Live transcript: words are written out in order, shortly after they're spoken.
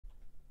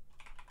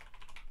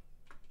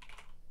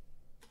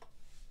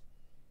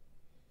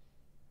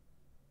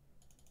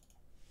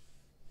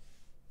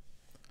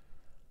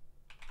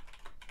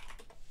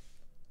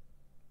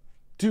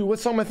Dude, what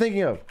song am I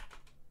thinking of?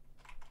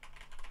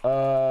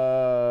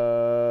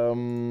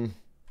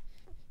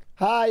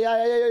 Hi, yo,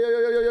 yo, yo,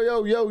 yo, yo,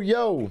 yo, yo,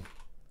 yo.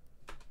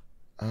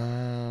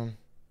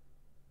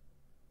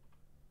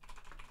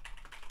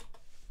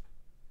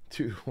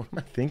 Dude, what am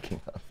I thinking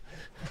of?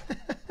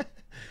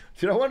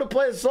 Dude, I want to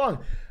play a song.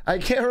 I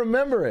can't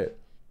remember it.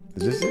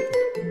 Is this it?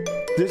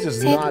 This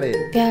is not it.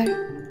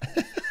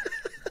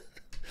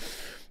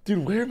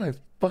 Dude, where's my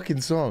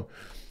fucking song?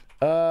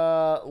 Dude,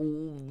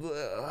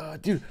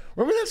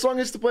 remember that song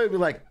I used to play? It'd be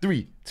like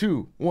 3,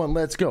 2, 1,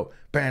 let's go.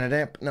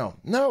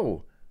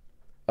 No.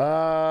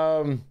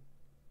 I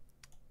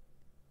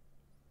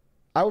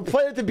would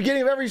play it at the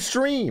beginning of every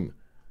stream.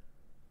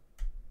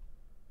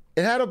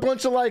 It had a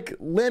bunch of like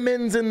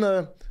lemons in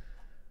the.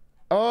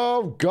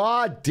 Oh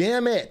god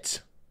damn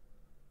it!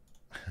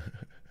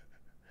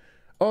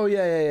 Oh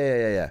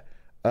yeah.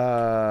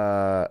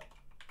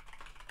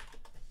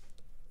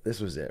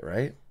 This was it,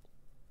 right?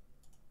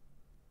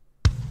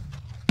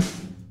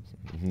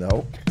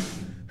 Nope.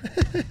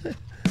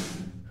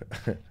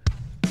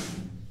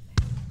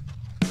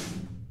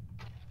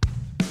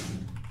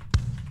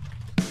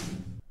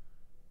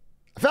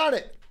 Found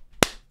it.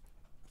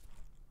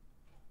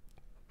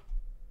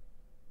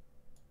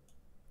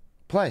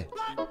 Play.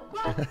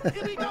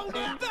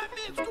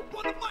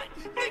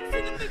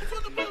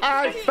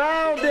 I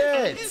found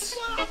it.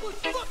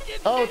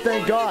 Oh,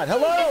 thank God.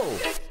 Hello.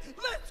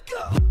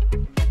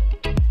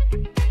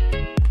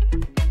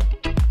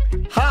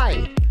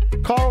 Hi,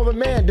 Carl the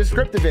Man,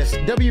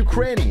 Descriptivist, W.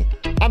 Cranny.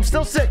 I'm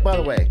still sick, by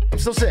the way. I'm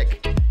still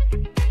sick.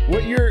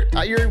 What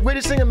you're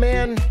witnessing a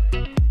man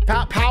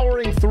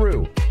powering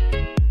through.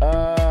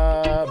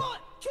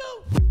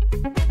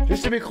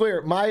 Just to be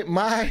clear,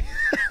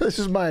 this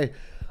is my.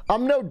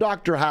 I'm no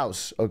Dr.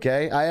 House,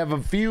 okay? I have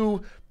a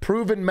few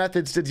proven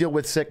methods to deal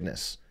with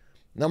sickness.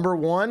 Number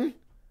 1,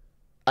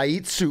 I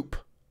eat soup,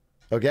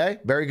 okay?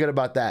 Very good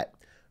about that.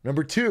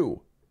 Number 2,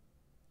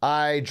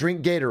 I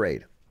drink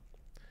Gatorade.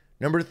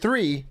 Number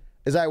 3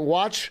 is I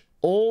watch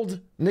old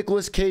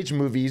Nicolas Cage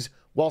movies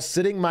while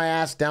sitting my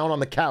ass down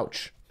on the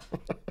couch.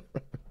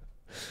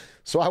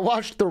 So I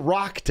watched The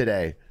Rock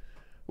today,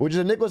 which is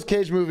a Nicolas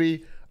Cage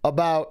movie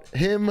about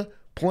him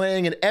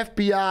playing an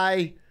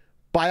FBI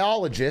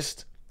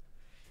biologist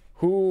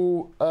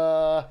who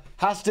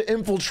has to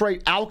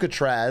infiltrate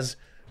Alcatraz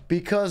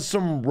because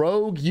some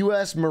rogue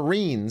U.S.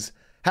 Marines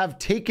have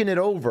taken it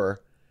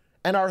over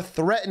and are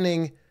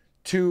threatening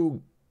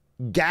to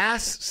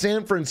gas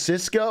San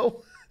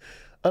Francisco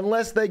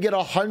unless they get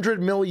 $100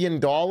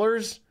 million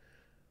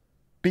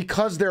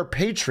because they're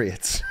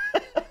patriots.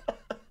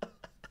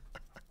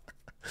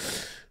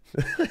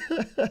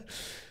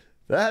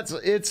 That's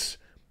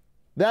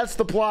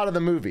the plot of the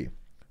movie.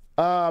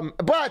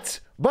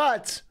 But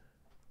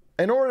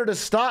in order to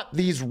stop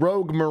these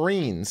rogue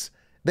Marines,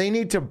 they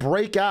need to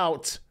break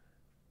out.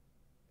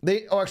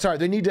 They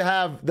need to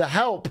have the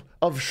help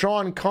of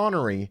Sean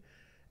Connery,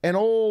 an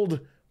old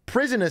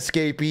prison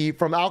escapee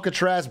from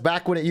Alcatraz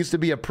back when it used to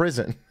be a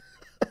prison.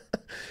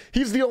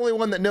 He's the only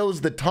one that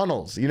knows the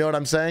tunnels. You know what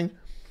I'm saying?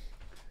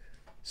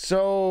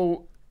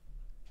 So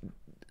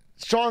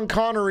Sean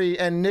Connery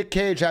and Nick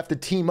Cage have to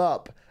team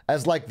up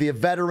as like the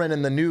veteran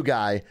and the new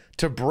guy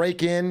to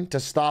break in to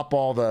stop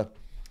all the.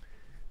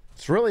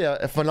 It's really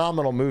a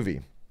phenomenal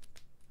movie.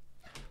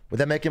 Would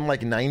that make him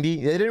like 90?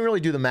 They didn't really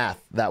do the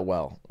math that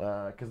well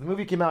because the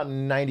movie came out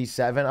in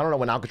 97. I don't know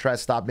when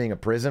Alcatraz stopped being a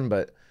prison,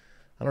 but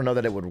I don't know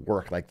that it would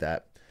work like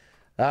that.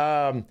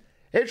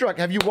 Atrioc,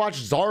 have you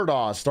watched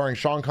Zardoz starring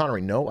Sean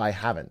Connery? No, I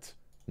haven't.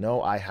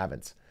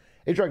 Atrioc,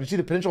 did you see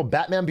the potential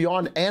Batman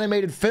Beyond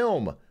animated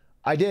film?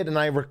 I did,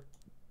 and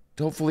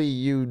hopefully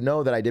you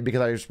know that I did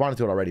because I responded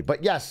to it already.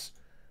 But yes,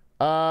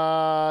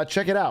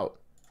 check it out.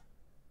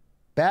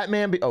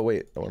 Oh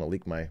wait, I want to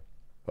leak my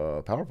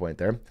PowerPoint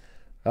there.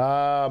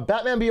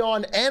 Batman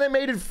Beyond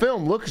animated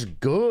film looks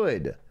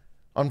good.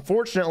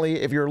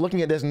 Unfortunately, if you're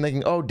looking at this and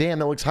thinking, oh damn,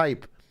 that looks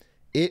hype,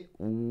 it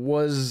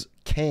was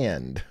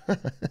canned.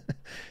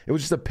 It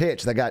was just a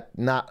pitch that got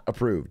not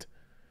approved.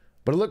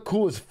 But it looked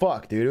cool as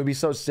fuck, dude. It would be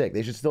so sick.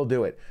 They should still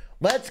do it.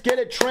 Let's get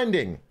it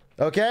trending,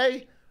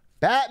 okay?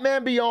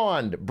 Batman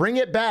Beyond, bring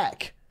it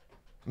back.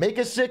 Make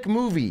a sick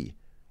movie.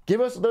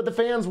 Give us what the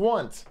fans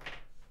want.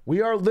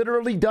 We are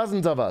literally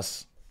dozens of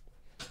us.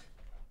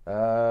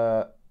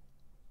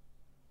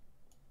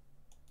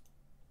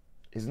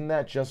 Isn't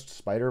that just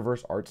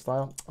Spider-Verse art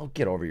style? Oh,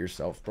 get over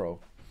yourself, bro.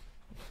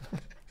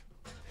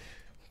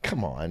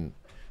 Come on.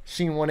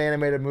 Seen one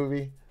animated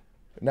movie?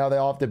 Now they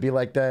all have to be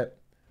like that.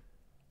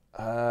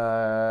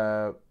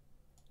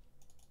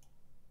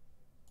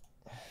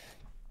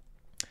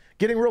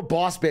 Getting real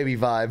Boss Baby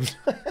vibes.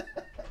 One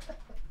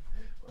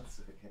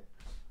second.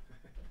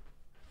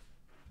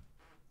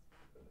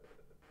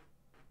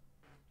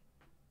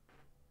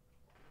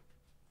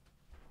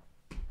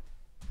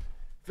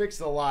 Fix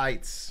the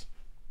lights.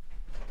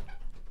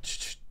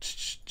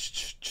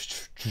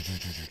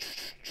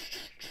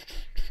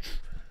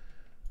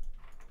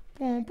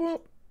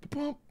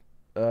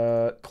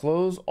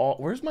 Close all.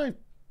 Where's my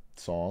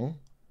song?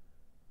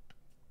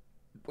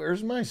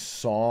 Where's my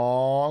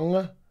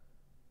song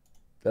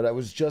that I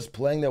was just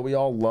playing that we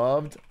all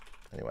loved?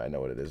 Anyway, I know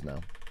what it is now.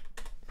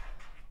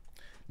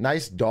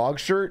 Nice dog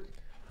shirt.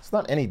 It's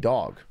not any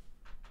dog.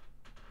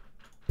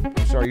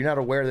 I'm sorry, you're not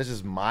aware this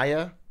is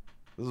Maya?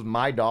 This is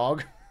my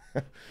dog.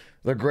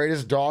 The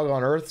greatest dog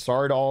on earth.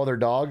 Sorry to all other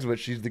dogs, but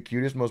she's the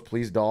cutest, most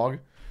pleased dog.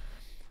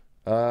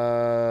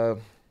 How's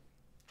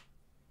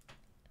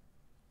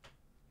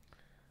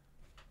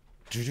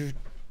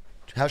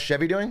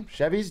Chevy doing?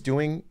 Chevy's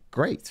doing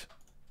great.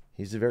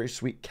 He's a very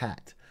sweet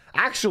cat.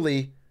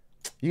 Actually,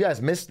 you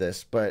guys missed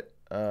this, but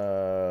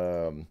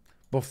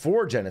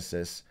before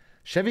Genesis,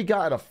 Chevy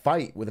got in a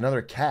fight with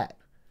another cat.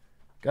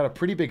 Got a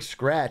pretty big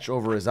scratch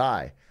over his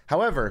eye.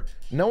 However,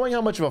 knowing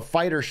how much of a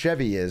fighter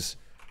Chevy is,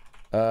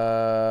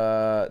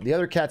 the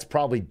other cat's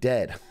probably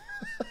dead.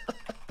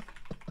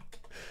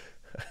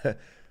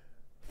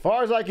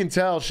 Far as I can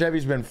tell,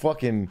 Chevy's been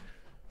fucking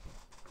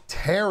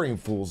tearing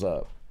fools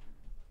up.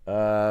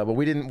 But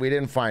we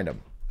didn't find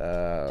him.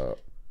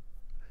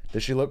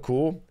 Does she look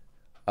cool?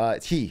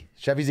 It's he.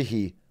 Chevy's a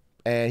he,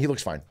 and he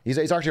looks fine. He's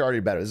actually already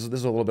better. This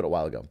is a little bit a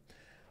while ago.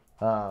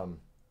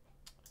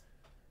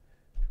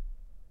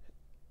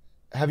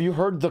 Have you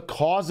heard The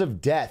Cause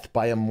of Death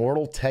by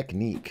Immortal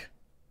Technique?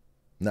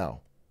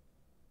 No.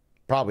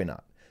 Probably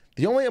not.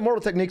 The only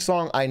Immortal Technique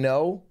song I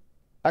know,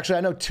 actually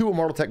I know two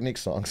Immortal Technique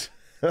songs.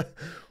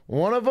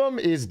 One of them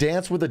is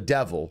Dance with the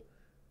Devil,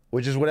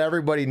 which is what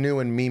everybody knew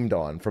and memed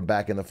on from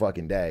back in the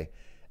fucking day.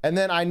 And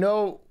then I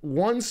know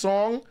one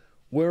song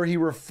where he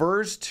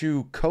refers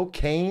to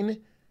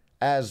cocaine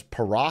as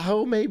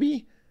parajo,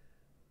 maybe?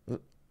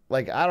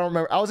 Like, I don't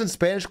remember. I was in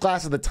Spanish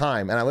class at the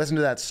time, and I listened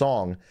to that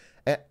song,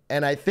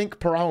 and I think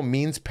parajo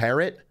means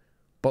parrot,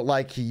 but,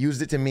 like, he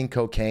used it to mean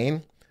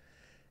cocaine.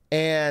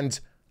 And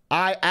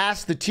I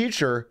asked the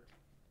teacher,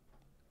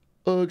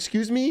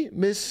 excuse me,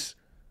 Miss...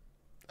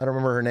 I don't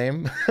remember her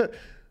name.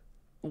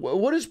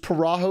 What does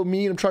parajo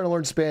mean? I'm trying to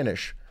learn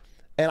Spanish.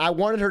 And I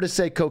wanted her to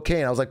say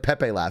cocaine. I was like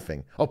Pepe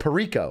laughing. Oh,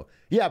 perico.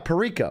 Yeah,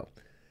 perico.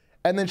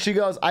 And then she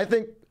goes, I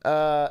think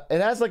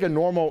it has like a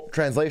normal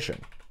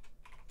translation.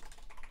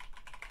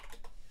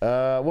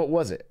 What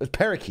was it? It was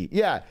parakeet.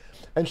 Yeah.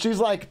 And she's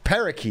like,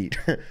 parakeet.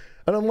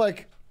 And I'm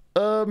like,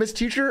 Miss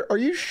Teacher, are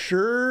you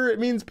sure it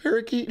means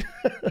parakeet?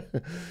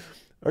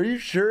 Are you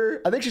sure?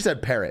 I think she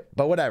said parrot,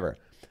 but whatever.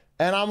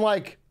 And I'm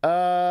like,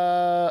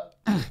 are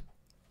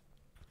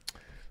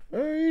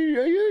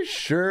you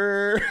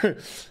sure?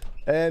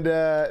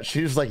 And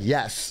she's like,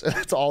 yes,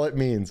 that's all it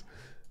means.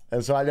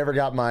 And so I never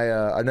got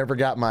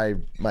my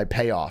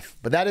payoff.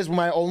 But that is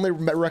my only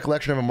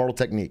recollection of Immortal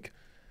Technique.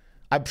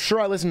 I'm sure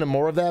I listened to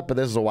more of that, but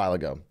this is a while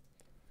ago.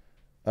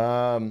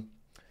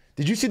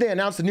 Did you see they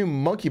announced a new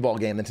Monkey Ball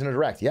game, Nintendo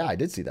Direct? Yeah, I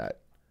did see that.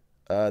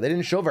 They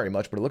didn't show very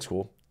much, but it looks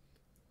cool.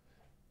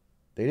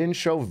 They didn't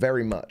show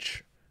very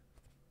much.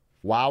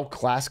 Wow,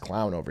 class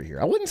clown over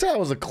here. I wouldn't say I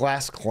was a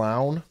class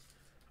clown,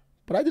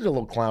 but I did a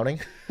little clowning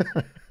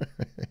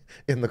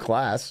in the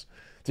class.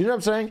 Do you know what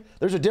I'm saying?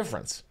 There's a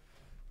difference.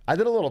 I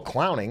did a little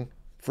clowning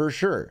for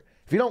sure.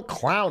 If you don't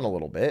clown a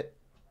little bit,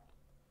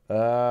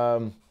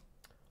 hope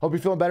you're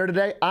feeling better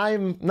today.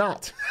 I'm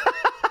not.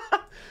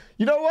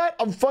 You know what?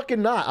 I'm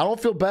fucking not. I don't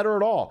feel better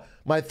at all.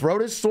 My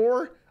throat is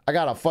sore. I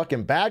got a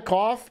fucking bad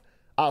cough.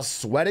 I was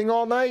sweating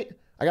all night.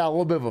 I got a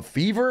little bit of a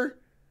fever.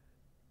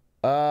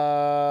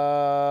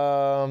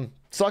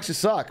 Sucks to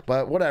suck,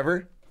 but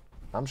whatever.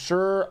 I'm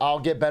sure I'll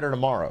get better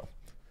tomorrow.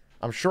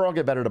 I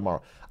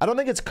don't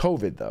think it's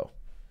COVID, though.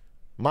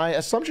 My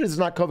assumption is it's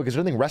not COVID because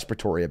there's nothing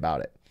respiratory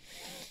about it.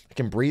 I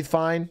can breathe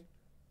fine.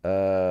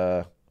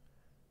 Yeah,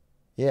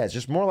 it's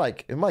just more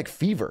like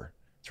fever.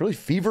 It's really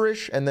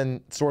feverish and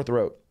then sore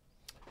throat.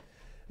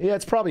 Yeah,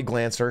 it's probably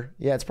Glancer.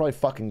 Yeah, it's probably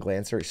fucking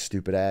Glancer, you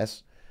stupid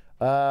ass.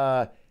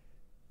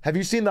 Have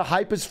you seen the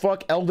hype as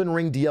fuck Elden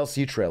Ring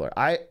DLC trailer?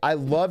 I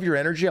love your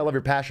energy. I love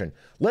your passion.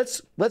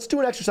 Let's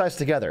do an exercise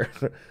together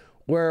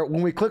where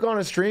when we click on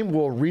a stream,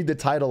 we'll read the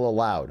title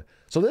aloud.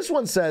 So this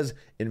one says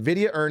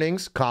Nvidia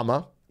earnings,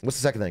 comma, what's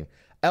the second thing?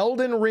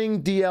 Elden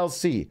Ring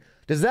DLC.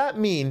 Does that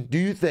mean, do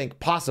you think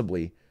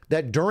possibly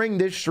that during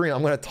this stream,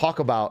 I'm going to talk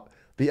about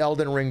the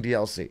Elden Ring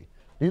DLC?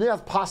 Do you think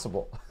that's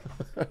possible?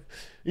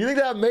 You think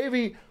that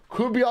maybe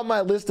could be on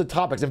my list of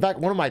topics? In fact,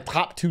 one of my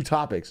top 2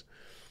 topics.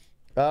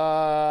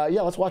 Yeah,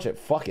 let's watch it.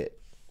 Fuck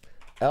it.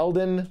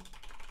 Elden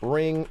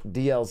Ring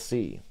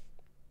DLC.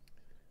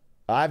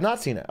 I've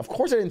not seen it. Of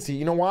course I didn't see it.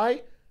 You know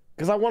why?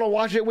 Because I want to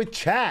watch it with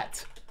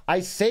chat. I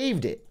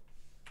saved it.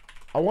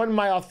 I wanted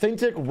my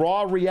authentic,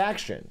 raw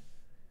reaction.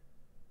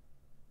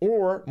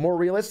 Or, more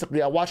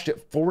realistically, I watched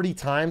it 40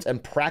 times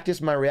and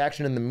practiced my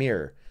reaction in the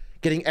mirror,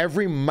 getting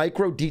every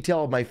micro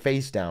detail of my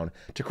face down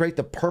to create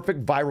the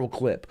perfect viral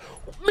clip.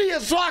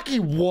 Miyazaki,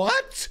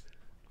 what?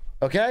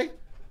 Okay?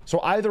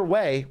 So either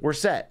way, we're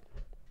set.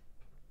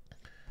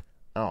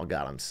 Oh,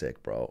 God, I'm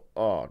sick, bro.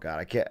 Oh, God,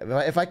 I can't.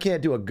 If I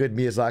can't do a good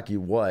Miyazaki,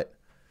 what?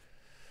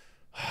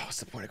 Oh, what's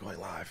the point of going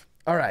live?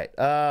 All right,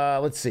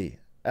 let's see.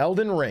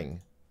 Elden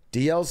Ring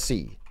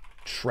DLC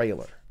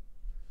trailer.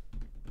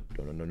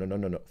 No.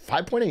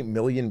 5.8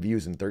 million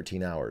views in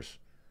 13 hours.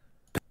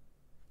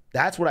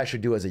 That's what I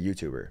should do as a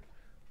YouTuber.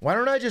 Why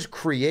don't I just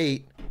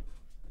create,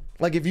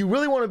 like, if you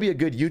really want to be a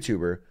good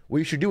YouTuber, what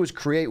you should do is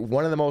create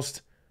one of the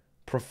most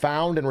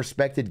profound and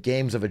respected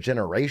games of a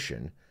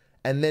generation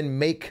and then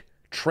make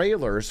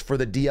trailers for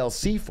the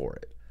DLC for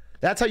it.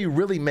 That's how you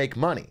really make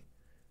money,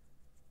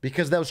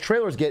 because those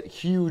trailers get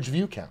huge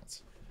view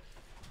counts.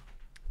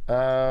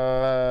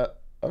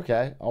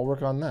 Okay, I'll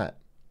work on that.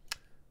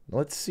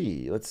 Let's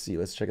see. Let's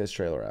check this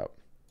trailer out.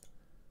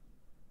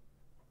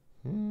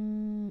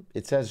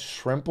 It says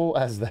shrimple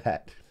as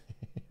that.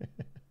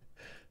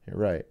 You're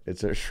right.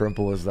 It's as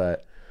shrimple as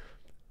that.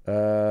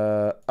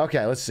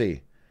 Okay, let's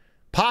see.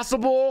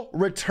 Possible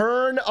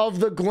return of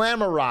the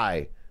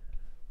Glamorai.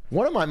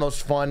 One of my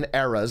most fun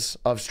eras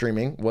of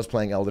streaming was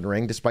playing Elden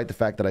Ring, despite the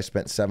fact that I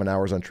spent 7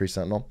 hours on Tree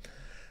Sentinel.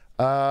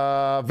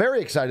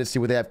 Very excited to see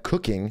what they have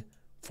cooking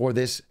for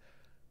this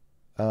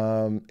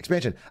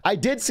expansion. I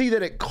did see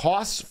that it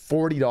costs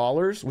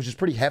 $40, which is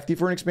pretty hefty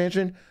for an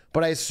expansion,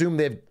 but I assume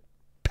they've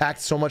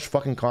packed so much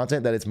fucking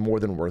content that it's more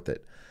than worth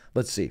it.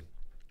 Let's see.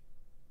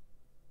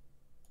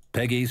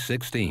 Peggy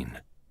 16.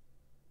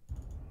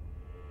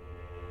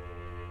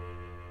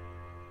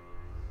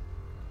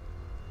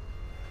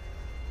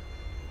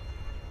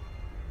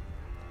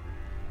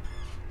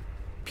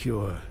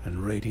 Pure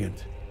and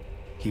radiant,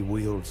 he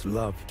wields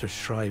love to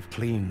shrive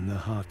clean the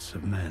hearts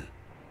of men.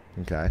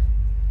 Okay.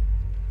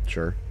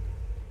 Sure.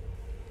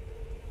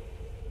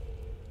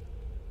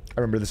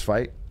 I remember this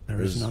fight.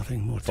 There is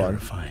nothing more fun.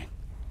 terrifying.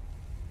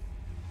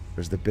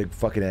 There's the big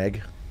fucking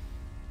egg.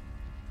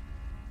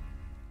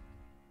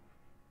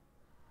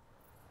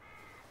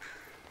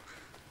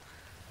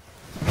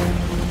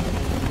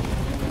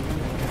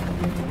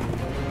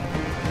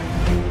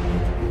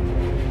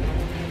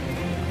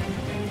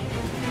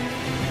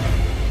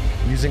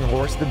 Using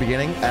horse at the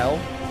beginning, L.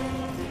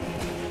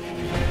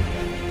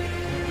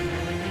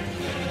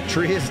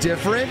 Tree is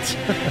different.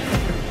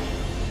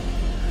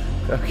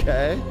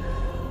 Okay.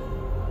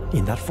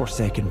 In that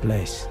forsaken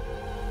place,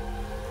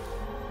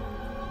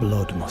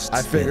 blood must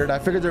I figured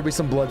there'd be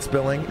some blood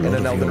spilling in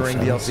an Elden Ring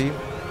DLC.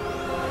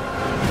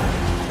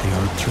 They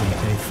are truly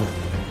faithful.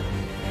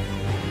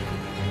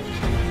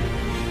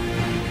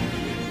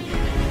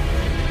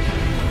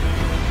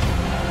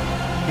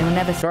 They will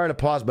never. Sorry to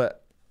pause,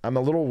 but I'm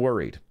a little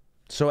worried.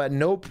 So at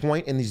no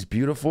point in these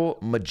beautiful,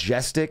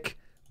 majestic,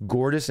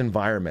 gorgeous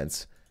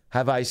environments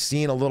have I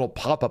seen a little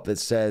pop-up that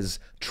says,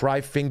 try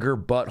finger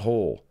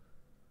butthole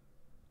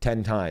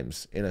 10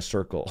 times in a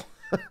circle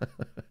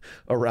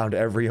around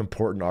every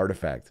important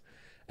artifact.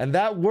 And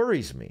that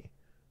worries me.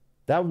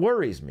 That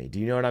worries me. Do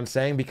you know what I'm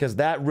saying? Because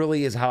that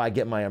really is how I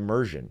get my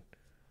immersion.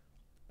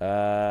 They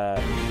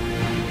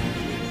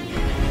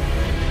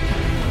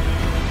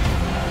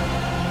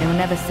were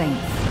never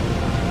saints.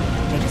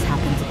 They just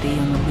happened to be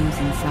on the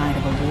losing side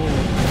of a war.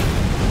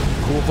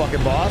 Cool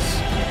fucking boss.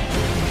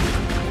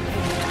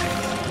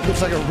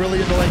 Looks like a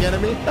really annoying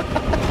enemy.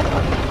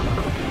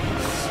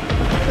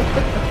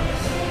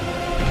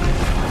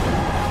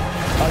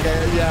 Okay,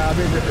 yeah, I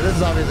mean, this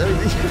is obvious. I mean,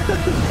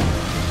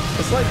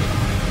 it's like,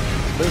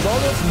 there's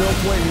almost no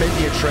point in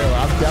making a trailer.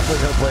 I'm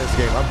definitely going to play this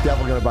game. I'm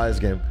definitely going to buy this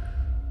game.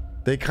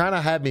 They kind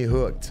of had me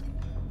hooked.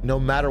 No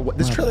matter what.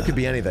 This trailer could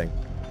be anything.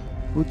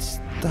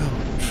 Wouldst thou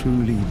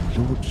truly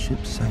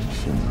lordship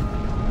sanction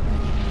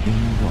in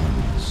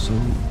one so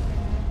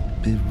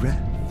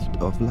bereft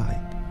of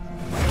light?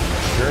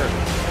 Sure.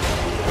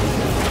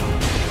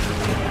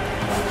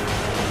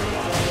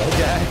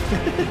 Okay.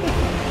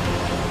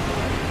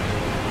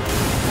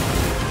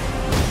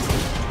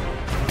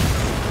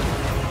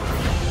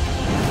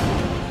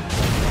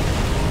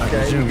 I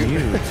presume you,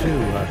 too,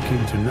 are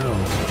keen to know.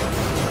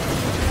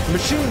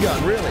 Machine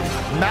gun, really?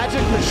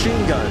 Magic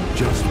machine gun.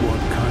 Just what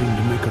kind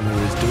Mikola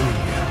is doing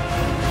here.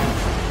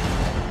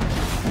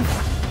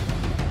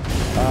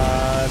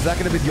 Is that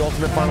going to be the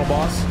ultimate final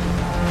boss?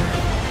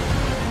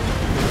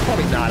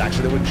 Probably not,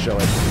 actually. They wouldn't show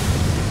it.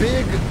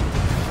 Big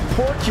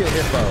Porcua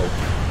Hippo.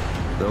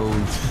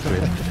 Those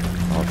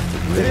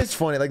It is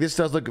funny. Like, this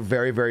does look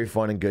very, very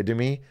fun and good to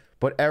me.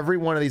 But every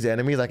one of these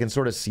enemies, I can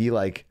sort of see,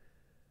 like,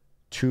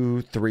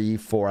 2, 3,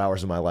 4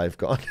 hours of my life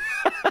gone.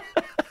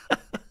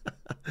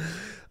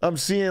 I'm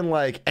seeing,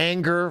 like,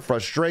 anger,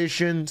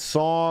 frustration,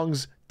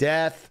 songs,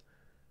 death.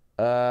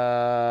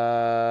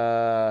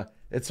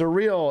 It's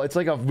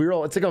like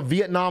a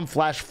Vietnam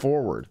flash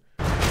forward.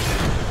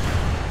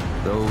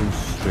 Those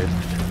stripped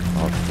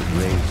of the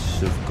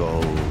grace of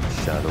gold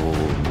shall all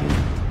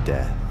meet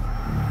death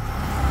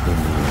in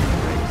the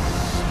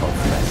embrace of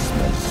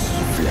restless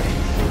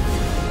flame.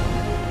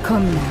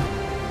 Come now,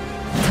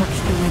 touch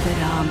the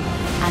withered arm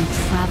and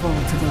travel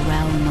to the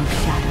realm of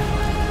shadow.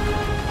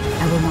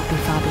 I will not be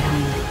far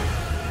behind.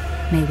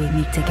 May we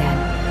meet again.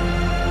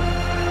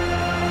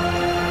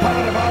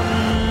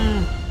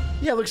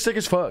 Yeah, it looks sick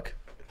as fuck.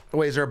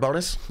 Wait, is there a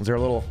bonus? Is there a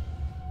little...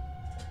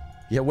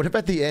 Yeah, what if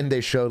at the end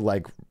they showed,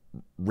 like,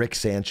 Rick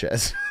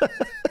Sanchez?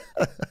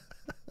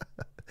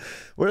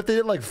 What if they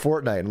did, like,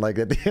 Fortnite, and, like,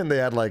 at the end they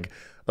had, like,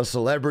 a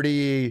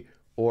celebrity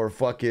or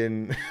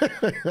fucking...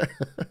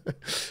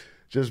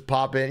 Just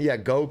pop in. Yeah,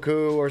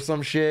 Goku or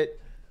some shit.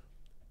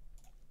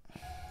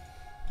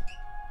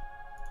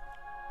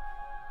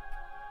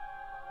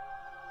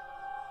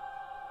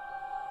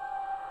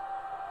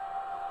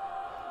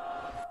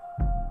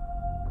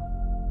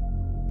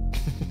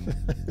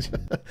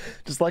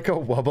 Just like a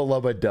Wubba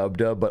Lubba Dub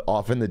Dub, but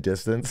off in the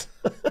distance.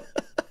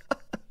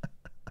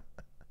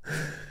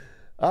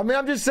 I mean,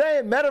 I'm just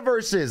saying,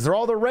 metaverses, they're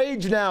all the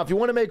rage now. If you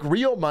want to make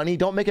real money,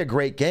 don't make a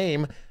great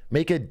game.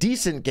 Make a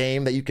decent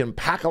game that you can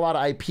pack a lot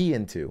of IP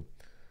into.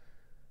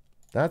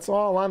 That's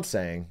all I'm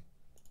saying.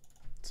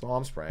 That's all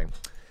I'm spraying.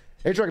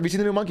 Hey, Atrioc, have you seen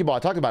the new Monkey Ball? I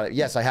talked about it.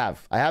 Yes, I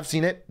have. I have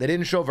seen it. They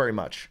didn't show very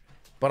much.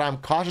 But I'm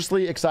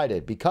cautiously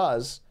excited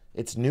because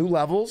it's new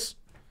levels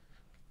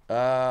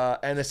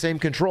and the same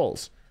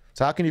controls.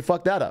 So how can you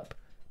fuck that up?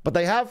 But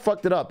they have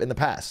fucked it up in the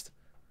past.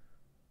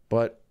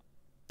 But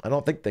I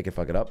don't think they can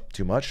fuck it up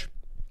too much.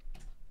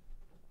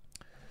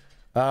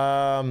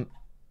 Hi,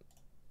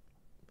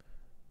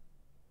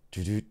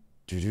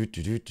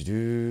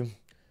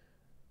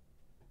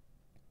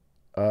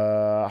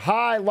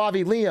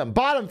 Lavi Liam.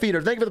 Bottom feeder,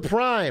 thank you for the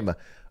prime.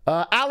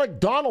 Alec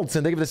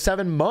Donaldson, thank you for the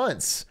 7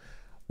 months.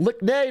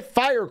 Lickney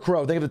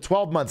Firecrow, thank you for the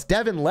 12 months.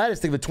 Devin Lettuce,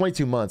 thank you for the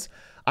 22 months.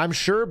 I'm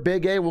sure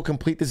Big A will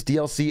complete this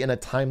DLC in a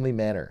timely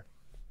manner.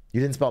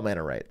 You didn't spell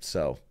manner right,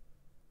 so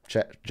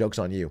joke's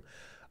on you.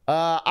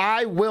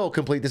 I will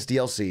complete this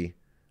DLC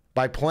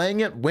by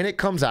playing it when it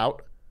comes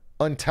out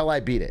until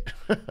I beat it.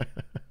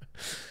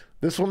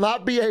 This will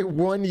not be a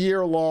 1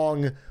 year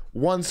long,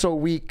 once a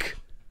week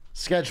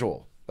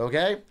schedule,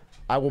 okay?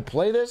 I will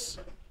play this.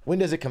 When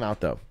does it come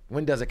out, though?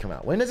 When does it come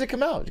out? When does it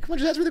come out? Come on,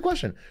 just answer me the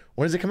question.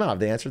 When does it come out? Have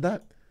they answered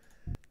that?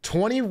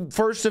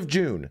 21st of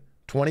June,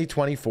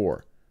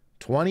 2024.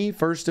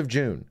 21st of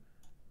June.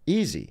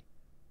 Easy.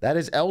 That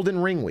is Elden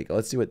Ring week.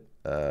 Let's see what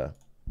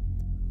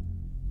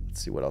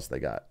else they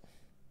got.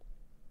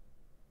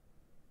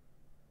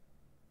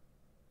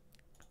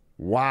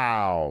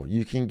 Wow,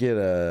 you can get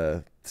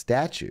a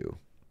statue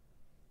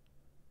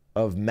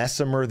of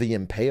Messimer the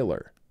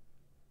Impaler.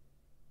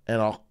 And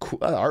the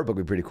art book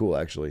would be pretty cool,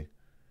 actually.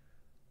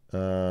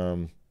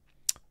 No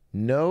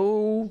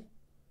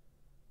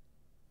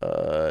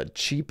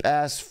cheap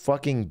ass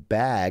fucking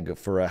bag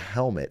for a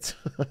helmet.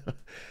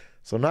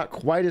 So not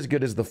quite as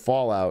good as the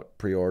Fallout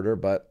pre-order,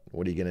 but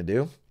what are you gonna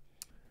do?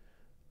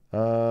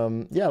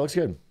 Yeah, it looks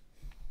good.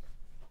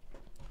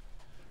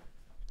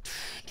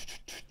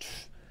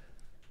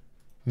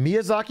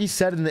 Miyazaki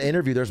said in the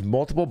interview there's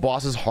multiple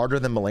bosses harder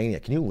than Millennia.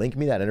 Can you link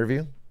me that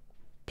interview?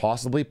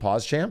 Possibly,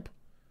 Pause Champ?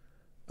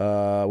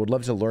 Would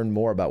love to learn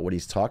more about what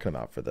he's talking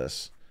about for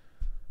this.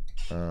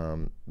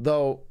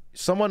 Though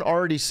someone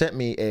already sent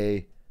me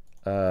a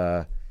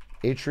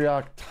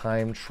Atrioc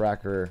time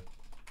tracker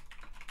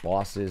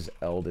bosses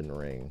Elden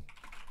Ring.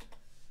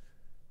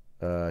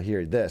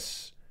 Here,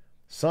 this.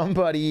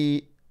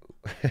 Somebody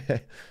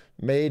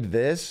made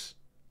this.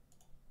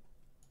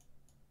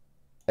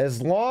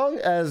 As long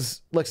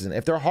as, listen,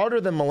 if they're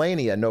harder than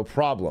Millennia, no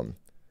problem.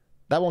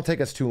 That won't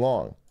take us too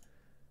long.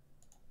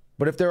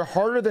 But if they're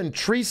harder than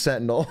Tree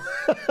Sentinel,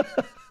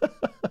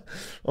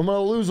 I'm going to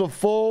lose a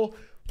full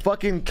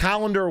fucking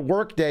calendar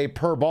workday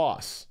per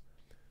boss.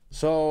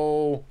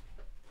 So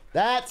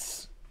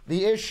that's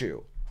the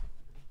issue.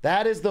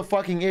 That is the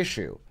fucking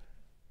issue.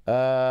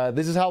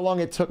 This is how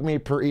long it took me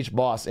per each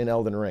boss in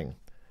Elden Ring.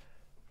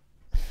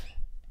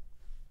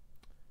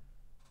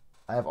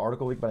 I have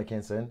article leak, but I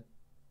can't send.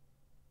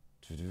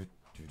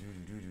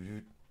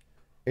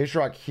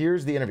 Atrioc,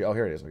 here's the interview. Oh,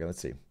 here it is. Okay,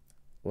 let's see.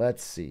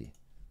 Let's see.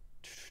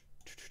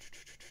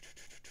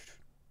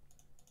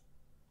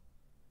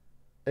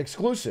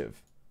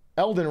 Exclusive.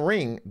 Elden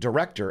Ring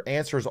director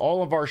answers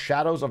all of our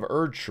Shadows of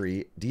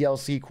Erdtree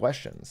DLC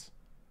questions.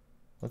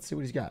 Let's see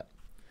what he's got.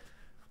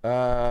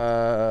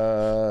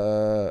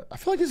 I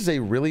feel like this is a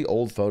really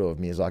old photo of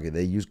Miyazaki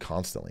they use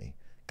constantly.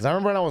 Because I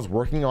remember when I was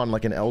working on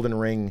like an Elden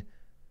Ring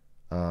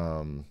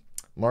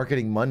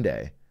Marketing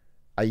Monday,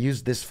 I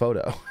used this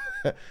photo.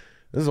 This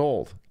is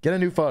old. Get a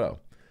new photo.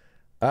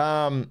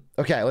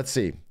 Okay, let's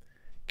see.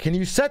 Can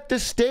you set the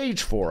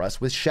stage for us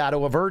with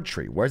Shadow of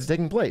Erdtree? Where's it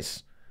taking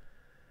place?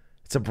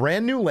 It's a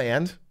brand new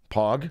land,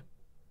 Pog.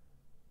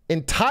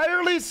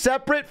 Entirely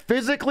separate,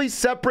 physically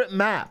separate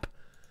map.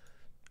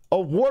 A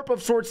warp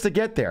of sorts to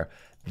get there.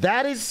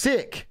 That is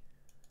sick.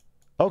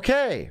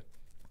 Okay.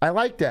 I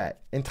like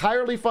that.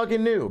 Entirely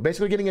fucking new.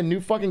 Basically getting a new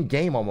fucking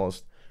game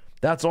almost.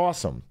 That's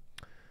awesome.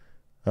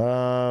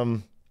 I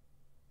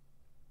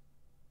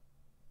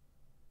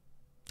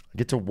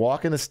get to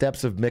walk in the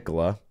steps of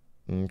Mikola.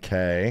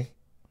 Okay.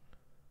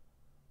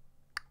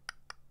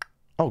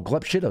 Oh,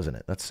 Gleb Shitto's in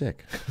it. That's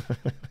sick.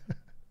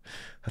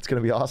 That's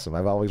going to be awesome.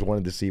 I've always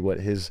wanted to see what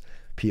his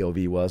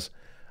POV was.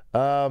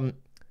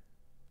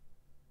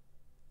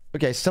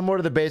 Okay, similar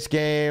to the base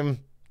game,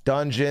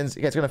 dungeons.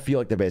 Yeah, it's going to feel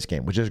like the base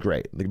game, which is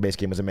great. The base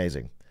game was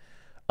amazing.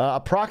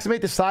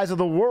 Approximate the size of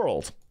the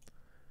world.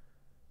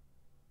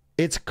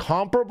 It's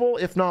comparable,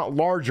 if not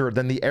larger,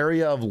 than the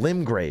area of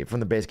Limgrave from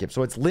the base game.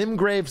 So it's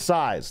Limgrave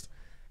sized.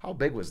 How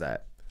big was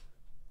that?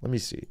 Let me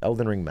see.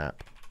 Elden Ring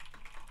map.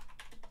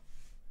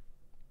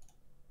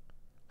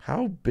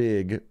 How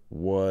big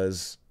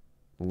was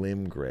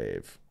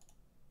Limgrave?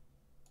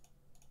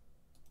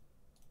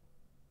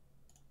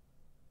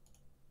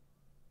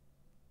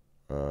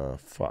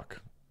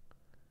 Fuck.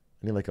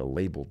 I need like a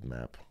labeled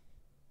map.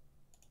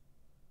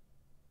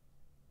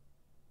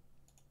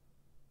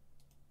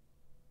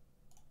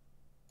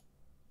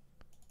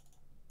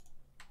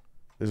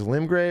 Is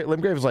Limgrave?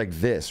 Limgrave is like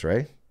this,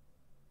 right? Am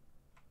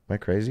I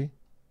crazy?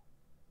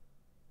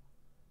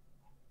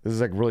 This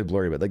is like really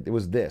blurry, but like it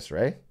was this,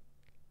 right?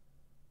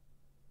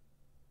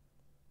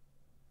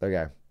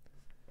 Okay.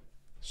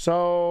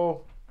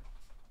 So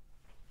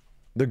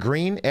the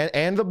green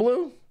and the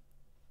blue?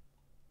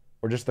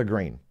 Or just the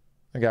green?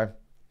 Okay.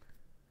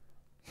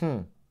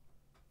 I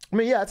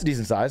mean, yeah, it's a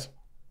decent size.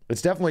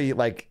 It's definitely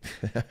like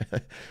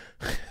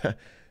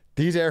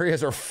these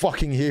areas are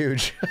fucking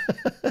huge.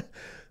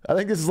 I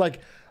think this is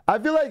like, I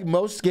feel like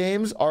most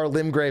games are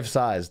Limgrave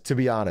size, to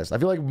be honest. I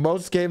feel like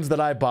most games that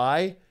I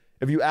buy,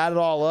 if you add it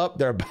all up,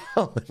 they're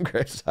about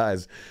Limgrave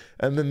size.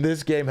 And then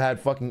this game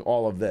had fucking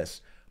all of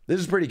this. This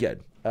is pretty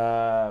good.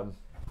 Yeah,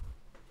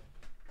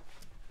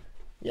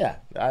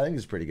 I think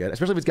it's pretty good.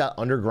 Especially if it's got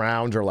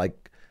underground or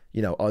like,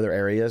 you know, other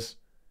areas.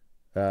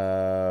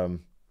 So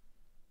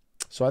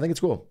I think it's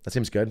cool. That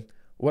seems good.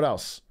 What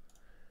else?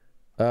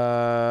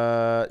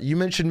 You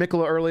mentioned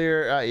Mikula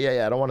earlier.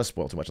 Yeah, I don't want to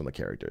spoil too much on the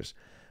characters.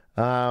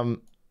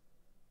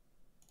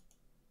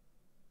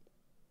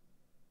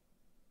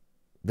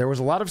 There was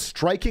a lot of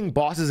striking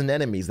bosses and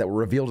enemies that were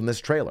revealed in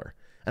this trailer.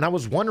 And I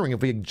was wondering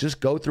if we could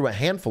just go through a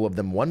handful of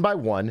them one by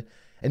one,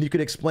 and you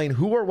could explain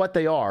who or what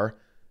they are,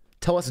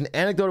 tell us an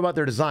anecdote about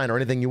their design or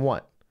anything you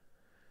want.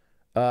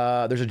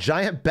 There's a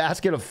giant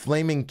basket of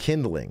flaming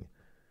kindling.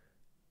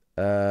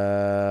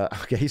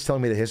 Okay, he's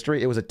telling me the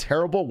history. It was a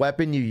terrible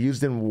weapon you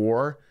used in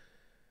war.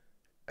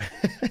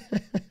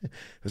 It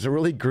was a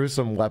really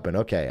gruesome weapon.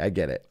 Okay, I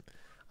get it.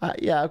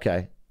 Yeah,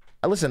 okay.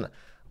 Listen,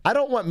 I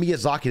don't want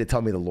Miyazaki to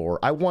tell me the lore.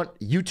 I want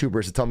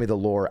YouTubers to tell me the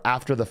lore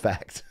after the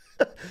fact.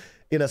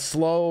 In a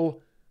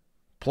slow,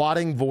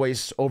 plotting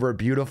voice over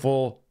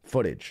beautiful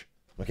footage.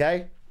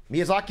 Okay?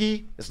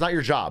 Miyazaki, it's not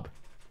your job.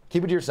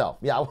 Keep it to yourself.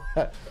 Yeah.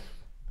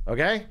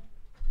 Okay?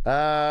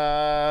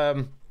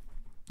 Yeah,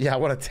 I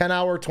want a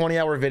 10-hour,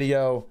 20-hour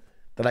video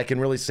that I can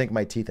really sink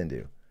my teeth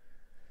into.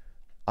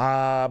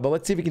 But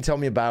let's see if you can tell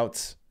me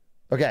about...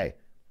 Okay.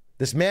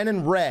 This man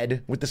in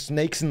red with the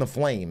snakes and the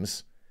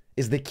flames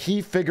is the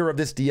key figure of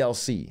this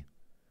DLC.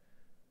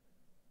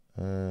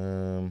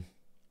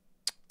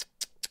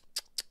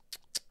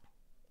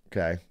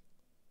 Okay.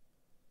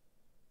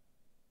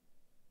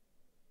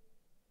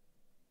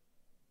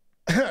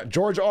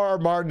 George R.R.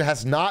 Martin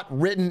has not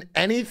written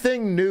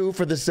anything new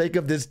for the sake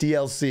of this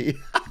DLC.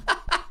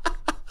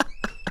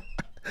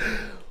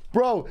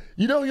 Bro,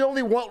 you know he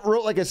only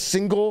wrote like a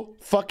single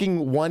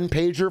fucking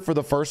one-pager for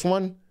the first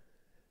one?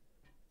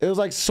 It was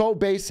like so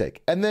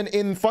basic. And then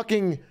in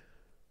fucking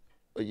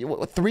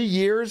 3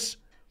 years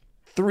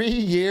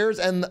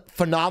and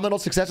phenomenal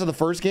success of the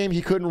first game,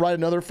 he couldn't write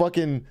another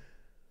fucking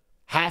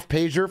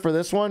half-pager for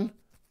this one?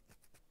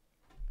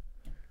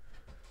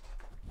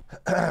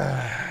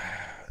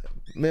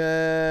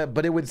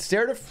 But it would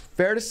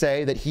fair to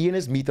say that he and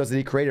his mythos that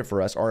he created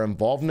for us are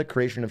involved in the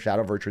creation of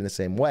Shadow Virtue in the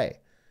same way.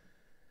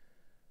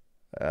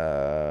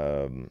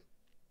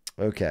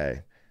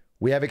 Okay.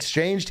 We have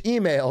exchanged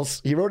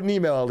emails. He wrote an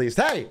email at least.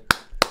 Hey!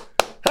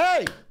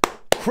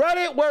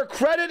 Credit where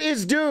credit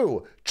is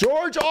due.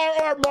 George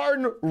R.R.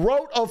 Martin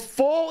wrote a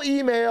full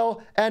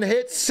email and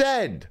hit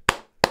send.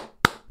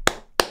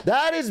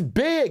 That is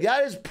big.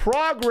 That is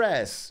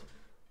progress.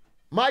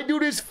 My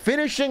dude is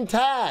finishing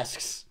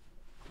tasks.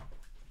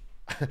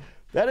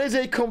 That is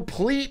a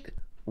complete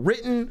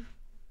written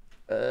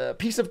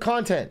piece of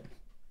content.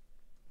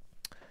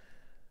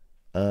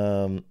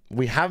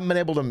 We haven't been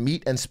able to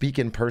meet and speak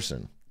in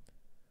person.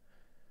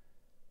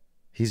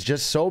 He's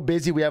just so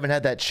busy we haven't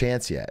had that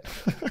chance yet.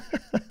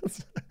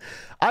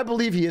 I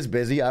believe he is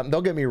busy.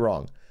 Don't get me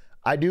wrong.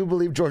 I do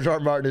believe George R. R.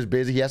 Martin is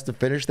busy. He has to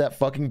finish that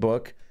fucking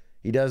book.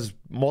 He does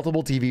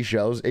multiple TV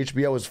shows.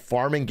 HBO is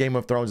farming Game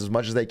of Thrones as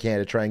much as they can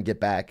to try and get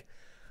back.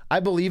 I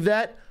believe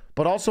that.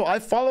 But also, I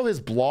follow his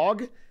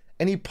blog,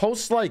 and he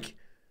posts like,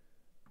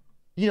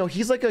 you know,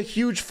 he's like a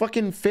huge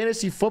fucking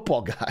fantasy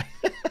football guy.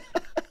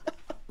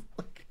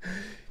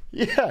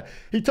 Yeah,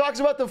 he talks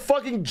about the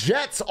fucking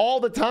Jets all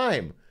the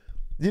time.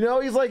 You know,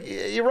 he's like,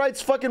 he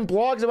writes fucking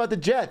blogs about the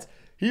Jets.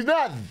 He's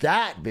not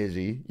that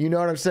busy. You know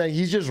what I'm saying?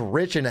 He's just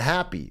rich and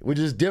happy, which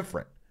is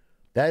different.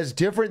 That is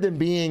different than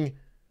being,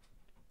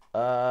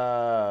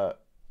 you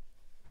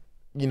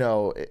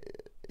know,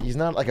 he's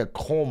not like a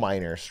coal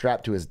miner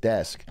strapped to his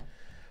desk.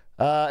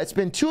 It's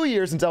been 2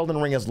 years since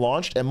Elden Ring has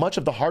launched, and much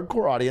of the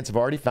hardcore audience have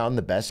already found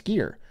the best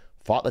gear,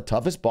 fought the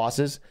toughest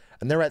bosses,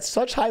 and they're at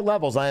such high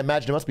levels, I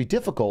imagine it must be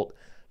difficult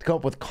to come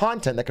up with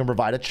content that can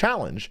provide a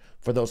challenge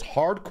for those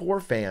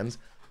hardcore fans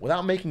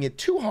without making it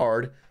too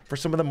hard for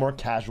some of the more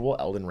casual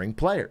Elden Ring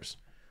players.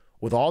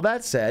 With all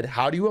that said,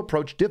 how do you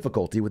approach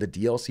difficulty with a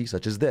DLC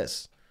such as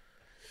this?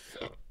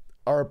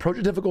 Our approach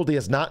to difficulty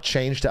has not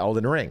changed to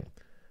Elden Ring.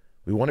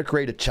 We want to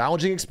create a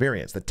challenging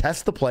experience that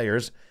tests the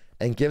players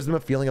and gives them a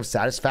feeling of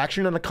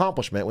satisfaction and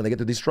accomplishment when they get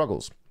through these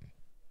struggles.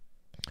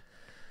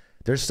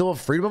 There's still a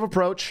freedom of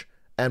approach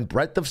and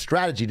breadth of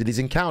strategy to these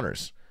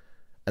encounters.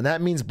 And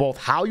that means both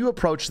how you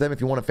approach them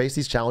if you want to face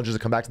these challenges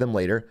and come back to them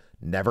later,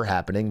 never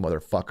happening,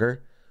 motherfucker,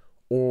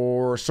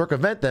 or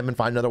circumvent them and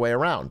find another way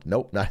around.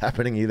 Nope, not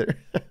happening either.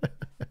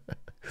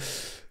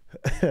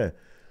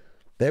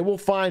 They will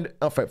find,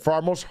 for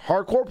our most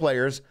hardcore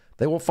players,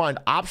 they will find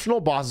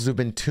optional bosses who've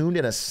been tuned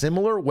in a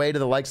similar way to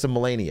the likes of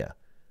Melania,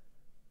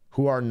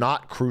 who are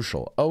not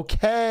crucial.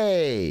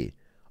 Okay.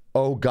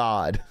 Oh,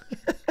 God.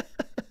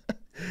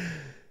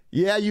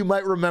 Yeah, you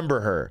might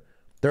remember her.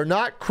 They're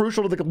not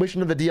crucial to the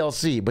completion of the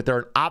DLC, but they're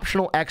an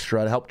optional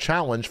extra to help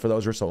challenge for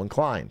those who are so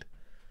inclined.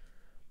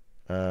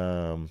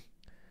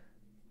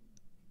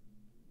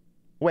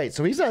 Wait,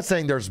 so he's not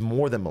saying there's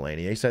more than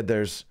Melania. He said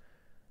there's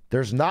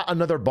not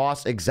another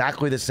boss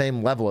exactly the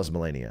same level as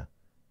Melania.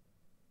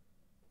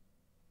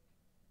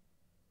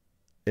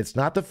 It's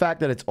not the fact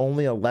that it's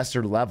only a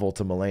lesser level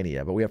to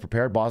Melania, but we have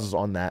prepared bosses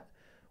on that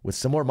with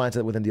similar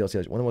mindset within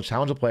DLC. One that will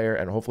challenge a player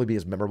and hopefully be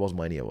as memorable as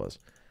Melania was.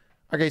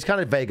 Okay, he's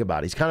kind of vague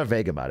about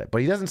it.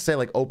 But he doesn't say,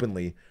 like,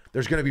 openly,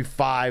 there's going to be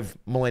 5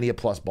 Melania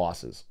plus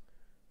bosses.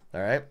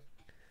 All right?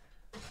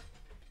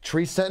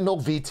 Tree Sentinel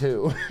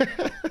V2.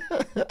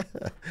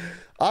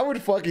 I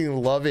would fucking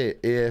love it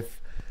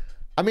if...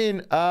 I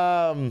mean,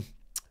 I'm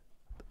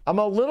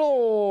a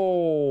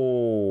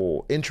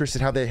little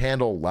interested how they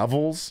handle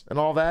levels and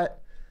all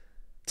that.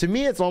 To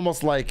me, it's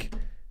almost like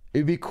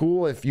it'd be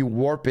cool if you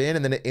warp in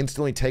and then it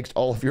instantly takes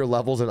all of your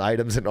levels and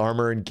items and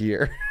armor and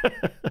gear.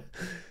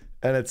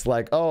 And it's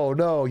like, oh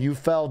no, you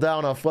fell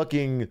down a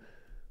fucking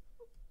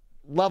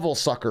level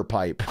sucker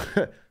pipe.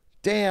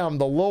 Damn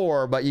the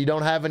lore, but you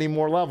don't have any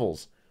more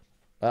levels.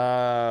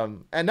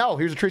 And no,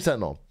 here's a Tree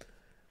Sentinel.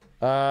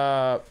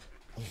 Oh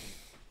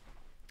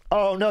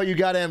no, you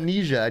got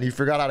amnesia and you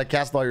forgot how to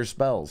cast all your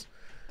spells.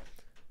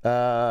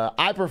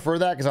 I prefer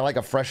that because I like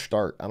a fresh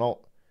start. I don't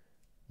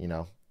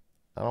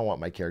want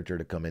my character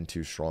to come in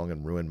too strong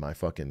and ruin my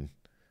fucking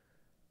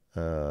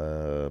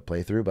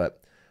playthrough,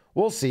 but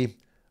we'll see.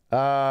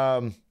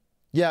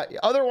 Yeah,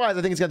 otherwise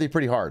I think it's gonna be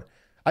pretty hard.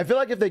 I feel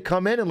like if they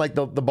come in and like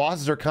the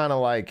bosses are kind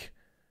of like,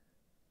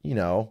 you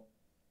know,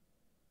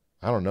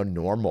 I don't know,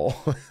 normal.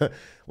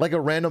 Like a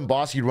random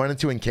boss you'd run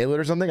into in Caelid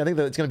or something, I think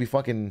that it's gonna be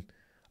fucking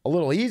a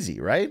little easy,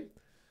 right?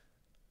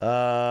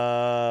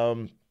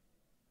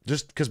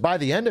 Just because by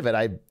the end of it,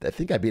 I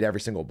think I beat every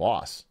single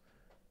boss.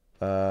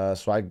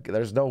 So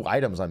there's no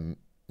items I don't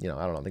know,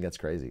 I think that's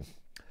crazy.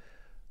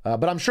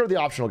 But I'm sure the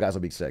optional guys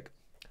will be sick.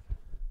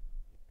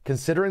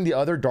 Considering the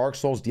other Dark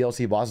Souls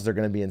DLC bosses are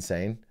going to be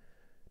insane,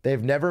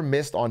 they've never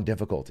missed on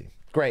difficulty.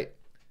 Great.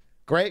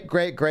 Perfect.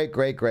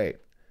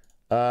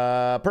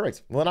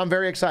 Well, then I'm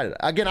very excited.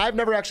 Again, I've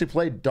never actually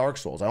played Dark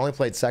Souls. I only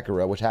played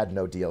Sekiro, which had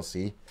no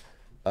DLC.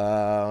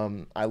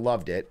 I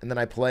loved it. And then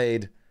I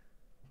played...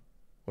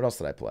 What else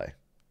did I play?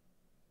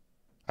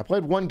 I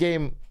played one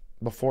game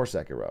before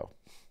Sekiro.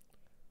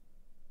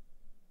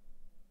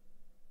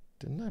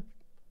 Didn't I?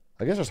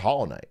 I guess there's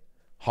Hollow Knight.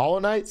 Hollow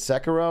Knight,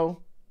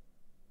 Sekiro...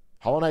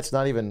 Hollow Knight's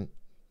not even...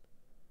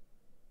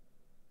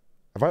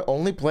 Have I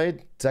only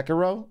played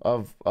Sekiro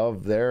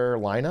of their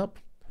lineup?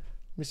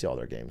 Let me see all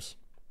their games.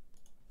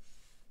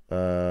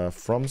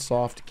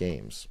 FromSoft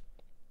Games.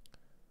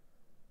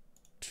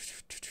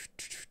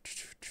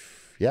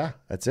 Yeah,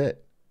 that's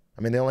it.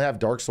 I mean, they only have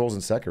Dark Souls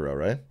and Sekiro,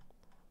 right?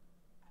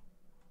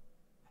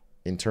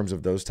 In terms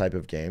of those type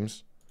of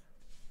games.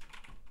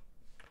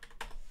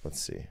 Let's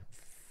see.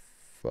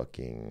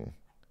 Fucking...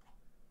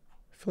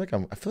 I feel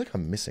like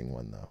I'm missing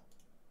one, though.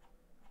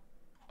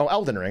 Oh,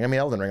 Elden Ring. I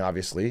mean, Elden Ring,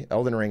 obviously.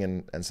 Elden Ring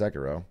and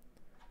Sekiro.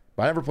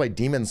 But I never played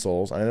Demon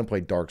Souls. I didn't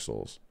play Dark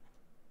Souls.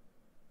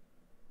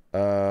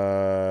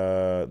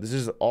 This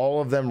is all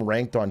of them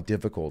ranked on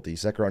difficulty.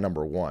 Sekiro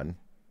number 1.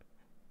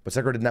 But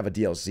Sekiro didn't have a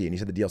DLC, and he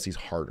said the DLC's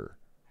harder.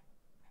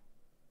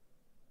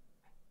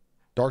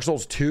 Dark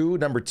Souls 2,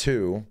 number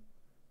 2.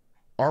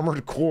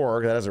 Armored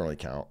Core, that doesn't really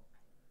count.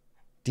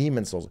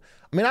 Demon Souls.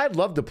 I mean, I'd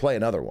love to play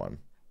another one.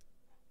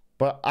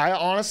 But I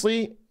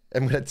honestly...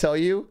 I'm going to tell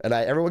you, and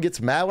everyone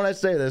gets mad when I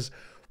say this,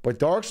 but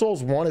Dark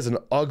Souls 1 is an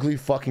ugly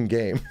fucking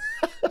game.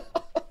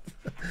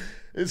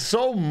 It's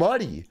so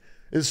muddy.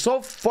 It's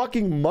so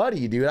fucking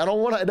muddy, dude. I don't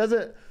want to, it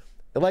doesn't,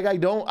 like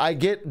I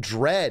get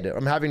dread.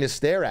 I'm having to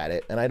stare at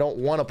it, and I don't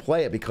want to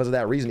play it because of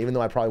that reason, even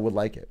though I probably would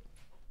like it.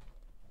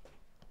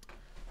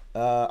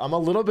 I'm a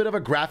little bit of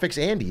a graphics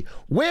Andy,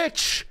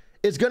 which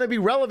is going to be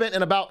relevant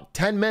in about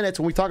 10 minutes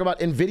when we talk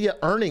about Nvidia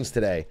earnings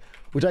today,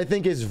 which I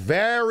think is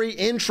very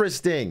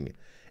interesting.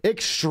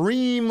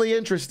 Extremely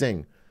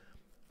interesting.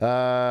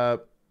 Line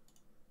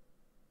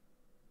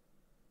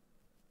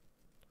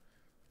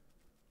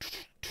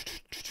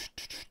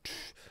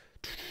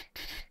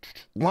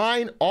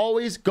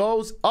always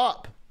goes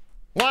up.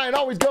 Line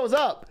always goes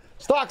up.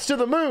 Stocks to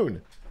the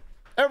moon.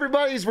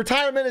 Everybody's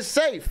retirement is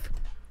safe.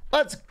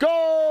 Let's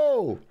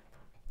go.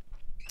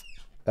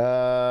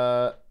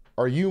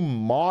 Are you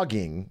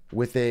mogging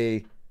with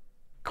a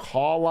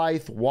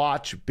Callith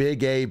watch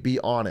Big A, be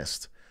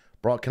honest.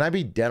 Bro, can I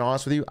be dead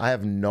honest with you? I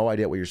have no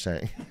idea what you're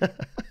saying.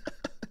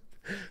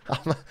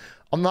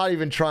 I'm not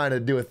even trying to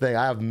do a thing.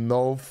 I have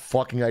no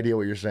fucking idea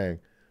what you're saying.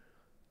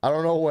 I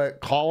don't know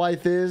what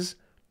Callith is.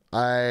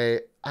 I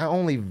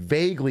only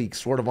vaguely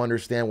sort of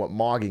understand what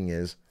mogging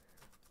is.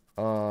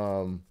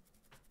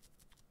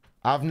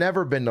 I've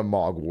never been to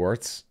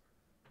Mogwarts.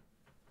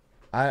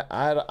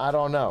 I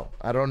don't know.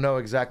 I don't know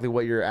exactly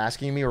what you're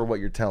asking me or what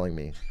you're telling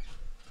me.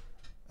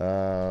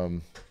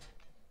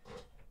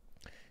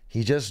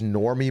 He just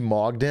normie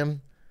mogged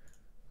him.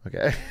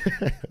 Okay.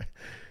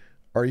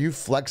 Are you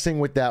flexing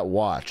with that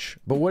watch?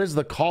 But what does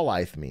the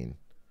Callith mean?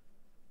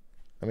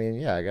 I mean,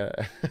 yeah,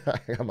 I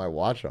got my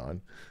watch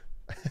on.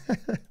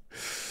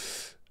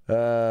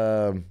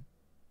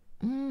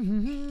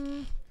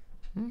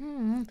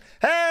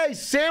 Hey,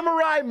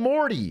 Samurai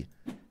Morty.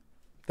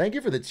 Thank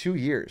you for the 2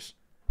 years.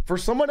 For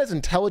someone as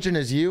intelligent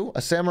as you,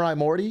 a Samurai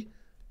Morty,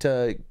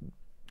 to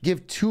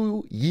give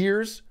 2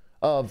 years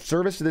of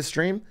service to this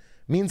stream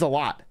means a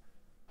lot.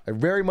 I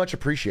very much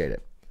appreciate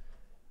it.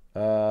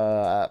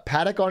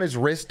 Paddock on his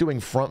wrist doing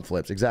front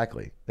flips.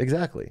 Exactly.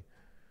 Exactly.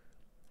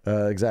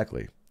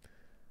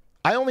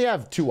 I only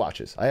have 2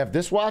 watches. I have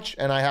this watch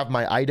and I have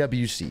my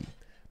IWC.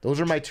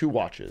 Those are my 2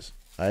 watches.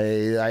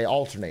 I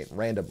alternate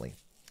randomly.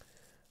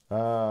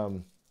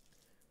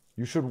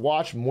 You should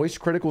watch Moist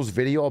Critical's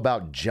video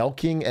about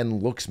jelking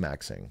and looks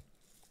maxing.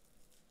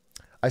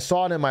 I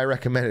saw it in my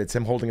recommended. It's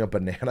him holding a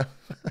banana.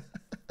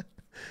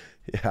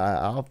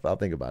 Yeah, I'll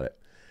think about it.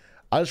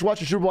 I just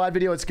watched a Super Bowl ad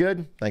video. It's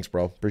good. Thanks,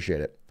 bro.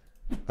 Appreciate it.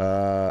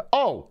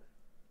 Oh,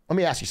 let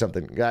me ask you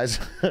something, guys.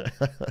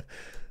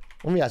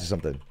 Let me ask you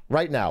something.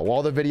 Right now,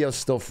 while the video's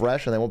still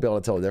fresh and they won't be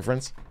able to tell the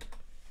difference.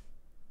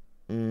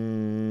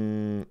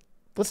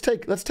 Let's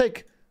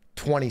take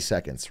 20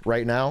 seconds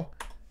right now.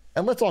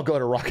 And let's all go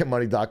to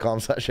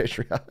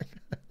rocketmoney.com/Atrioc.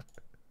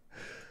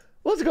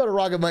 Let's go to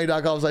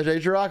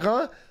rocketmoney.com/Atrioc,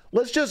 huh?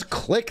 Let's just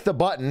click the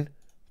button,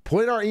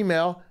 put in our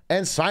email,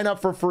 and sign up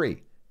for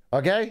free.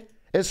 Okay?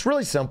 It's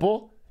really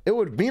simple. It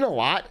would mean a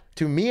lot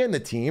to me and the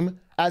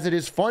team as it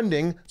is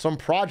funding some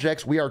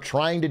projects we are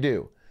trying to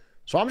do.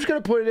 So I'm just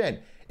going to put it in.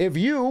 If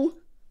you,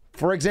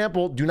 for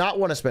example, do not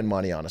want to spend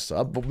money on a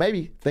sub, but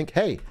maybe think,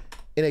 hey,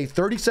 in a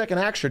 30-second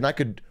action, I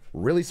could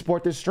really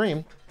support this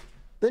stream,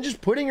 then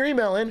just putting your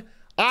email in.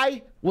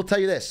 I will tell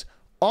you this,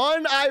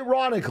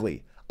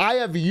 unironically, I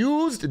have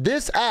used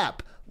this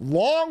app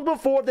long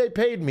before they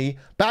paid me,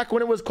 back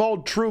when it was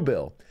called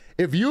Truebill.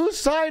 If you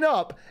sign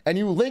up and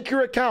you link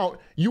your account,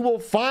 you will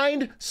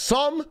find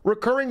some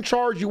recurring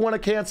charge you want to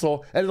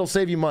cancel, and it'll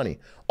save you money.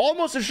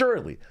 Almost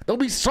assuredly. There'll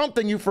be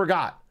something you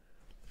forgot.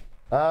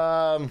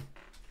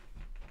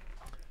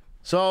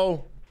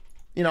 So,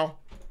 you know,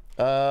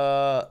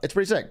 it's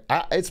pretty sick.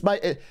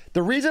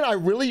 The reason I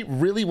really,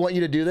 really want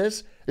you to do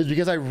this is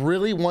because I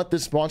really want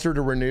this sponsor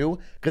to renew,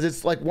 because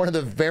it's like one of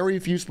the very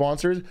few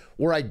sponsors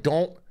where I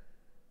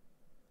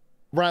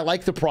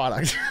like the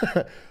product.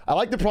 I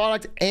like the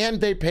product and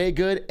they pay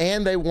good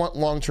and they want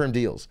long-term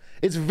deals.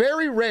 It's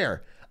very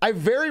rare. I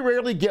very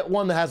rarely get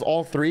one that has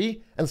all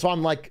 3. And so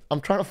I'm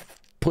trying to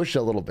push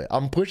a little bit.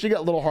 I'm pushing it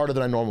a little harder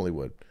than I normally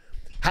would.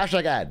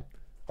 Hashtag ad.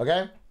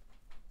 Okay?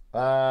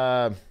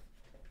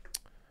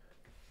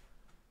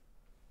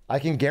 I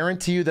can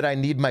guarantee you that I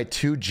need my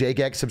 2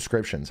 JGEX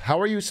subscriptions. How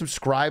are you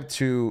subscribed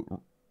to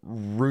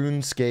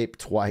RuneScape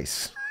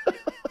twice?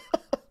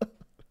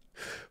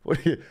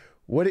 What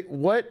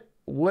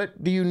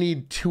do you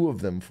need 2 of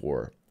them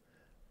for?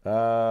 You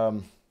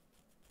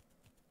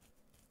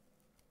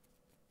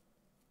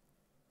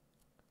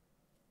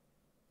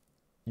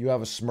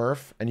have a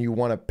Smurf and you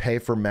want to pay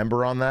for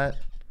member on that?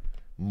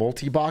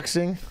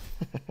 Multi-boxing?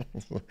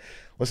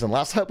 Listen,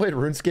 last time I played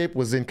RuneScape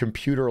was in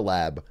computer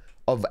lab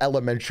of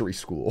elementary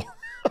school.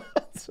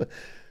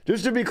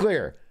 Just to be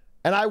clear.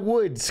 And I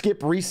would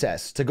skip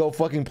recess to go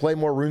fucking play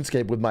more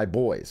RuneScape with my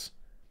boys.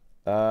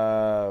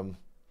 But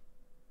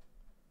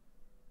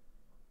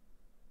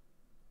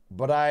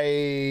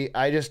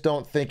I just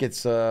don't think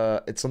it's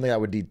something I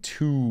would need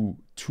two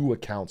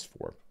accounts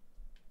for.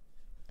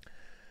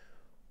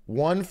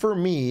 One for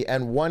me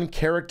and one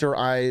character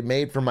I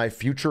made for my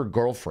future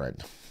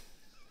girlfriend.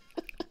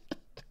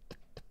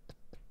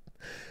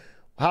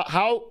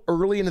 How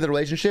early into the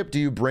relationship do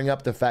you bring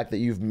up the fact that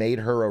you've made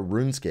her a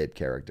RuneScape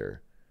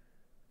character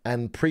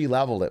and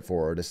pre-leveled it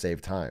for her to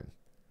save time?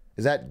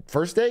 Is that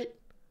first date?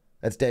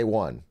 That's day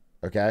 1,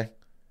 okay?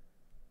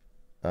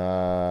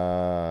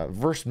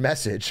 First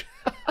message.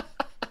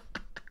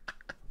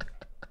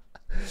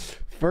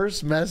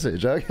 First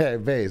message. Okay,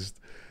 based.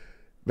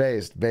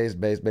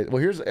 Well,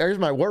 here's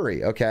my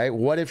worry, okay?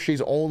 What if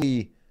she's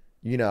only,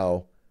 you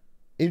know,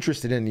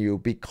 interested in you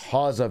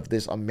because of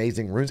this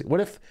amazing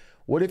RuneScape?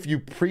 What if you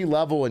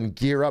pre-level and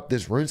gear up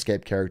this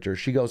RuneScape character,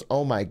 she goes,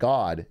 oh my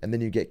god, and then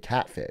you get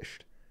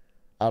catfished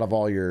out of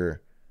all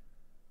your...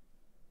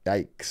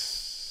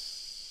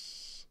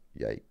 Yikes.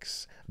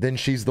 Then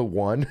she's the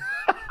one.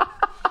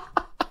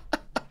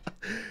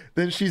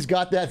 Then she's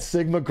got that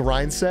Sigma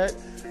grind set,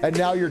 and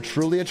now you're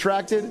truly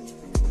attracted?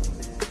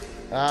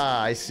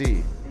 Ah, I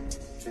see.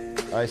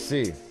 I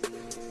see.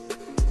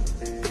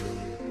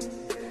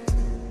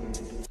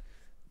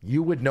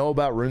 You would know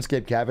about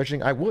RuneScape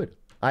catfishing? I would.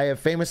 I have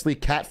famously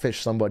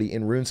catfished somebody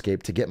in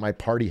RuneScape to get my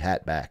party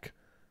hat back.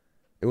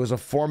 It was a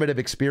formative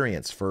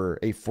experience for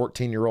a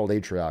 14-year-old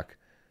Atrioc.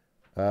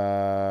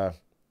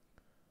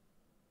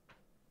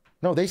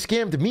 No, they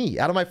scammed me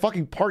out of my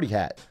fucking party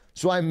hat.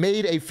 So I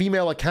made a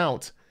female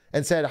account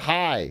and said,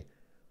 hi,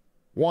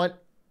 want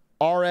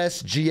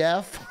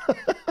RSGF?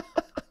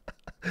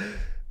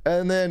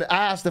 And then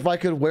asked if I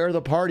could wear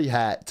the party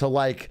hat to,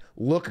 like,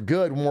 look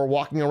good when we're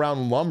walking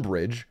around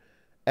Lumbridge.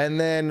 And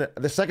then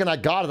the second I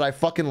got it, I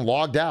fucking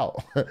logged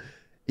out.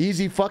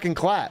 Easy fucking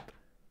clap.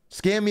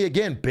 Scam me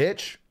again,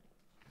 bitch.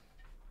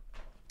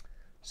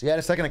 So you had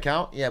a second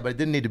account? Yeah, but it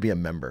didn't need to be a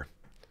member.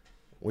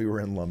 We were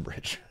in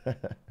Lumbridge.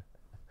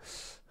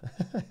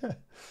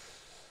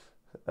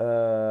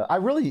 I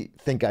really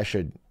think I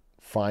should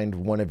find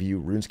one of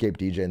you RuneScape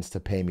DJs to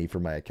pay me for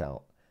my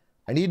account.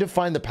 I need to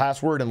find the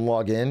password and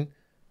log in,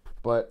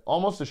 but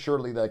almost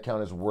assuredly the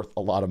account is worth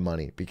a lot of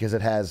money because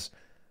it has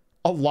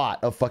a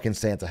lot of fucking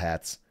Santa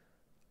hats,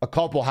 a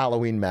couple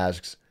Halloween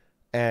masks,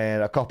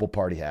 and a couple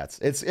party hats.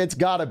 It's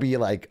got to be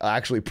like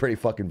actually pretty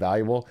fucking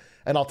valuable,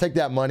 and I'll take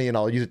that money and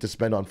I'll use it to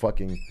spend on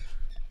fucking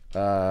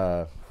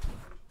I'll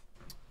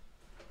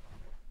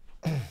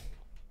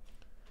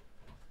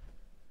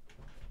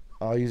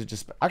use it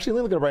to actually, let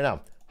me look at it right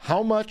now.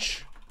 How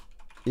much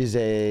is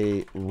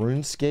a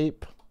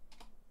RuneScape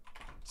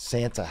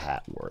Santa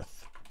hat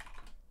worth?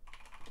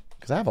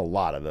 Because I have a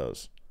lot of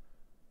those.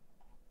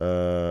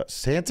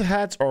 Santa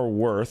hats are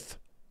worth,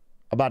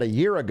 about a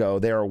year ago,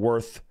 they are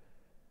worth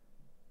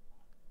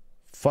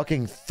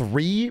fucking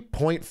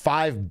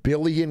 3.5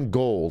 billion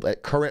gold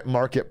at current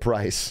market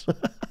price.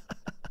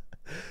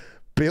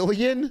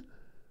 Billion?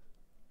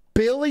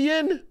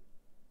 Billion?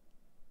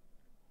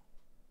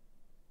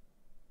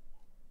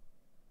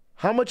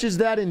 How much is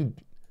that in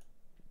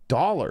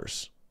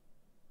dollars?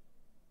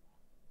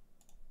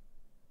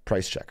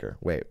 Price checker.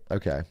 Wait,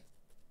 okay.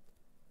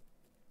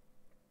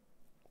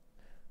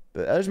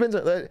 Has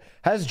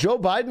Joe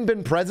Biden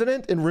been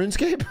president in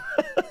RuneScape?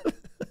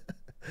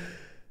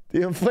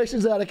 The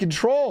inflation's out of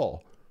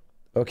control.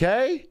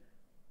 Okay?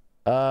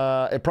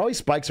 It probably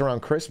spikes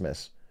around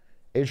Christmas.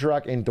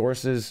 Atrioc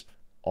endorses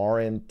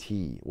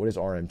RMT. What is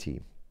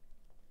RMT?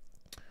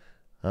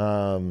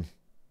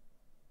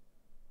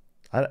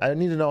 I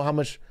need to know how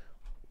much.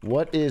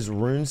 What is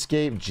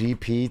RuneScape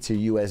GP to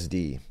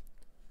USD?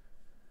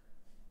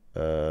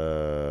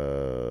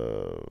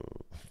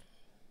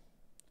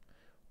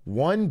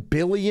 1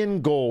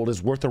 billion gold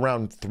is worth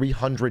around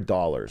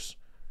 $300.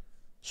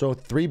 So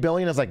 3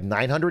 billion is like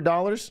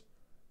 $900.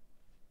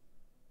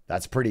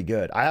 That's pretty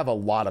good. I have a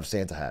lot of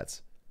Santa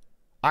hats.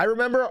 I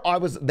remember I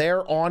was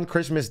there on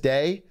Christmas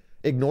Day,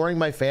 ignoring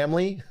my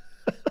family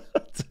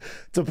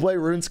to play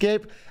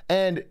RuneScape,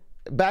 and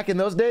back in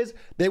those days,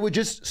 they would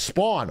just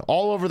spawn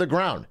all over the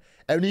ground.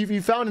 And if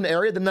you found an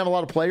area that didn't have a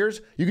lot of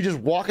players, you could just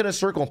walk in a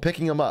circle and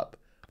picking them up.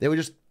 They would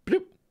just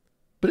bloop,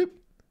 bloop,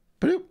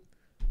 bloop.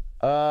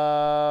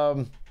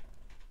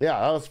 Yeah,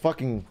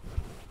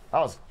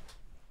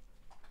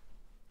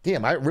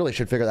 damn, I really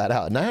should figure that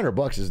out.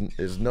 $900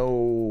 is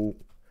no.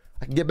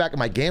 I can get back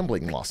my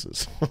gambling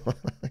losses.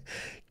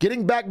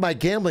 Getting back my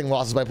gambling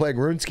losses by playing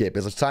RuneScape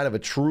is a sign of a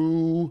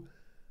true,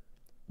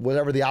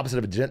 whatever the opposite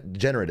of a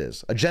degenerate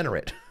is. A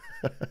generate.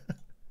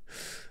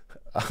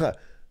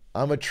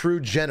 I'm a true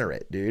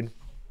generate, dude.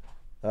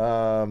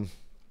 Atrioc,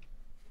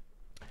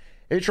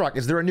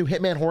 is there a new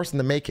Hitman horse in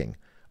the making?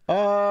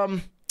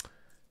 A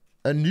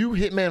new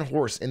Hitman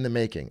horse in the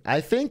making.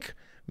 I think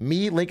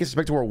me, Link, and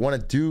Spector want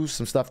to do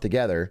some stuff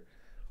together.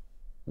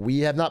 We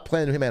have not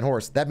planned a Hitman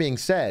horse. That being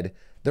said,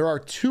 there are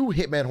 2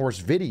 Hitman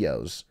horse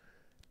videos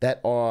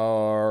that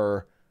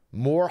are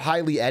more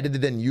highly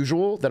edited than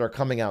usual that are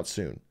coming out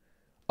soon,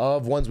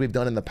 of ones we've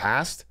done in the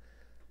past.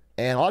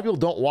 And a lot of people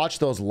don't watch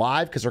those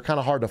live because they're kind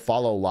of hard to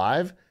follow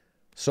live.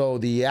 So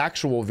the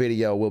actual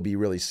video will be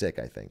really sick,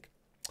 I think.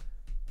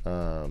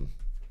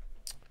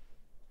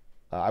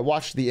 I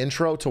watched the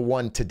intro to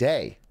one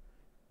today.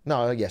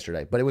 No,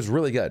 yesterday. But it was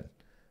really good.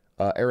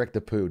 Eric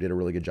DePoo did a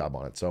really good job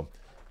on it. So,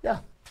 yeah.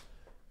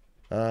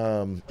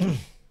 Are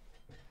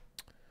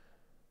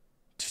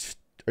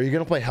you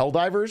going to play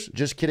Helldivers?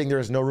 Just kidding. There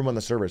is no room on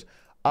the servers.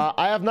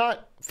 I have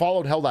not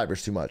followed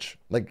Helldivers too much.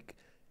 Like,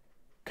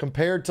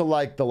 compared to,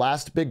 like, the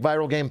last big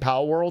viral game,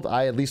 Power World,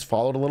 I at least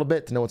followed a little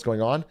bit to know what's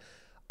going on.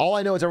 All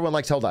I know is everyone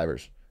likes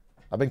Helldivers.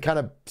 I've been kind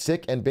of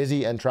sick and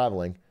busy and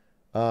traveling.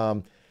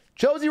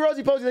 Josie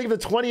Rosie Posey, thank you for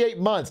the 28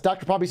 months.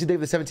 Dr. Poppy, thank you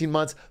for the 17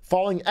 months.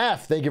 Falling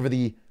F, thank you for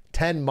the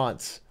 10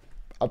 months.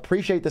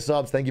 Appreciate the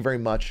subs. Thank you very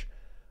much.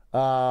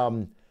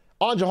 Anja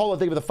Hola,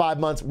 thank you for the 5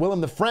 months.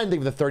 Willem the Friend, thank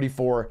you for the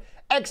 34.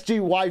 XG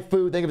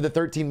Waifu, thank you for the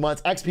 13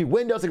 months. XP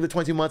Windows, thank you for the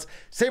 22 months.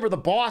 Saber the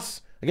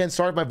Boss, again,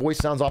 sorry if my voice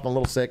sounds off, I'm a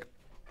little sick.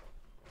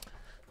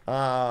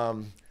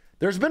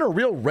 There's been a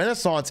real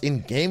renaissance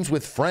in games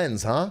with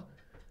friends, huh?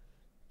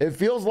 It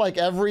feels like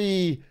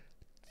every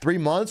 3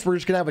 months we're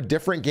just gonna have a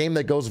different game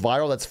that goes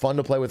viral that's fun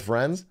to play with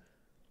friends.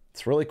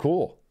 It's really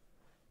cool.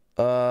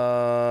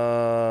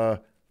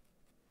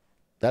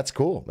 That's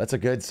cool. That's a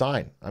good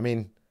sign. I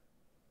mean,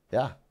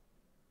 yeah.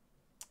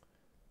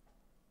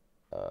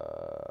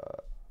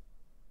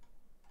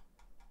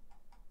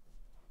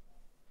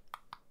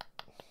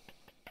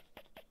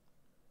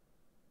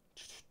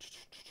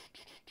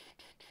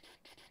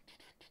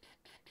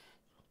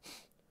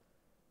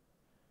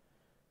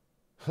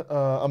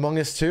 Among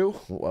Us 2?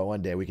 Well,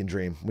 one day we can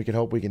dream. We can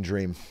hope we can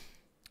dream.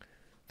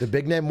 The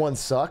big name ones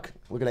suck.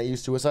 Looking at you,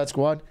 Suicide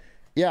Squad.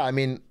 Yeah, I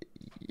mean,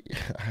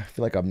 I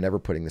feel like I'm never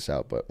putting this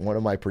out, but one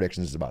of my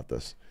predictions is about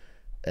this.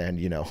 And,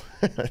 you know,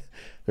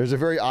 there's a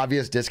very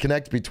obvious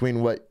disconnect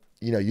between what,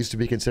 you know, used to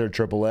be considered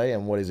AAA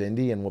and what is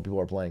indie and what people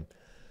are playing.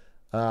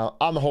 I'm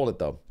gonna hold it,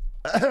 though.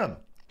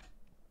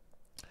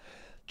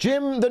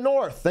 Jim the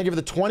North, thank you for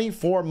the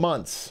 24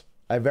 months.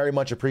 I very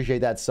much appreciate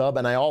that sub,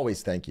 and I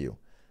always thank you.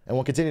 And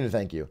we'll continue to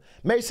thank you.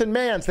 Mason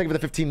Mans, thank you for the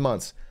 15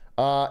 months.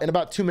 In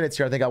about 2 minutes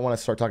here, I think I want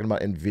to start talking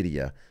about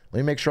Nvidia. Let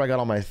me make sure I got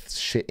all my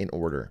shit in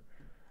order.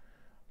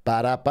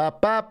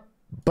 Ba-da-ba-ba-ba.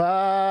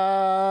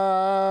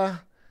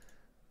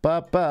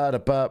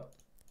 Ba-ba-da-ba.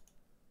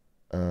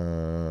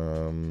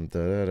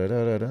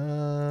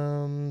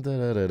 Da-da-da-da-dum.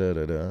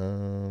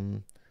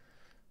 Da-da-da-da-dum.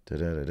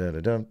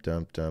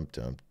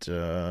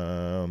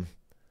 Da-da-da-da-dum-dum-dum-dum-dum.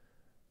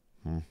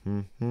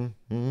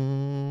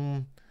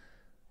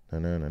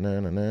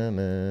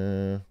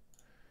 Na-na-na-na-na-na.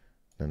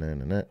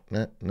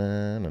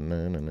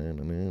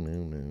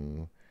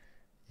 Na-na-na-na-na-na-na-na-na-na-na-na.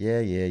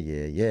 Yeah, yeah,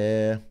 yeah,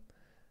 yeah.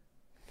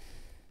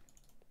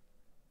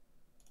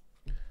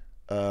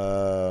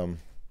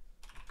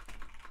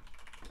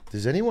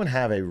 Does anyone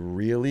have a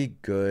really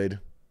good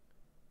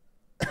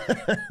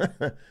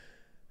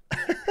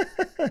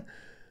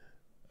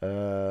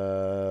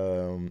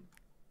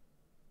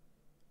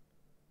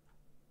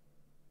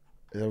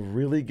a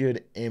really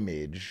good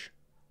image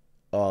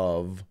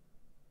of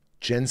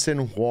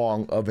Jensen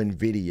Huang of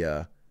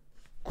Nvidia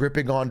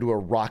gripping onto a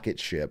rocket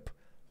ship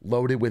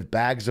loaded with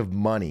bags of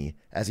money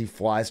as he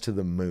flies to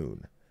the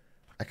moon?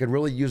 I could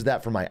really use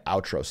that for my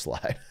outro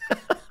slide.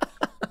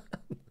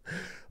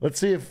 Let's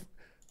see if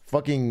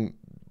fucking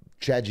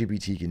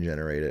ChatGPT can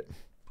generate it.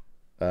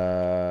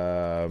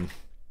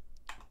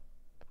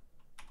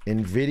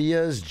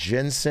 Nvidia's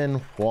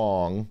Jensen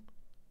Huang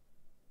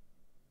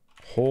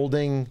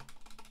holding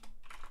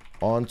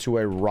onto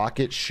a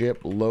rocket ship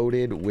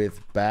loaded with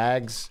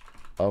bags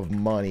of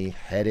money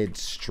headed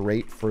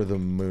straight for the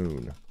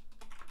moon.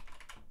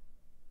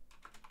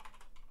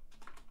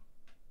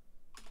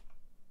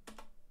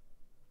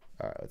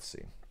 All right, let's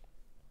see.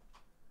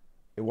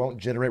 It won't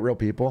generate real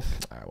people.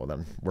 All right, well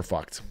then, we're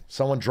fucked.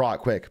 Someone draw it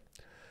quick.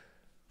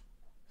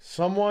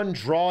 Someone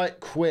draw it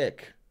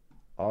quick.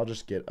 I'll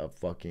just get a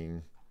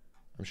fucking...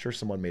 I'm sure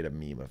someone made a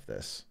meme of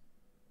this.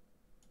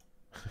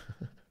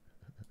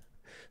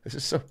 This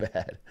is so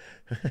bad.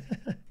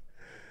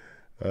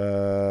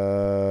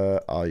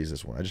 I'll use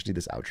this one. I just need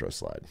this outro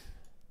slide.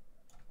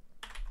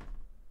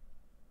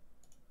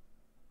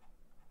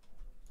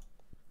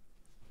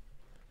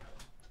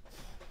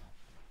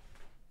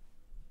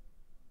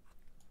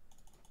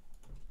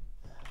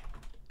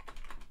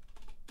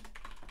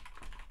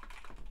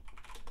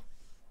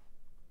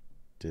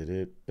 Did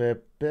it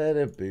better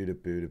boo boo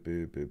boo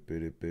boo boo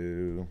boo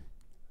boo.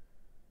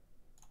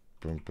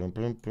 Boom boom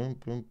boom boom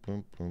boom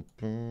boom boom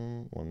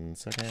boom. 1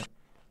 second.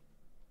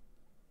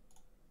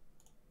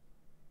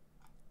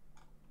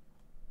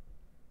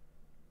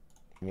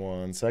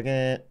 One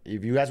second.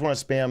 If you guys want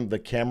to spam the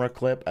camera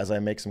clip as I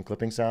make some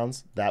clipping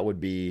sounds, that would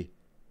be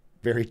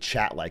very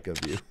chat-like of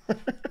you.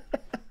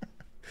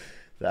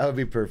 That would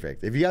be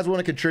perfect. If you guys want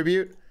to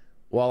contribute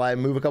while I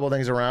move a couple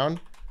things around,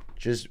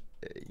 just,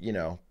 you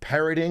know,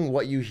 parroting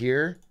what you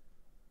hear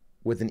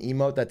with an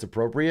emote that's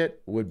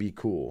appropriate would be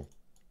cool.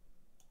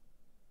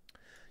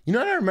 You know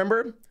what I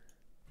remember?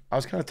 I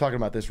was kind of talking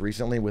about this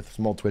recently with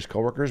some old Twitch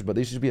coworkers, but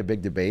this used to be a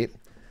big debate.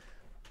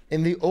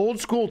 In the old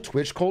school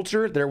Twitch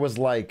culture, there was,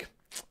 like,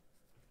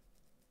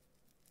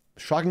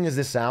 shocking as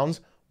this sounds,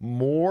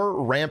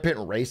 more rampant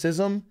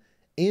racism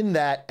in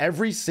that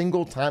every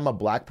single time a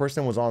black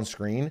person was on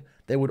screen,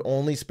 they would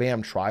only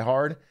spam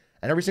tryhard.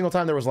 And every single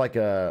time there was like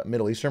a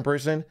Middle Eastern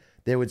person,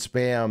 they would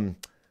spam,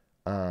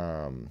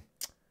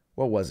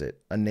 what was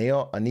it?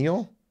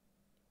 Anil?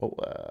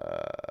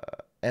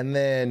 And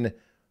then,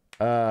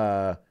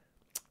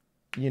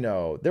 you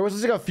know, there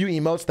was like a few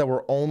emotes that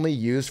were only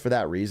used for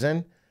that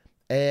reason.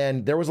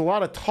 And there was a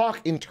lot of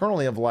talk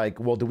internally of like,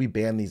 well, do we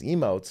ban these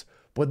emotes?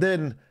 But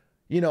then,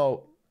 you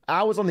know,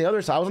 I was on the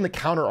other side. I was on the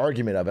counter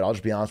argument of it. I'll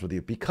just be honest with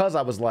you, because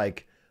I was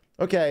like,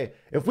 okay,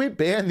 if we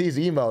ban these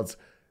emotes,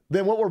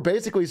 then what we're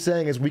basically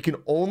saying is we can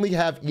only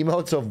have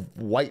emotes of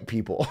white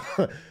people.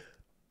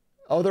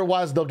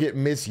 Otherwise, they'll get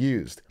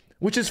misused,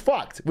 which is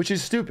fucked, which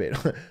is stupid.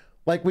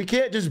 Like, we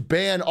can't just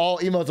ban all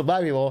emotes of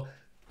black people.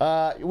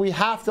 We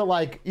have to,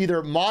 like,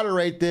 either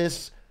moderate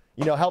this,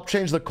 you know, help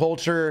change the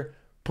culture,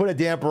 put a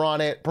damper on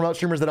it, promote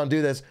streamers that don't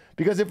do this.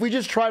 Because if we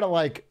just try to,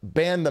 like,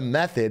 ban the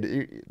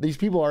method, these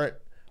people aren't,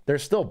 they're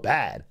still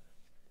bad.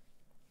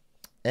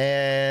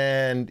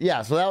 And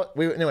yeah, so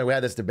anyway, we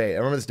had this debate. I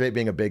remember this debate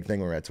being a big thing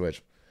when we were at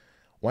Twitch.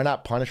 Why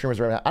not punish streamers?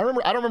 I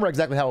don't remember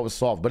exactly how it was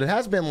solved, but it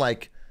has been,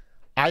 like,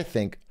 I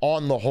think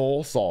on the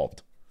whole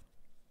solved.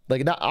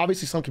 Like, not,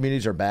 obviously some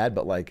communities are bad,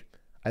 but like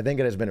I think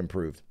it has been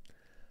improved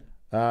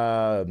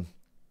compared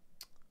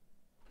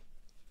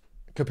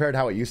to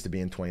how it used to be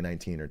in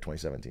 2019 or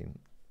 2017.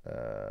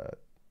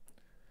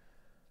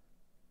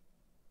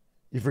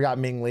 You forgot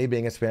Ming Lee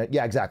being a Spanish.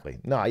 Yeah, exactly.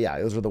 No, yeah,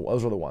 those were the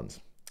ones.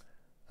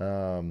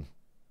 Anyway,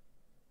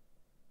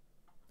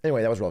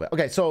 that was relevant.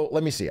 Okay, so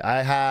let me see.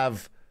 I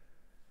have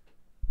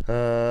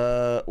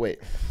wait.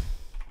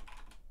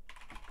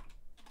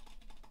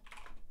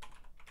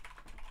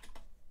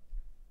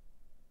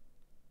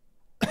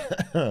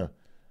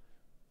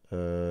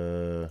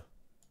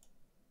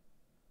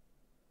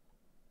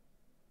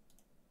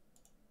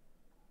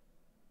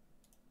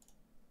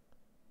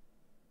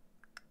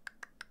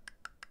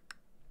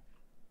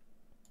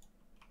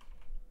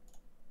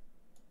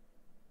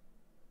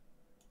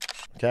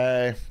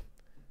 Okay.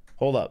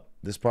 Hold up.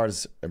 This part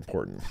is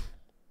important.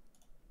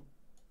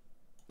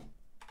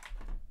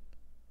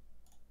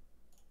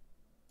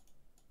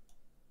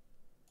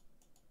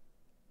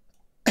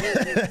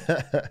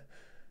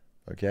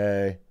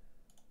 Okay.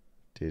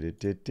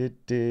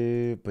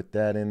 Put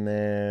that in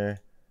there.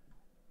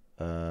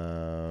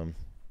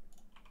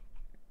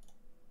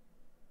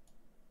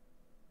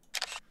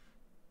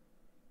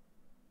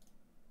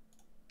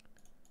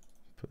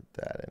 Put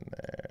that in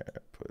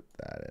there. Put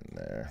that in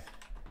there.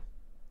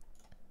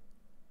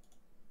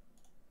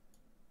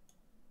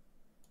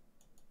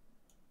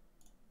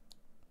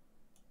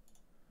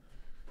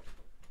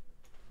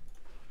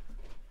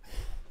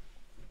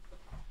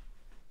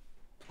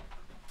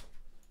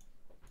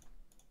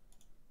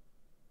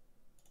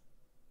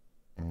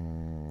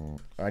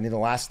 I need the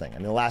last thing.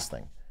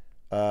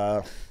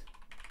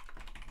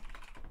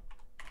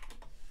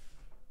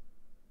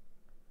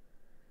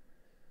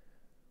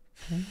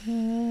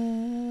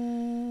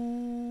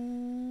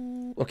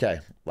 Okay,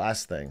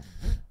 last thing.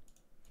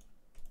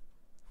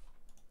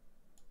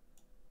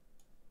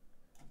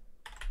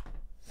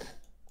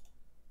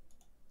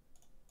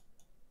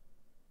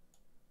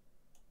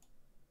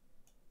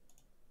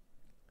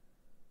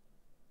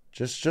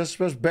 Just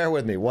bear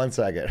with me 1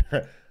 second.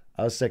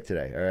 I was sick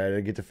today. All right, I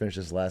didn't get to finish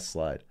this last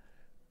slide.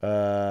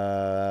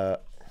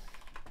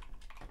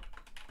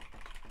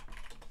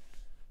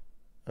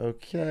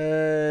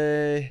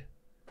 Okay.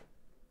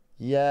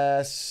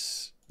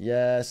 Yes.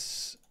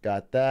 Yes.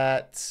 Got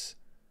that.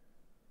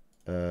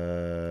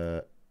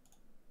 that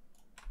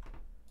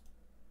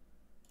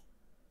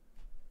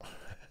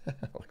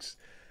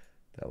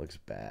looks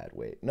bad.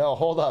 Wait. No,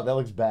 hold up. That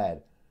looks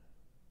bad.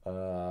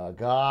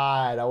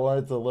 God, I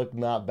want it to look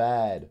not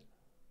bad.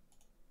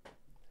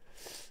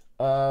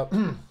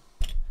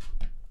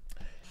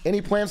 Any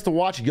plans to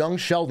watch Young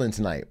Sheldon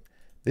tonight?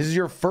 This is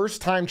your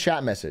first time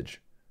chat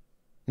message.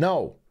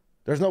 No,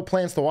 there's no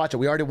plans to watch it.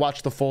 We already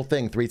watched the full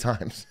thing 3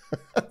 times.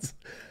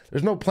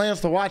 There's no plans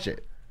to watch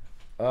it.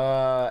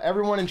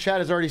 Everyone in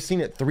chat has already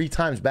seen it 3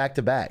 times back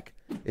to back.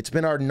 It's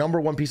been our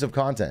 #1 piece of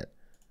content.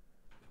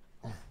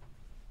 I'm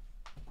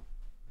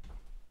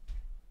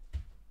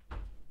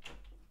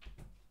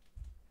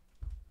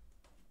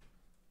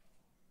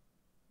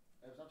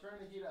trying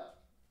to heat up.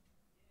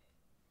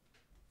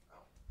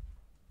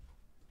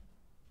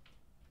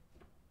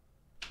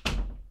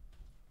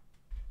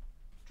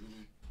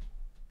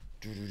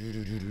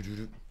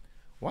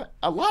 What?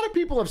 A lot of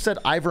people have said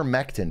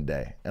ivermectin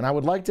day, and I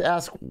would like to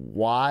ask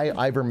why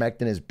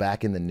ivermectin is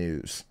back in the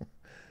news.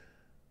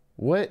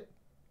 What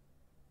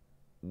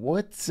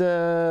has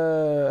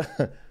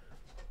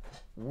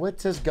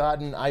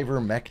gotten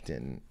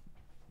ivermectin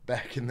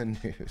back in the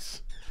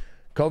news?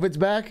 COVID's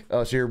back?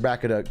 Oh, so you're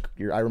back at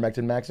your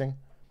ivermectin maxing?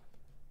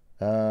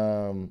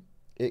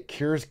 It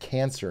cures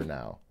cancer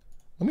now.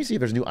 Let me see if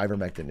there's new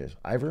ivermectin news.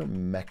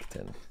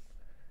 Ivermectin.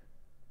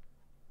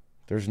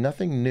 There's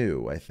nothing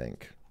new, I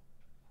think.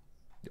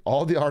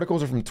 All the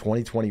articles are from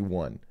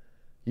 2021.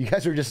 You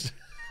guys are just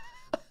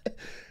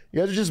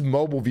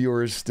mobile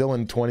viewers still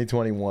in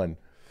 2021.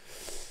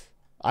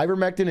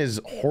 Ivermectin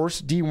is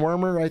horse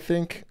dewormer, I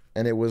think,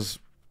 and it was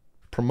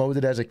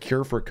promoted as a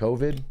cure for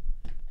COVID.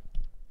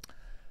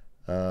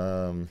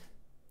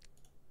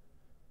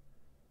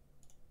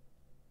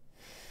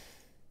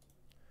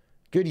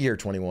 Good year,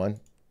 21.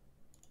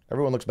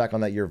 Everyone looks back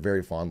on that year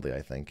very fondly,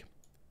 I think.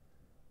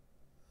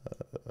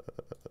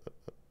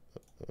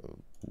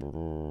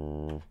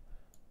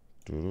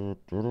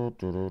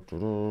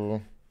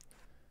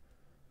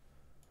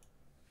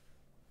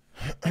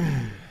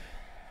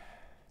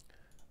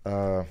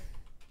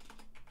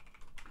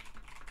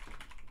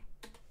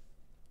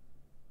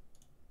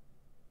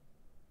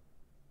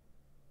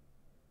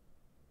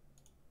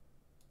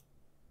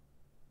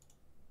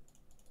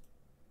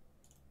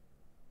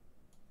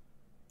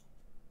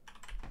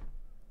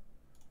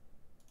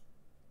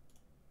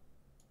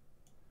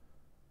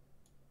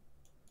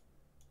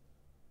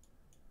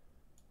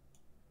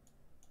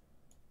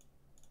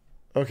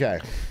 Okay.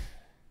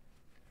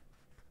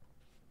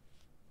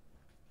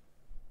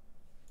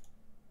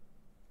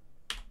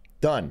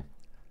 Done.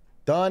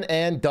 Done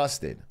and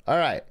dusted. All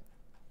right.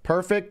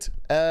 Perfect.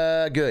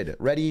 Good.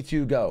 Ready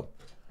to go.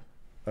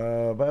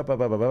 Oh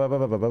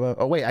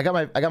wait, I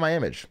got my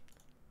image.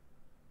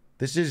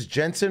 This is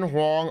Jensen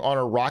Huang on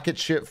a rocket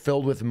ship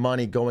filled with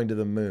money going to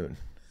the moon.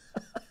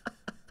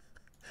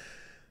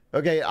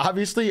 Okay,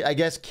 obviously, I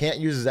guess can't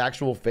use his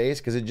actual face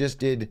because it just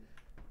did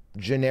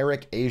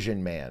generic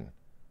Asian man.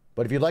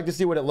 But if you'd like to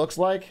see what it looks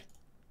like,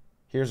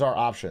 here's our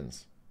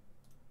options.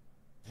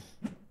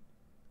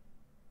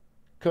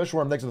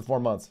 Cushworm, thanks for the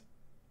 4 months.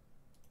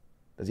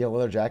 Does he have a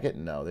leather jacket?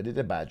 No, they did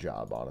a bad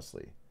job,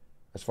 honestly.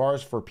 As far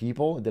as for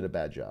people, it did a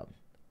bad job.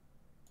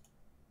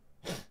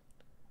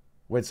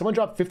 Wait, someone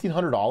dropped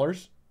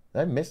 $1,500?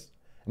 Did I miss?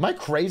 Am I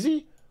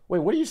crazy? Wait,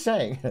 what are you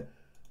saying?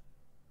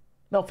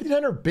 No,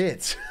 1,500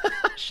 bits.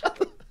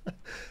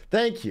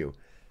 Thank you.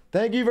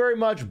 Thank you very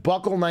much,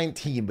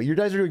 Buckle19. But you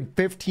guys are doing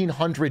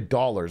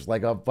 $1,500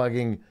 like a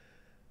fucking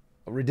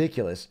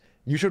ridiculous.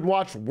 You should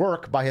watch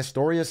Work by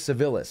Historia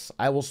Civilis.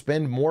 I will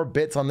spend more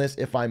bits on this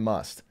if I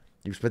must.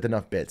 You've spent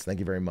enough bits. Thank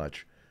you very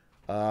much.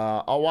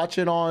 I'll watch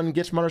it on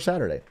Get Smarter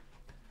Saturday.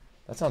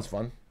 That sounds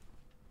fun.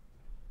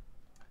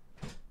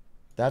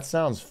 That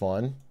sounds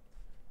fun.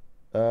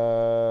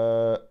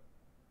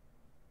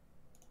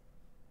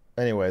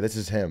 Anyway, this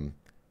is him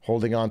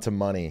holding on to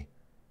money,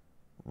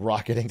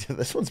 rocketing to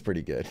this one's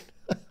pretty good.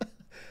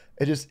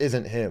 It just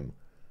isn't him.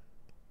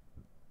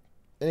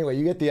 Anyway,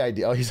 you get the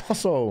idea. Oh, he's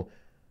also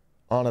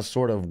on a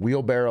sort of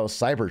wheelbarrow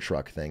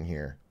Cybertruck thing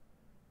here.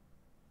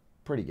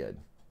 Pretty good.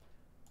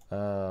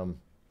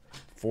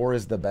 4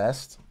 is the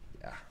best.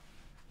 Yeah.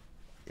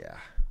 Yeah.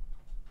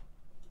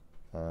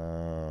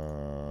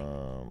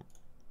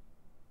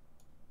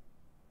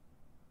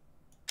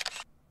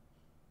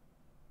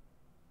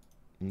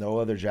 No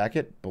leather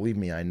jacket? Believe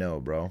me, I know,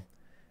 bro.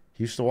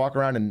 He used to walk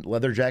around in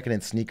leather jacket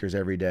and sneakers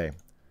every day.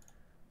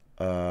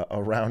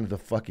 Around the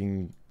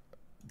fucking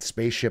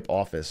spaceship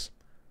office.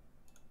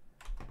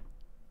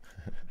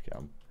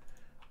 Okay.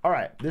 All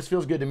right, this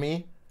feels good to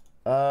me.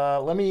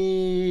 Let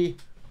me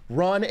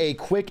run a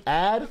quick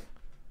ad,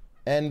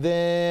 and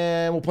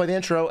then we'll play the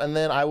intro, and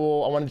then I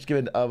want to just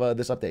give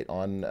this update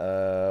on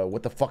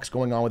what the fuck's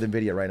going on with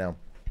Nvidia right now.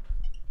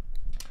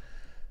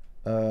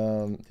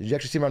 Did you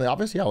actually see him around the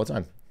office? Yeah, all the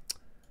time.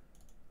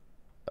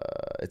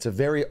 It's a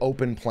very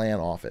open plan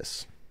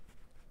office.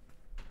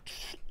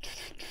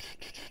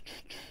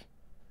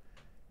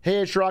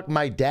 Hey, Atrioc,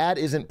 my dad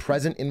isn't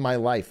present in my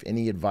life.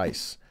 Any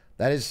advice?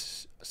 That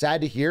is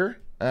sad to hear.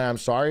 I'm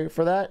sorry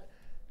for that.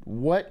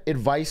 What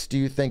advice do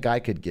you think I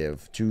could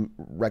give to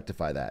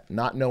rectify that?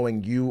 Not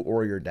knowing you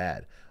or your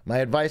dad. My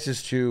advice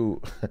is to,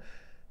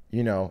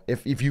 you know,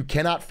 if you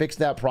cannot fix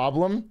that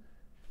problem,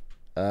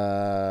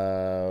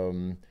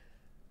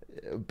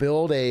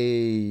 build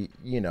a,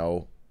 you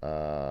know,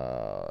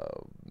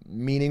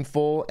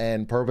 meaningful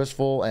and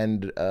purposeful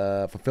and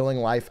fulfilling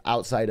life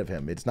outside of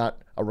him. It's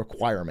not a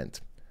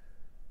requirement.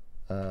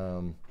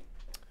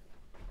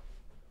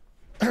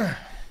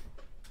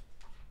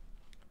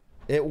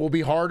 It will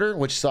be harder,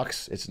 which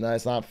sucks. It's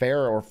not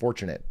fair or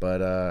fortunate,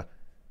 but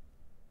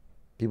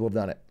people have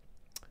done it.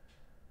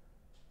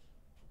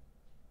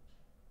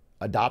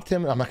 Adopt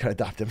him? I'm not gonna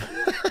adopt him.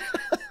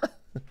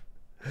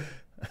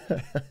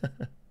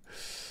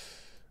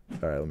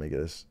 All right, let me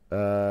get this.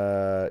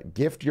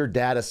 Gift your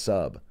dad a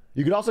sub.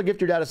 You could also gift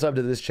your dad a sub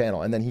to this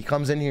channel, and then he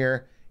comes in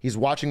here. He's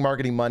watching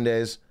Marketing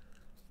Mondays.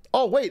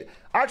 Oh, wait.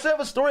 I actually have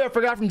a story I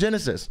forgot from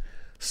Genesis.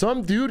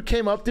 Some dude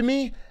came up to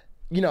me,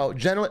 you know,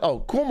 generally. Oh,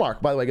 cool,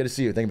 Mark. By the way, good to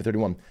see you. Thank you for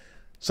 31.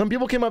 Some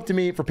people came up to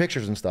me for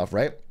pictures and stuff,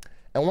 right?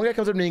 And one guy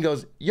comes up to me and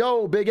goes,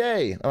 "Yo, Big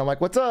A." And I'm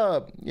like, "What's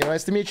up? You know,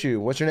 nice to meet you.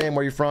 What's your name?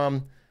 Where you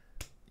from?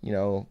 You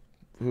know,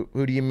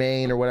 who do you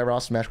main?" Or whatever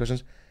else, smash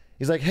questions.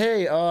 He's like,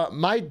 "Hey,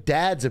 my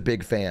dad's a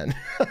big fan."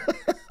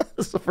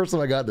 This is the first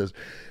time I got this.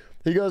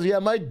 He goes, "Yeah,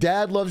 my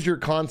dad loves your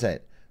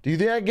content. Do you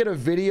think I can get a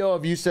video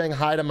of you saying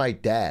hi to my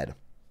dad?"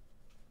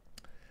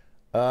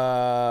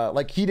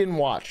 Like he didn't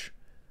watch.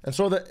 And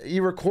so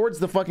he records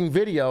the fucking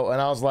video, and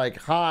I was like,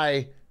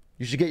 "Hi,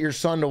 you should get your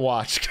son to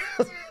watch."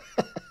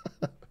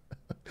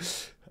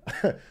 So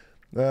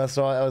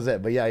that was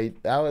it. But yeah,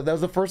 that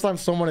was the first time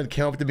someone had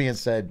come up to me and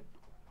said,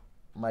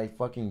 "My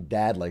fucking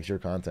dad likes your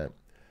content."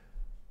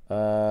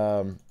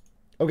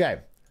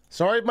 Okay.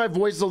 Sorry if my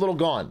voice is a little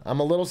gone. I'm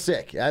a little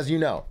sick, as you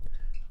know.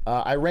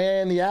 I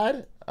ran the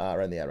ad.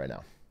 Run the ad right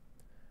now.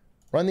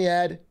 Run the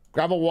ad,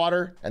 grab a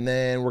water, and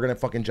then we're going to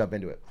fucking jump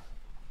into it.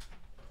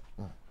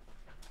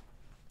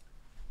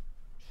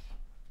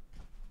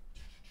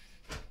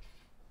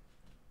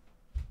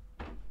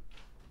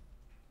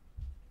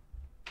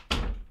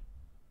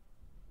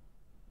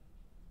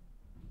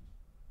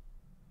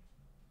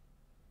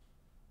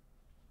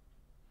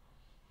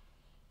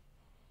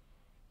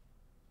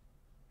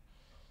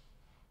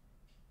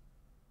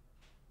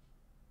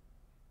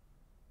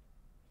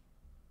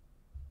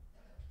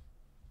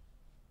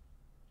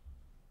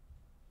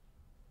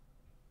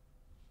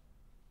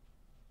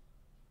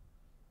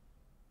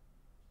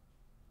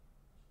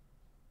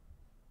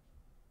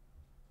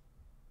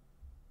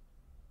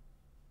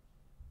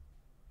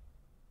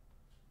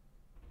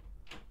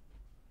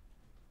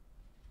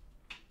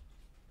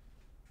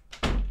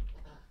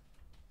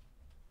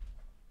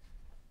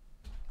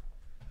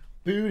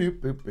 I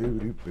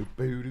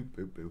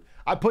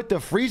put the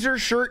freezer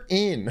shirt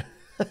in.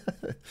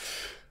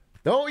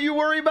 Don't you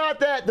worry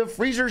about that. The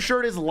freezer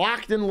shirt is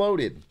locked and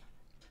loaded.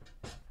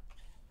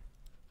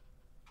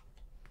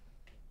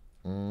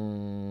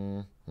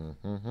 All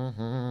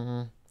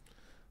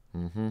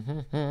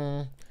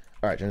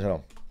right, change it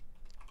on.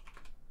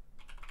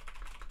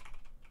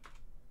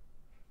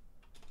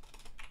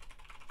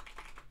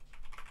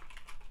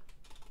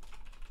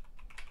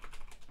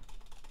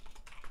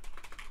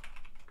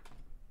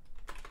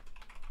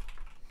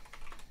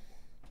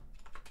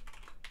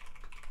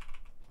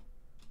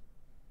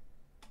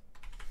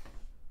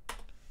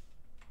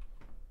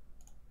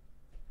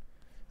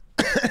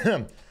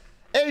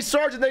 Hey,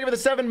 Sergeant, thank you for the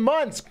 7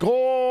 months.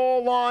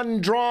 Goal on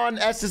drawn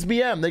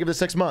SSBM. Thank you for the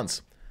 6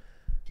 months.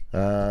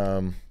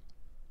 Wait,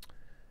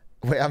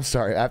 I'm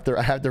sorry. I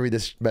have to read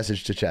this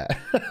message to chat.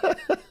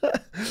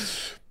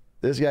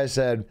 This guy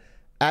said,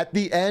 at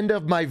the end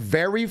of my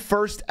very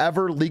first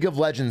ever League of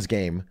Legends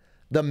game,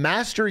 the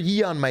Master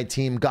Yi on my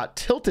team got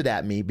tilted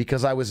at me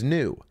because I was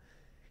new.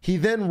 He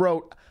then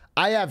wrote,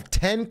 I have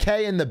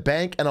 10K in the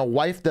bank and a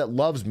wife that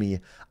loves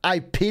me. I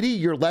pity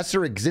your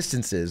lesser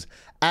existences,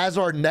 as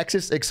our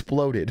Nexus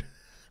exploded.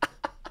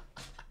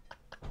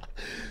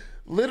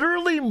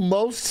 Literally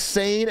most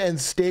sane and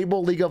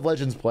stable League of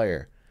Legends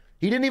player.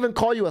 He didn't even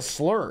call you a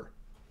slur.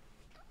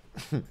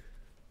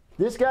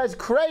 This guy's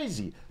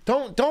crazy.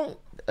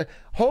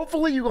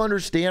 Hopefully you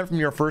understand from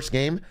your first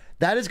game,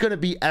 that is going to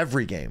be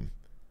every game.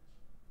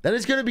 That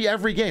is going to be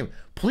every game.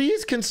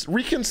 Please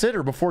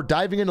reconsider before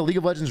diving into League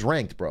of Legends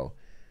ranked, bro.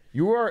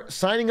 You are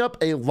signing up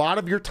a lot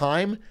of your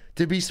time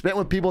to be spent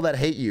with people that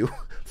hate you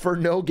for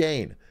no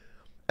gain.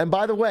 And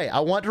by the way, I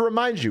want to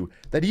remind you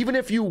that even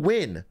if you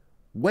win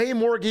way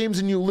more games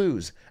than you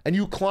lose, and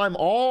you climb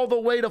all the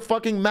way to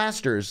fucking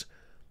Masters,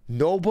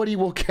 nobody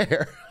will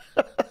care.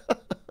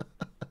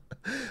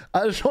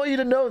 I just want you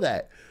to know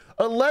that.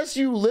 Unless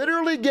you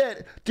literally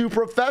get to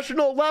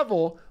professional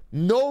level,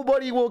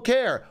 nobody will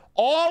care.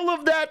 All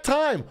of that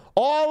time,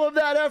 all of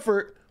that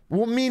effort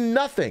will mean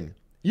nothing.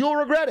 You'll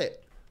regret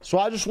it. So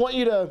I just want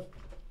you to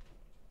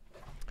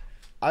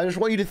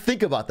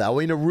think about that. I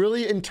want you to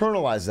really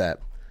internalize that.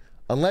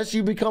 Unless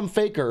you become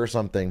Faker or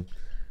something.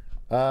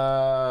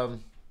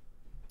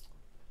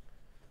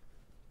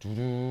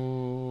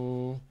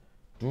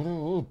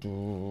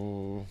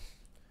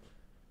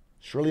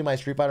 Surely my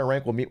Street Fighter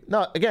rank will meet.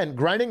 No, again,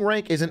 grinding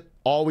rank isn't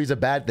always a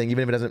bad thing,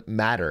 even if it doesn't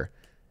matter.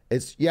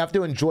 You have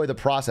to enjoy the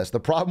process. The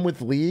problem with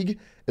League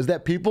is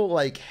that people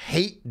like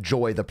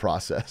joy the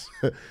process.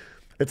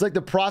 It's like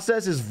the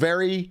process is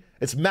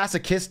it's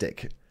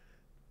masochistic.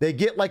 They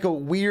get like a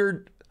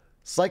weird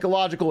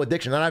psychological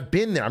addiction. And I've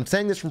been there. I'm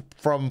saying this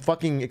from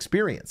fucking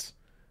experience.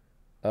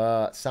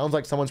 Sounds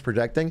like someone's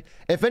projecting.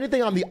 If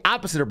anything, I'm the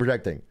opposite of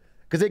projecting.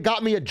 Because it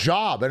got me a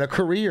job and a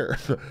career.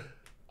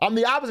 I'm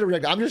the opposite of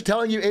projecting. I'm just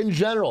telling you in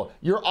general.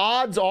 Your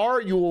odds are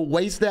you will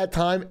waste that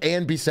time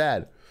and be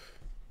sad.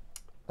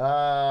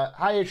 Hi,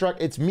 Atrioc.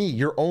 It's me,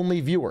 your only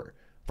viewer.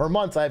 For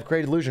months, I have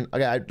created illusion.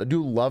 Okay, I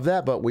do love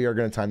that, but we are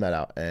going to time that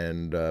out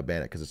and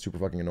ban it because it's super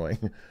fucking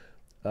annoying.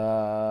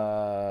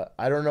 I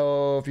don't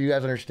know if you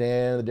guys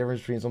understand the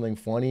difference between something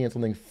funny and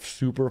something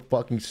super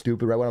fucking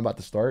stupid right when I'm about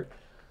to start.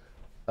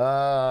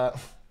 Heard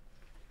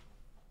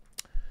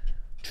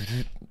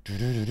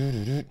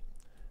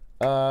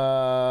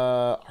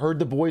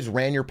the boys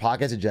ran your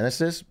podcast at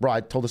Genesis. Bro,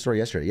 I told the story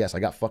yesterday. Yes, I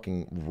got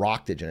fucking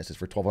rocked at Genesis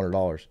for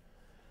 $1,200.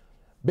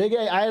 Big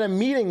A, I had a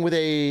meeting with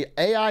a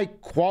AI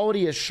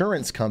quality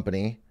assurance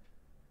company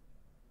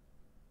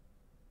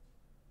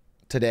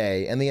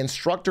today, and the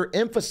instructor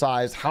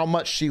emphasized how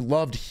much she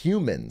loved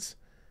humans.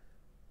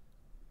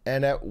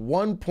 And at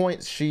one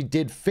point, she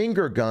did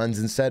finger guns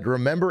and said,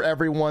 remember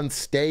everyone,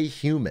 stay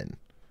human.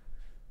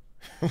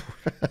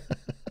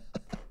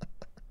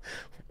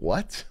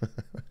 What?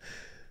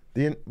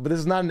 But this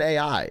is not an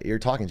AI you're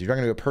talking to. You're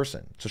talking to a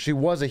person. So she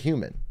was a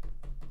human.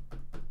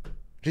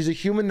 She's a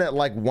human that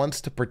like wants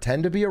to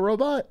pretend to be a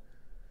robot?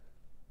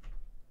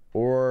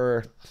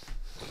 Or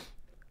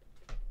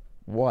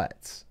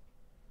what?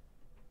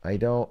 I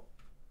don't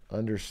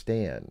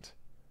understand.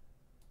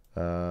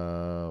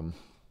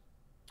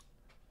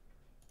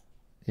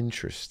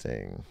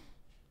 Interesting.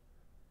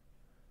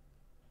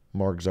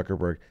 Mark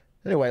Zuckerberg.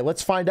 Anyway,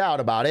 let's find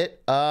out about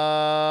it.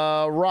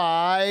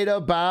 Right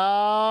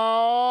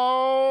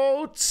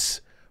about.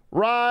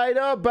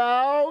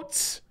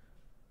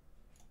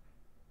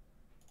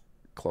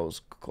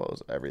 Close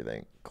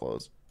everything.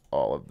 Close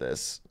all of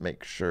this.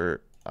 Make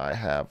sure I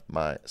have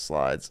my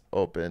slides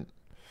open.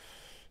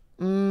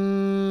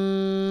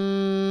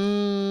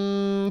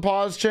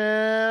 Pause,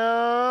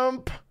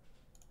 champ.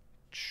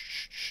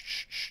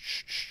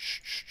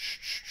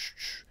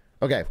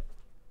 Okay.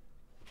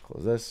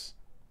 Close this.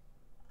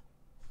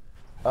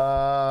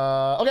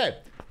 Okay.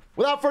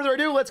 Without further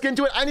ado, let's get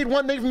into it. I need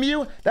one thing from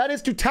you. That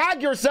is to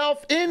tag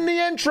yourself in the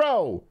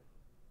intro.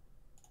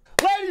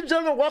 Ladies and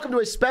gentlemen, welcome to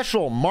a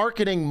special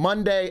Marketing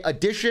Monday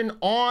edition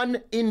on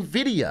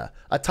Nvidia,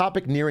 a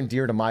topic near and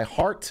dear to my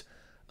heart.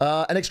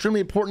 and extremely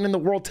important in the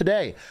world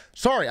today.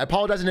 Sorry, I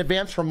apologize in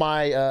advance for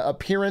my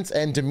appearance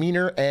and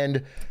demeanor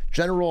and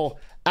general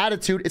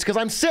attitude. It's because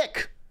I'm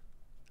sick.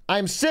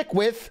 I'm sick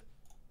with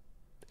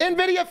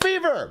Nvidia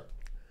fever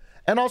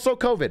and also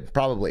COVID,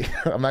 probably.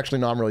 I'm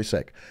really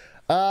sick.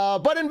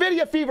 But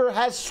Nvidia fever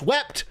has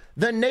swept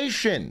the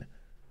nation.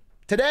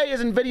 Today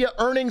is Nvidia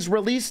earnings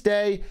release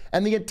day,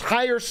 and the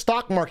entire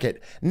stock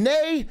market,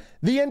 nay,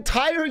 the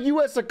entire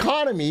U.S.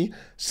 economy,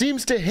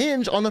 seems to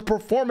hinge on the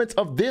performance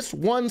of this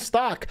one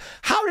stock.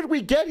 How did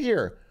we get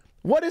here?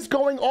 What is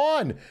going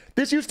on?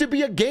 This used to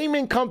be a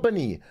gaming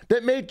company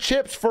that made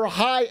chips for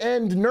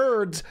high-end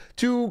nerds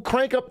to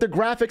crank up the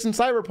graphics in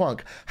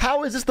Cyberpunk.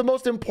 How is this the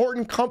most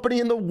important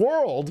company in the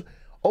world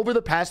over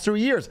the past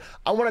 3 years?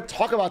 I want to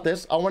talk about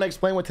this. I want to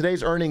explain what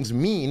today's earnings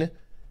mean.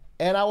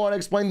 And I want to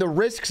explain the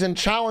risks and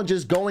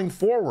challenges going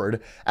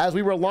forward as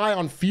we rely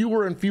on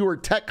fewer and fewer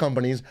tech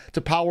companies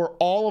to power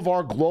all of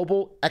our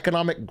global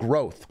economic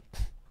growth.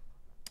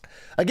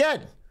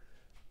 Again,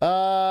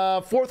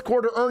 fourth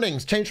quarter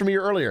earnings changed from a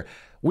year earlier.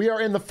 We are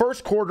in the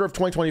first quarter of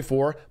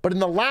 2024, but in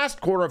the last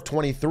quarter of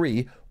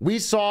 23, we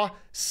saw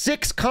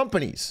 6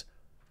 companies,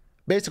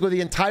 basically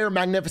the entire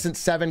Magnificent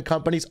 7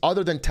 companies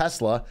other than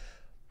Tesla,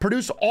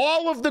 produce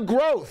all of the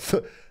growth.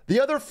 The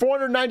other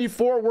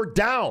 494 were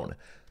down.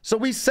 So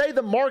we say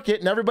the market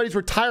and everybody's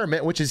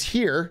retirement, which is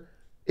here,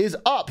 is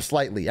up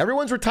slightly.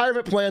 Everyone's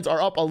retirement plans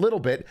are up a little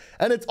bit,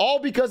 and it's all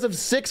because of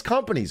 6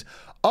 companies.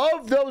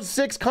 Of those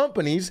 6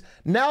 companies,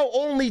 now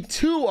only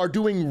 2 are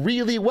doing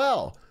really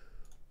well.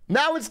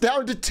 Now it's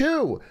down to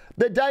 2.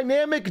 The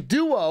dynamic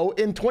duo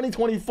in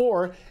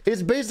 2024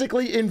 is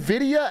basically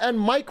Nvidia and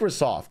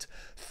Microsoft.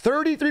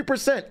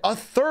 33%, a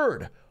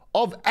third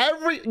of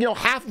every,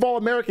 half of all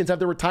Americans have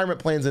their retirement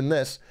plans in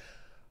this.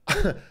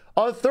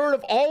 A third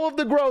of all of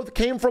the growth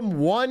came from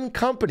one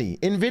company,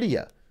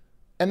 Nvidia.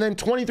 And then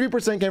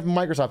 23% came from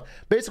Microsoft.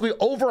 Basically,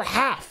 over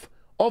half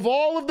of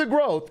all of the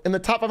growth in the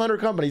top 500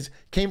 companies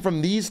came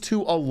from these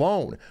 2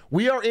 alone.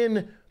 We are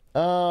in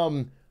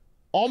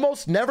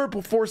almost never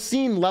before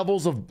seen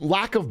levels of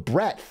lack of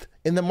breadth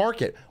in the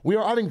market. We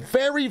are having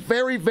very,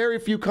 very, very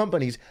few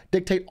companies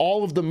dictate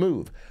all of the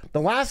move.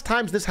 The last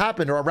times this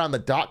happened are around the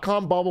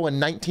dot-com bubble in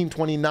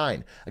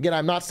 1929. Again,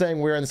 I'm not saying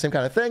we're in the same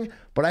kind of thing,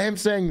 but I am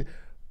saying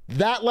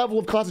that level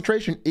of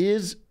concentration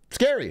is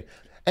scary.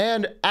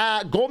 And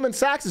Goldman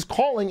Sachs is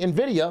calling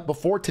Nvidia,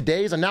 before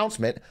today's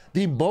announcement,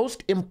 the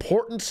most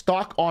important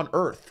stock on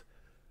earth.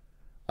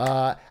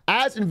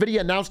 As Nvidia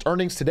announced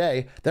earnings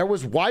today, there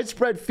was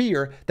widespread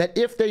fear that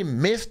if they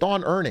missed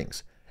on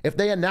earnings, if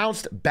they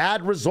announced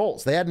bad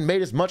results, they hadn't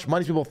made as much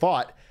money as people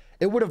thought,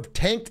 it would have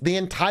tanked the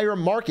entire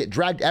market,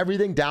 dragged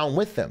everything down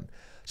with them.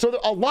 So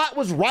a lot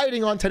was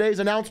riding on today's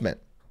announcement.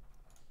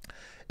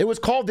 It was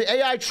called the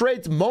AI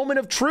Trade's moment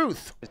of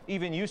truth.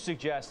 Even you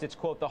suggest it's,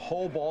 quote, the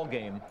whole ball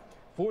game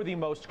for the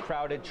most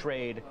crowded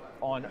trade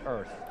on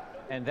earth.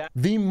 And that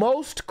the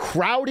most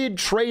crowded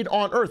trade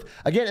on earth.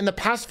 Again, in the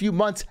past few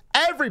months,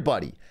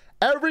 everybody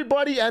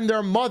and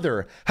their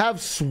mother have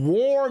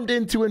swarmed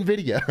into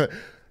Nvidia.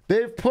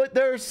 They've put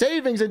their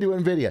savings into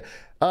Nvidia.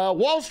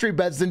 Wall Street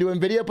bets into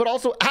Nvidia, but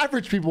also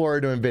average people are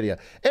into Nvidia.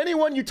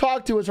 Anyone you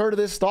talk to has heard of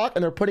this stock,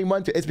 and they're putting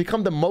money into it. It's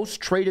become the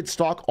most traded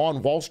stock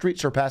on Wall Street,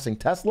 surpassing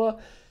Tesla.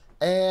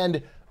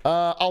 And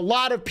a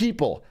lot of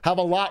people have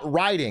a lot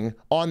riding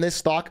on this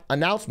stock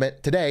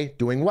announcement today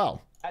doing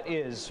well. That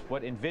is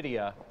what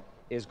Nvidia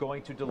is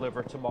going to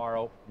deliver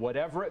tomorrow,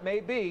 whatever it may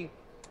be,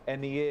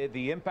 and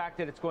the impact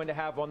that it's going to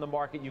have on the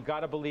market. You've got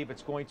to believe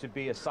it's going to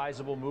be a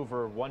sizable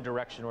mover one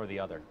direction or the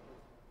other.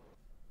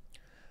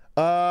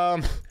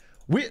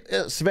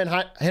 Sven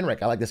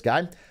Henrik, I like this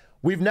guy.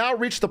 We've now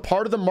reached the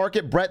part of the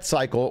market Brett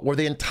cycle where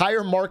the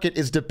entire market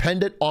is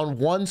dependent on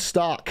one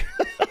stock.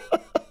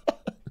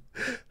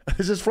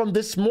 This is from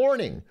this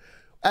morning,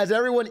 as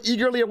everyone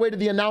eagerly awaited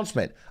the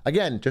announcement.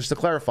 Again, just to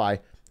clarify,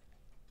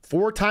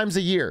 4 times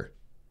a year,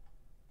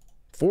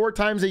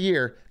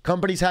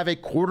 companies have a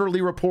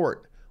quarterly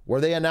report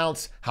where they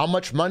announce how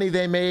much money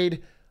they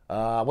made,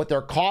 what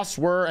their costs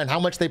were, and how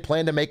much they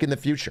plan to make in the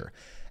future.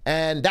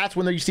 And that's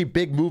when you see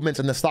big movements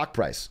in the stock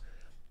price.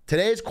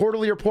 Today's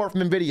quarterly report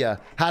from Nvidia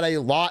had a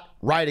lot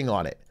riding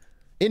on it.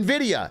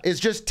 Nvidia is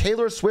just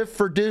Taylor Swift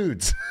for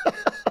dudes.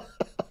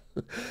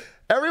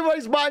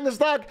 Everybody's buying the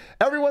stock.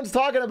 Everyone's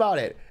talking about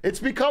it. It's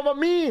become a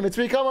meme. It's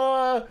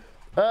become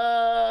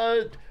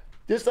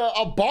just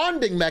a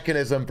bonding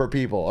mechanism for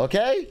people,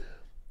 okay?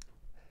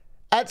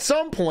 At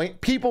some point,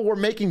 people were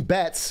making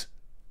bets.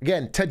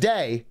 Again,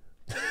 today,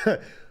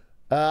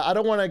 I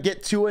don't want to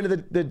get too into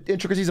the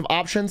intricacies of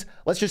options.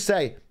 Let's just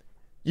say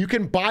you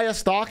can buy a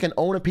stock and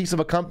own a piece of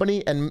a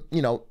company and,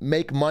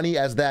 make money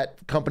as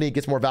that company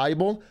gets more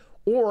valuable,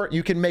 or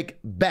you can make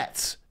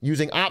bets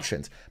using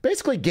options.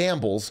 Basically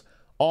gambles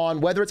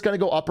on whether it's going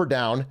to go up or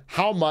down,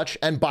 how much,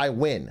 and by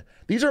when.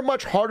 These are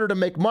much harder to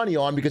make money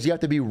on because you have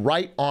to be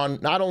right on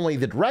not only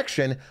the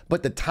direction,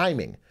 but the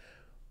timing.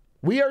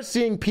 We are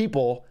seeing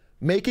people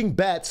making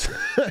bets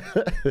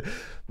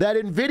that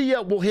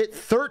Nvidia will hit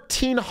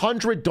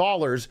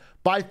 $1,300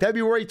 by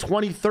February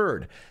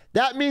 23rd.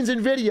 That means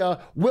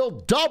Nvidia will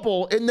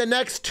double in the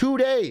next 2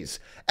 days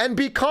and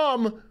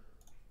become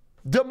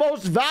the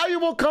most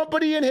valuable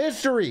company in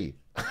history.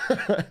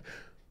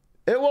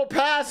 It will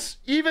pass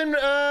even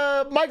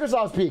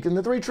Microsoft's peak in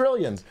the 3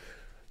 trillions.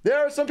 There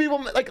are some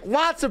people, like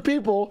lots of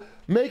people,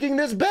 making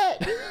this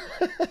bet.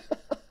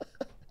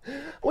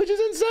 Which is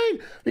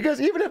insane, because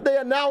even if they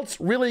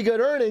announce really good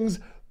earnings,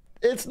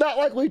 it's not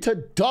likely to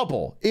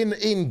double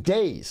in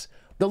days.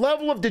 The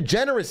level of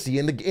degeneracy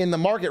in the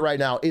market right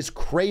now is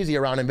crazy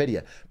around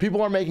Nvidia.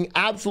 People are making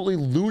absolutely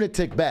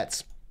lunatic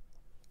bets.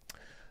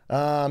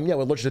 Yeah,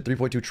 we're looking at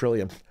 3.2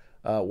 trillion,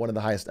 one of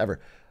the highest ever.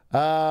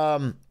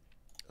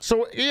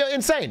 So yeah,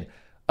 insane.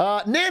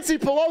 Nancy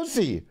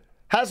Pelosi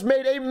has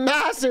made a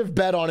massive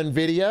bet on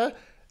Nvidia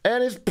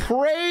and is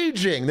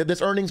praying that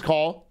this earnings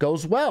call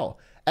goes well,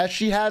 as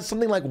she has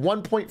something like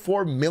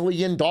 $1.4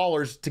 million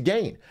to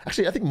gain.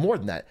 Actually, I think more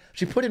than that.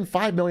 She put in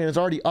 $5 million, it's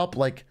already up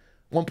like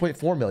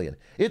 1.4 million.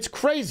 It's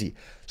crazy.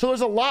 So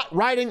there's a lot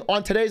riding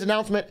on today's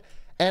announcement,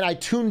 and I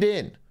tuned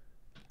in,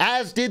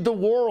 as did the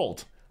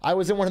world. I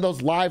was in one of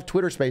those live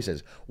Twitter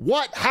spaces.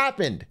 What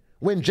happened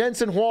when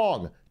Jensen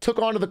Huang took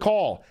onto the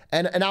call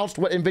and announced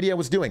what Nvidia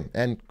was doing?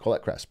 And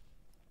Colette Kress.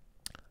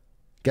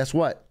 Guess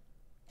what?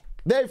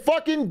 They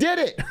fucking did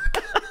it.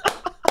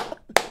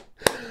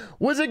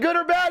 Was it good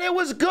or bad? It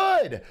was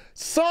good.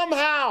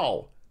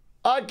 Somehow,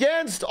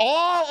 against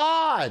all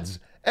odds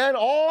and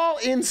all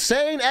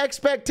insane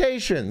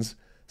expectations,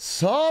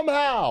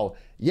 somehow,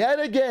 yet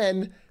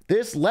again,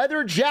 this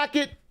leather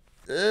jacket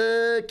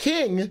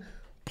king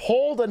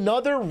pulled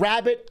another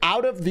rabbit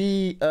out of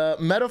the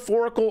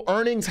metaphorical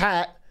earnings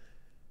hat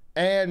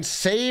and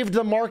saved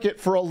the market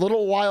for a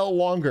little while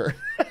longer.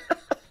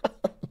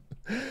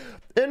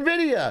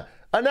 Nvidia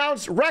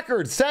announced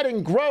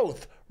record-setting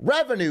growth.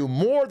 Revenue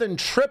more than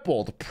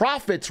tripled.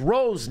 Profits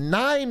rose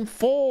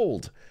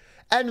 9-fold.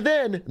 And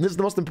then, and this is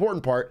the most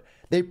important part,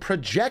 they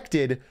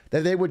projected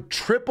that they would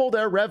triple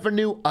their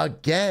revenue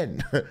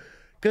again.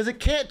 Because it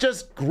can't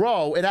just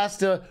grow. It has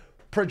to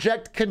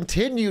project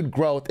continued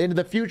growth into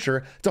the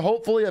future to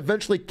hopefully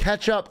eventually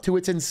catch up to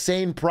its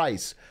insane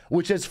price,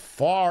 which has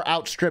far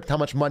outstripped how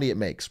much money it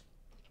makes.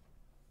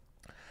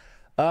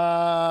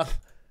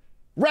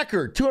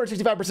 Record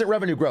 265%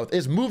 revenue growth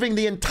is moving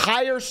the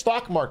entire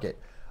stock market.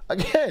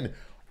 Again,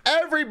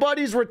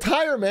 everybody's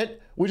retirement,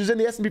 which is in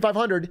the S&P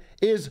 500,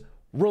 is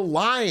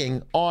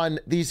relying on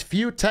these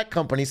few tech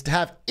companies to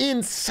have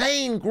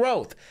insane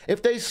growth.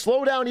 If they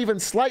slow down even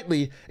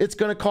slightly, it's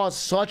going to cause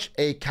such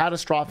a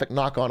catastrophic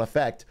knock-on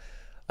effect.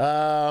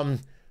 But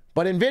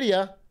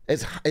Nvidia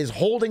is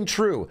holding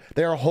true.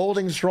 They are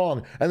holding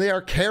strong, and they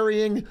are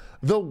carrying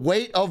the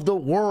weight of the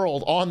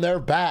world on their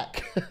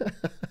back.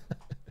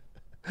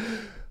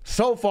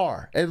 So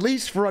far, at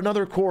least for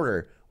another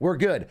quarter, we're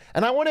good.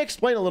 And I want to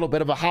explain a little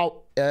bit about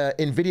how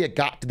Nvidia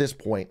got to this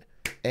point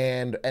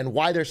and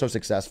why they're so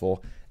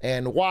successful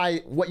and why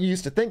what you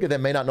used to think of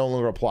them may not no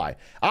longer apply.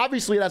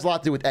 Obviously, it has a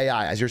lot to do with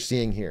AI, as you're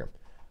seeing here.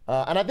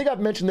 And I think I've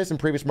mentioned this in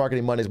previous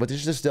Marketing Mondays, but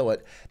just to distill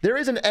it, there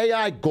is an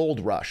AI gold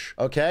rush,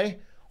 okay?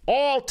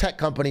 All tech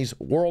companies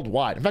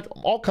worldwide, in fact,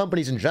 all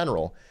companies in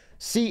general,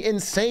 see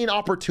insane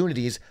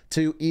opportunities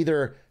to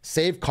either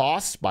save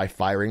costs by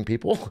firing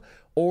people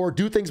or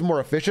do things more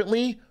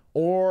efficiently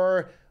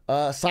or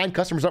sign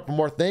customers up for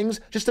more things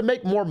just to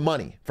make more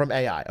money from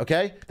AI,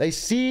 okay? They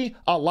see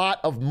a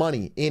lot of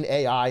money in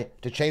AI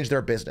to change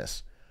their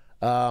business,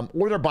 or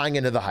they're buying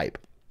into the hype.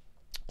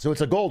 So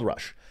it's a gold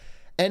rush.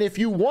 And if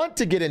you want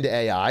to get into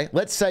AI,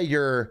 let's say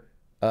you're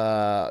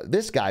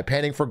this guy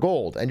panning for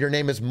gold and your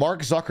name is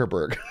Mark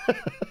Zuckerberg,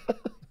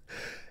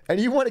 and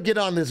you want to get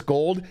on this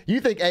gold,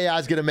 you think AI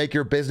is going to make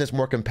your business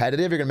more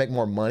competitive, you're going to make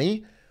more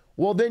money,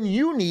 well, then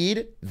you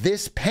need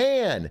this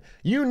pan.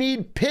 You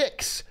need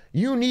picks.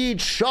 You need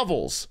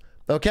shovels,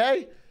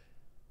 okay?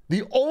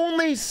 The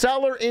only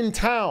seller in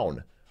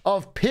town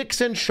of picks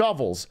and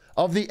shovels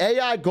of the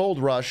AI gold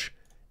rush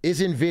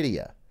is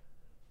Nvidia.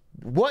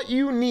 What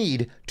you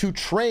need to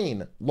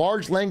train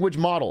large language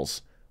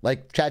models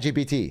like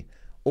ChatGPT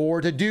or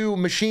to do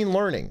machine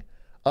learning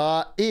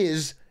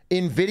is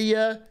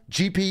Nvidia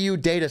GPU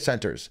data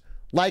centers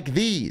like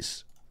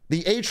these,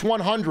 the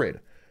H100.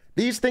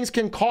 These things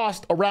can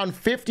cost around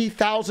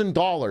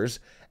 $50,000,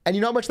 and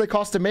you know how much they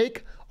cost to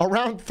make?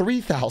 Around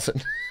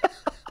 $3,000.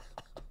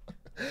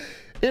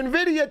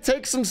 Nvidia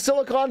takes some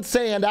silicon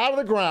sand out of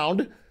the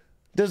ground,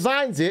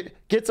 designs it,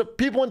 gets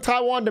people in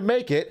Taiwan to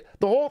make it.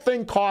 The whole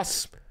thing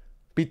costs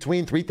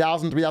between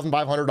 $3,000,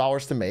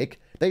 $3,500 to make.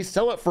 They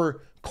sell it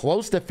for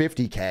close to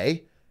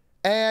 $50K,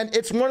 and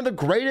it's one of the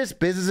greatest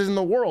businesses in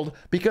the world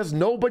because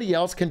nobody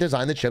else can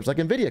design the chips like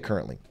Nvidia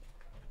currently.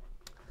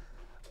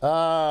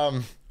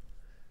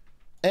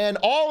 And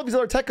all of these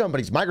other tech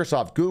companies,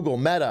 Microsoft, Google,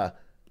 Meta,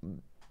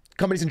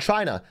 companies in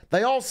China,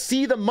 they all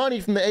see the money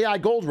from the AI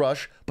gold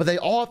rush, but they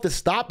all have to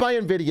stop by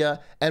Nvidia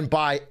and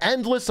buy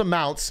endless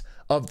amounts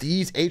of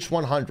these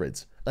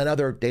H100s and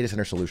other data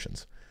center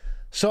solutions.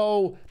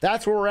 So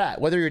that's where we're at.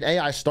 Whether you're an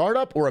AI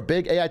startup or a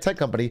big AI tech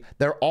company,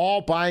 they're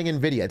all buying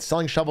Nvidia. It's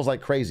selling shovels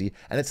like crazy,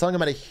 and it's selling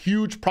them at a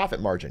huge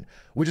profit margin,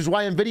 which is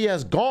why Nvidia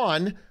has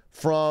gone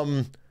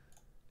from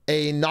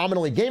a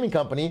nominally gaming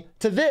company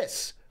to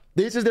this.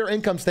 This is their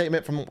income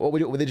statement from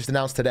what they just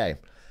announced today.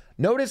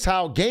 Notice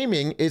how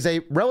gaming is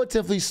a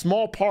relatively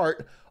small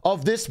part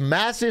of this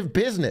massive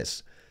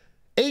business.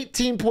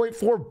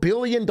 $18.4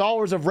 billion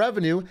of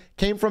revenue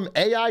came from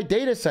AI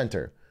data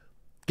center.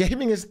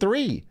 Gaming is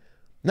 3.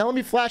 Now let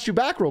me flash you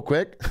back real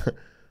quick.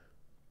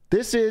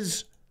 This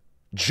is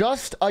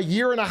just a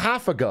year and a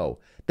half ago.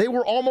 They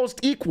were almost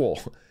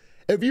equal.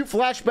 If you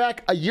flash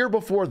back a year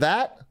before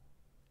that,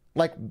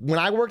 like when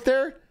I worked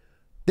there,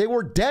 they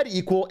were dead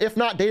equal, if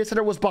not data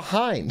center was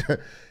behind.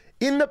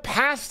 In the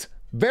past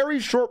very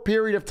short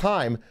period of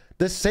time,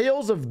 the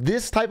sales of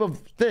this type of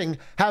thing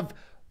have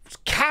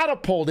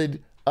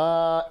catapulted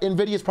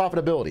NVIDIA's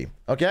profitability,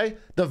 okay?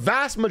 The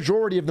vast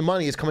majority of the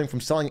money is coming from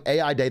selling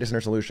AI data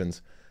center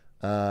solutions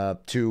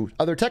to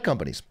other tech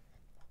companies.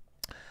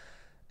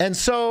 And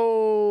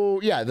so,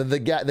 yeah, the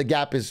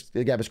gap is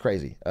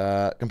crazy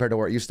compared to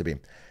where it used to be.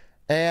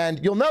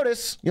 And you'll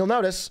notice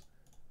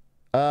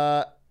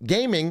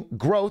gaming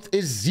growth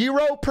is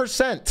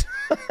 0%.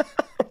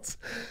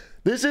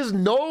 This is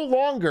no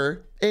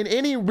longer, in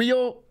any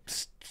real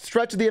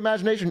stretch of the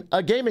imagination,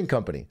 a gaming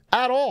company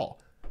at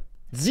all.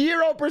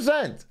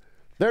 0%.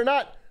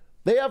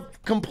 They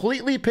have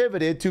completely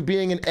pivoted to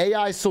being an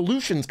AI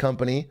solutions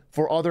company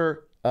for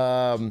other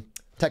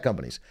tech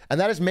companies. And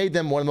that has made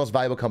them one of the most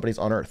valuable companies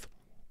on earth.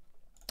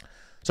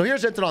 So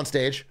here's Jensen on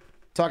stage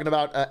talking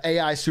about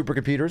AI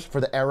supercomputers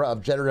for the era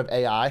of generative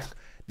AI.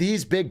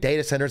 These big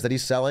data centers that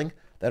he's selling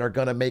that are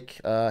going to make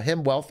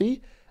him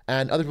wealthy,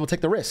 and other people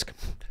take the risk.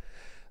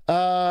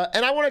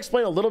 And I want to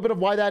explain a little bit of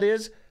why that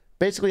is.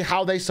 Basically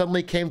how they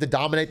suddenly came to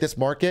dominate this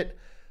market.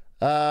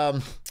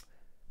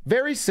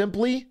 Very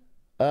simply,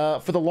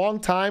 for the long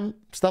time,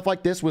 stuff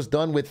like this was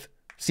done with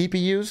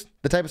CPUs,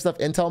 the type of stuff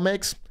Intel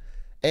makes.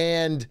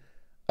 And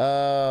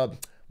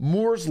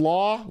Moore's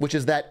Law, which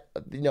is that,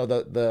 you know,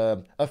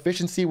 the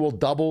efficiency will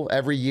double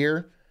every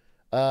year,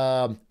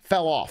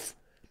 fell off.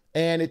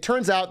 And it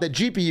turns out that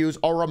GPUs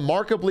are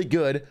remarkably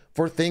good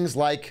for things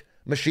like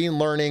machine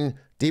learning,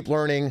 deep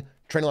learning,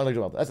 training language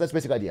development. That's the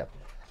basic idea.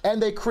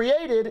 And they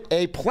created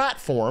a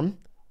platform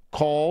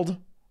called,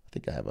 I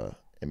think I have an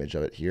image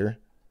of it here.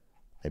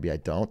 Maybe I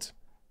don't.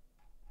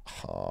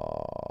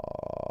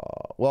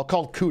 Well,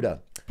 called CUDA.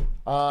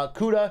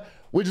 CUDA,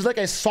 which is like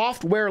a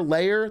software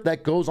layer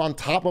that goes on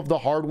top of the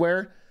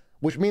hardware,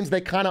 which means they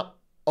kind of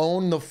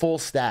own the full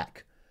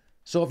stack.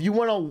 So if you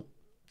want to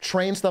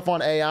train stuff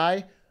on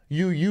AI,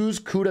 you use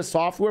CUDA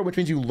software, which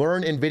means you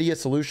learn NVIDIA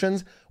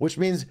solutions, which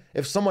means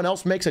if someone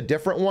else makes a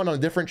different one on a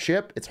different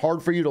chip, it's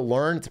hard for you to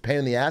learn. It's a pain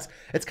in the ass.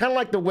 It's kind of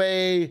like the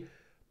way,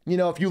 you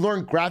know, if you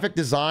learn graphic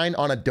design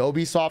on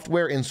Adobe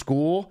software in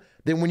school,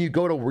 then when you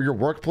go to your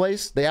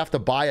workplace, they have to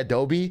buy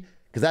Adobe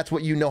because that's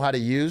what you know how to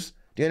use.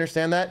 Do you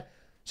understand that?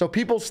 So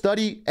people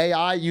study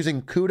AI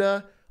using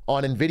CUDA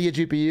on NVIDIA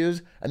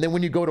GPUs, and then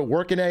when you go to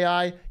work in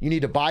AI, you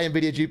need to buy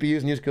NVIDIA GPUs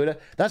and use CUDA.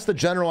 That's the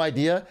general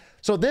idea.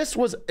 So this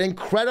was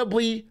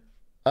incredibly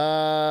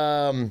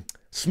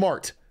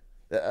smart,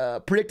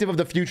 predictive of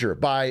the future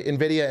by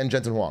NVIDIA and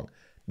Jensen Huang.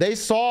 They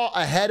saw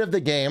ahead of the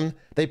game.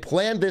 They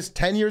planned this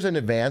 10 years in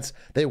advance.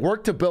 They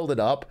worked to build it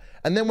up.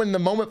 And then when the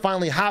moment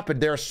finally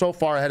happened, they're so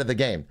far ahead of the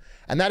game.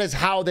 And that is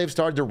how they've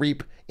started to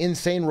reap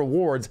insane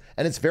rewards.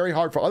 And it's very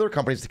hard for other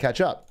companies to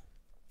catch up.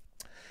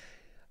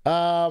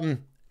 And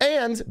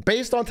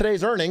based on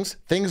today's earnings,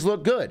 things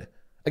look good.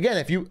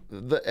 Again,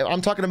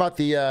 I'm talking about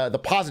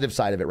the positive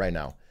side of it right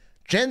now.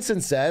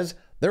 Jensen says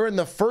they're in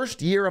the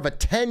first year of a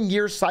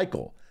 10-year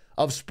cycle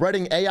of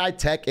spreading AI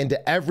tech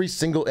into every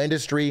single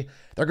industry.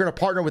 They're going to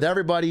partner with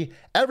everybody.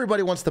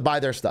 Everybody wants to buy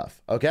their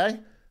stuff, okay?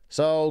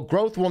 So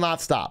growth will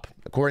not stop,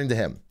 according to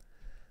him.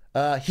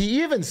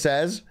 He even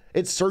says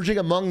it's surging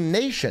among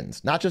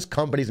nations, not just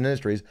companies and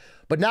industries.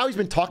 But now he's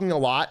been talking a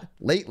lot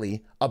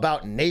lately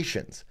about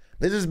nations.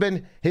 This has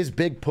been his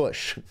big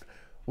push,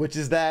 which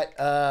is that,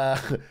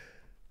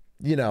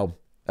 you know,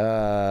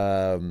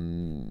 let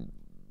me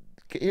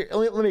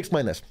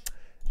explain this.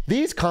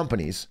 These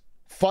companies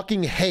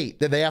fucking hate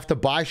that they have to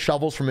buy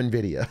shovels from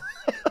Nvidia.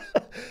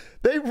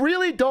 They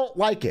really don't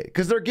like it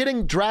because they're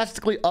getting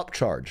drastically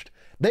upcharged.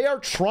 They are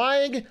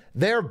trying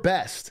their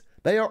best.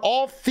 They are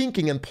all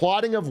thinking and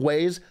plotting of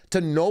ways to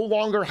no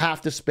longer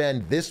have to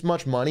spend this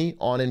much money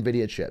on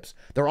Nvidia chips.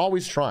 They're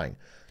always trying.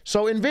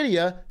 So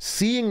Nvidia,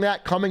 seeing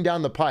that coming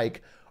down the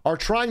pike, are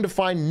trying to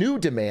find new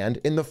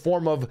demand in the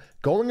form of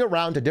going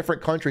around to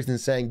different countries and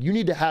saying, you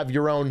need to have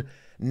your own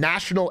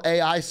national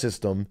AI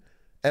system,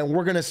 and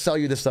we're going to sell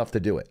you the stuff to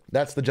do it.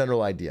 That's the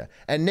general idea.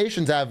 And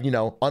nations have, you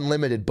know,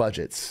 unlimited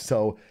budgets.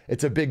 So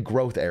it's a big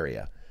growth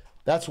area.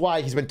 That's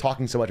why he's been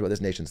talking so much about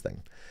this nations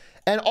thing.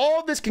 And all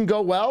of this can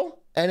go well,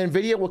 and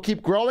Nvidia will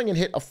keep growing and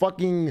hit a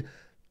fucking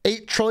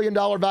 $8 trillion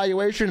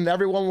valuation, and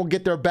everyone will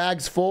get their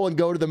bags full and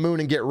go to the moon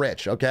and get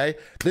rich, okay?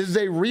 This is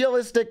a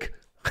realistic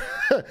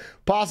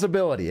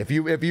possibility. If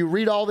you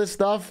read all this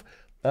stuff,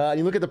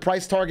 You look at the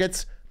price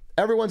targets,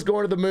 everyone's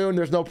going to the moon.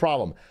 There's no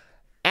problem.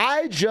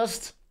 I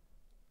just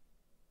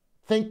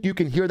think you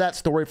can hear that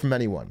story from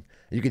anyone.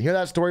 You can hear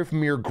that story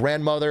from your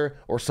grandmother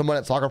or someone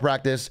at soccer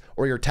practice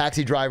or your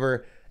taxi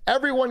driver.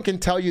 Everyone can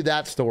tell you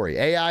that story.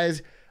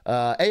 AI's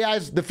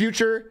the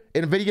future.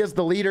 Nvidia's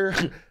the leader.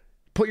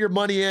 Put your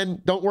money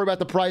in. Don't worry about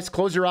the price.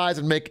 Close your eyes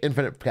and make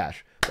infinite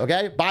cash.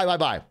 Okay?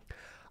 Bye.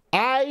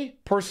 I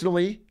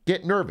personally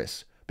get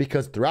nervous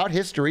because throughout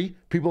history,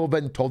 people have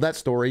been told that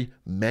story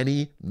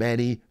many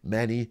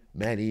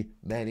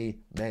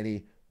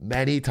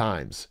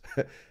times.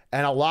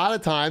 And a lot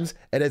of times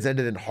it has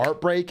ended in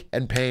heartbreak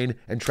and pain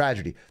and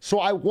tragedy. So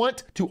I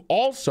want to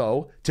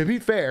also, to be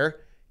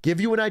fair,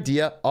 give you an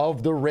idea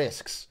of the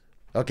risks.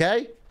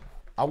 Okay?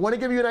 I want to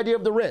give you an idea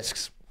of the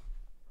risks.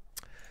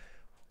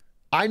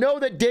 I know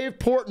that Dave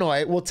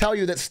Portnoy will tell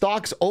you that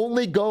stocks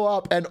only go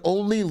up and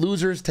only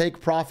losers take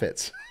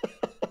profits.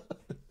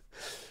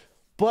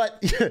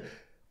 But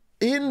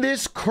in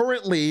this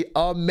currently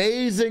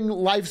amazing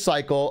life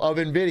cycle of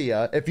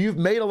Nvidia, if you've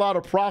made a lot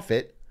of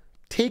profit,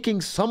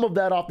 taking some of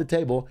that off the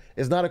table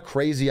is not a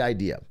crazy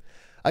idea.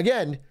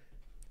 Again,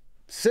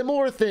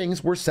 similar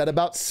things were said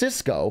about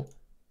Cisco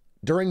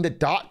during the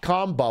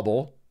dot-com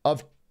bubble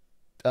of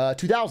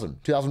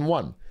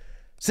 2001.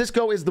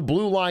 Cisco is the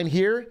blue line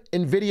here.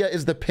 Nvidia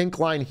is the pink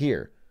line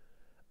here.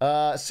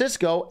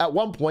 Cisco, at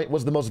one point,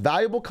 was the most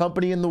valuable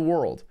company in the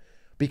world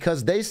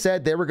because they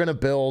said they were going to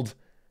build,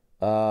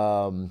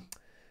 the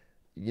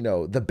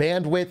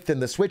bandwidth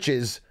and the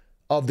switches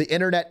of the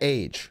internet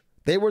age.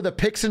 They were the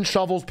picks and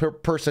shovels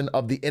person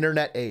of the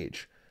internet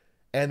age.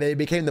 And they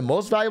became the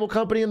most valuable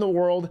company in the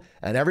world,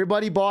 and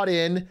everybody bought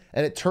in.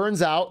 And it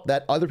turns out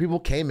that other people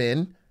came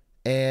in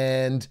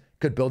and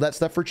could build that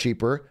stuff for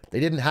cheaper. They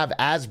didn't have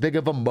as big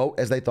of a moat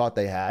as they thought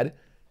they had.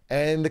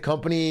 And the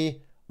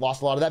company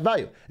lost a lot of that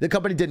value. The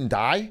company didn't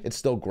die. It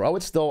still grew.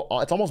 It's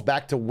almost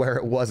back to where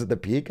it was at the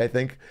peak, I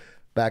think,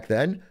 back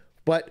then.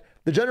 But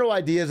the general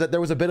idea is that there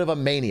was a bit of a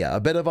mania, a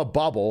bit of a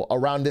bubble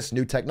around this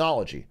new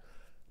technology.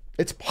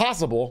 It's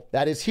possible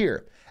that is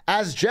here.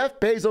 As Jeff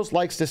Bezos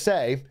likes to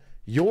say,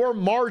 your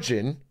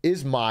margin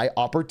is my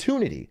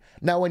opportunity.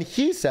 Now, when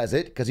he says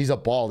it, because he's a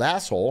bald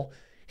asshole,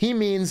 he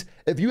means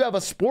if you have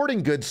a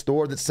sporting goods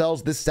store that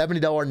sells this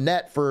 $70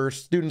 net for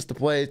students to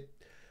play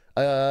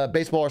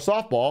baseball or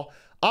softball,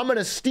 I'm going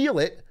to steal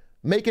it,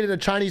 make it in a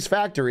Chinese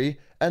factory,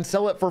 and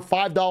sell it for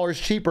 $5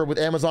 cheaper with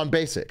Amazon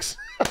Basics.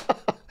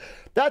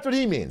 That's what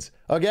he means,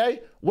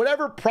 okay?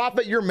 Whatever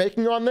profit you're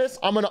making on this,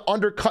 I'm going to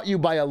undercut you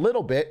by a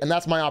little bit, and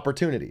that's my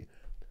opportunity.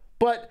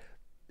 But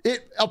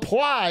it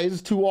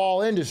applies to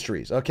all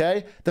industries,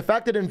 okay? The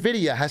fact that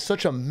Nvidia has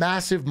such a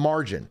massive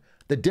margin,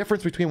 the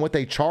difference between what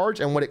they charge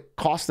and what it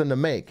costs them to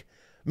make,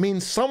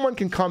 means someone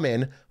can come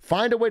in,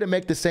 find a way to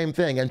make the same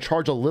thing and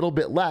charge a little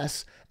bit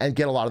less and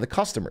get a lot of the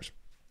customers.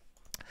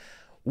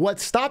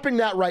 What's stopping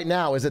that right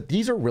now is that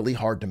these are really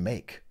hard to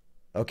make,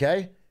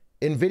 okay?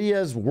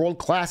 Nvidia is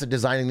world-class at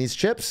designing these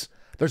chips.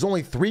 There's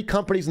only 3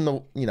 companies in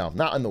the,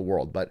 not in the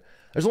world, but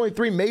there's only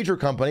 3 major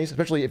companies,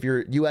 especially if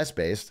you're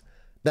US-based,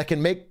 that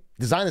can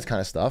design this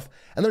kind of stuff.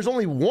 And there's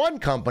only 1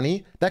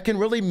 company that can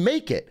really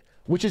make it,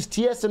 which is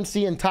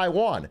TSMC in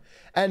Taiwan.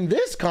 And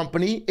this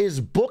company is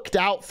booked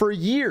out for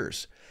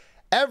years.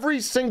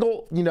 Every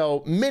single,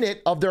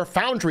 minute of their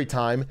foundry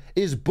time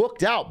is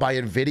booked out by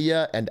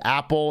Nvidia and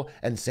Apple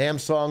and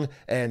Samsung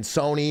and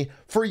Sony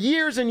for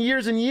years and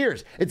years and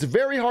years. It's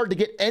very hard to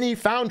get any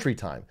foundry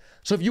time.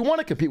 So if you want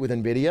to compete with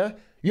Nvidia,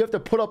 you have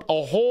to put up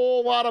a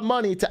whole lot of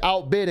money to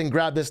outbid and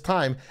grab this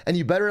time, and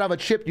you better have a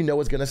chip you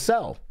know is going to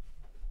sell.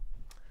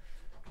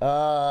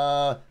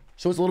 So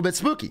it's a little bit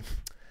spooky.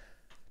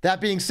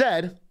 That being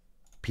said,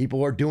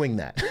 people are doing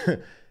that.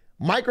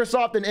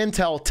 Microsoft and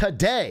Intel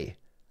today,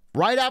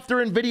 right after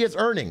Nvidia's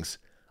earnings,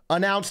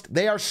 announced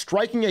they are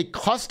striking a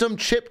custom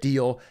chip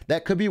deal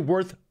that could be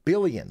worth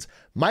billions.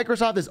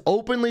 Microsoft is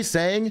openly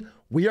saying,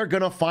 we are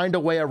going to find a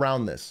way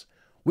around this.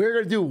 We're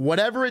going to do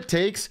whatever it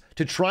takes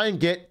to try and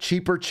get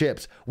cheaper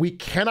chips. We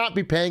cannot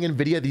be paying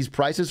Nvidia these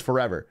prices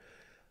forever.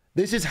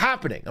 This is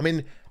happening. I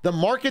mean, the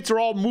markets are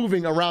all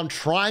moving around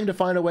trying to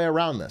find a way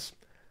around this.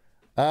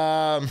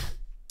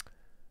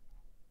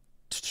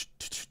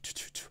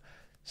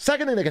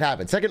 Second thing that could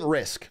happen, second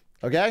risk,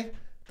 okay?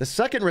 The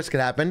second risk could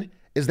happen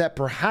is that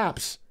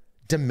perhaps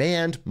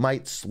demand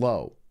might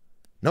slow.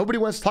 Nobody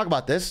wants to talk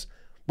about this,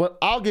 but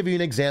I'll give you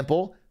an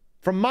example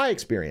from my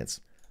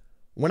experience.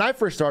 When I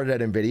first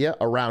started at Nvidia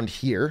around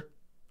here,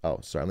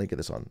 let me get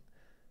this on.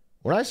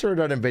 When I started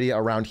at Nvidia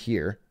around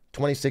here,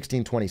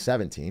 2016,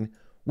 2017,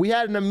 we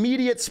had an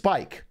immediate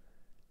spike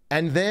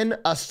and then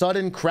a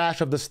sudden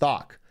crash of the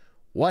stock.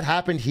 What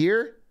happened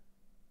here?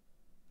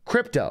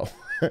 Crypto.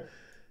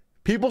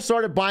 People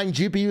started buying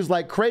GPUs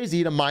like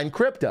crazy to mine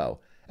crypto.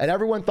 And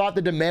everyone thought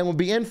the demand would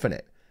be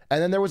infinite.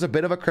 And then there was a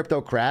bit of a crypto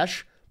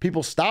crash.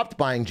 People stopped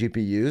buying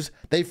GPUs.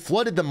 They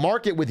flooded the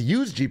market with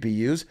used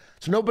GPUs.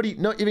 So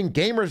even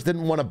gamers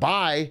didn't want to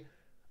buy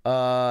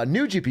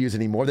new GPUs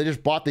anymore. They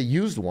just bought the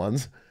used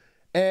ones.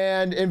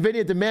 And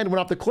Nvidia demand went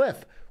off the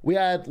cliff. We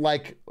had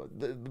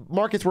the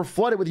markets were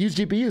flooded with used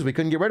GPUs. We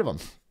couldn't get rid of them.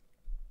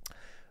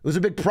 It was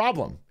a big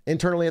problem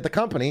internally at the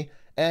company,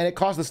 and it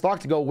caused the stock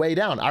to go way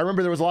down. I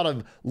remember there was a lot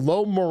of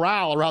low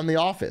morale around the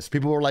office.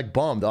 People were like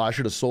bummed. Oh, I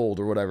should have sold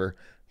or whatever.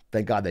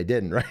 Thank God they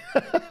didn't,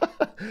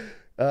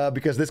 right?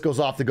 Because this goes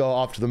off to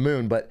the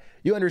moon. But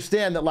you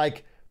understand that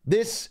like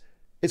this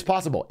is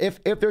possible.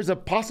 If there's a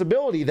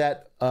possibility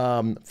that,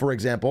 for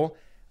example,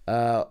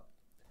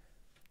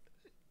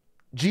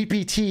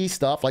 GPT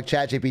stuff like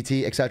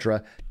ChatGPT,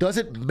 etc.,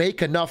 doesn't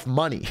make enough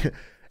money.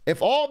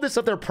 If all this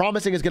stuff they're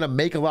promising is going to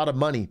make a lot of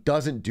money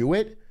doesn't do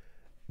it,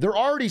 they're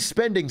already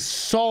spending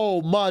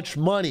so much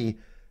money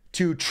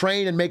to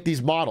train and make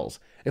these models.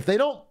 If they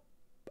don't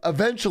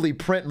eventually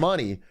print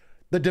money,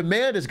 the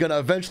demand is going to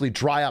eventually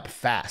dry up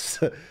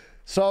fast.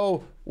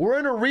 So we're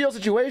in a real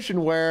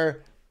situation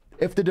where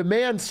if the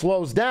demand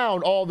slows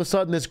down, all of a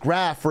sudden this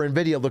graph for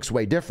Nvidia looks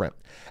way different.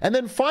 And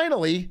then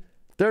finally,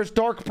 there's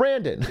Dark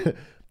Brandon.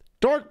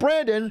 Dark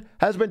Brandon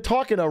has been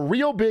talking a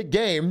real big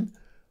game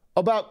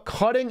about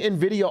cutting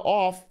Nvidia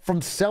off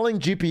from selling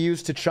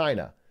GPUs to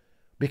China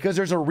because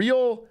there's a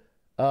real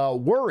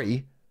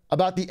worry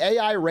about the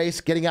AI race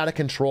getting out of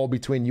control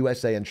between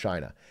USA and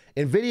China.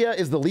 Nvidia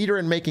is the leader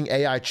in making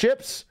AI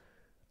chips.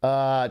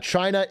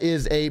 China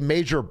is a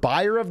major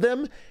buyer of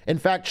them. In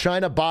fact,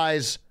 China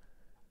buys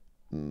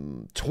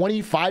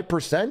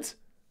 25%.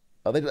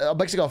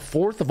 Basically, a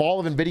fourth of all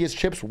of Nvidia's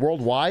chips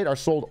worldwide are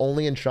sold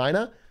only in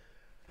China.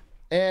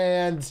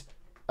 And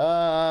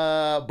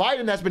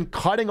Biden has been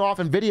cutting off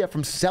Nvidia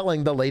from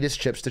selling the latest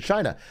chips to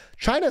China.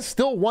 China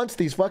still wants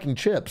these fucking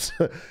chips.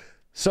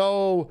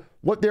 So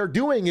what they're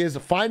doing is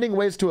finding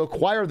ways to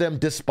acquire them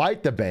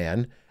despite the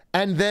ban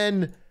and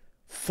then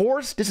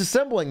force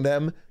disassembling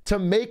them to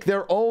make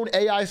their own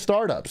AI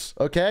startups,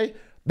 okay?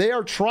 They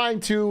are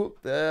trying to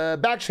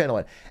backchannel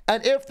it.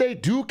 And if they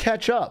do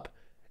catch up,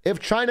 if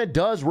China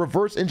does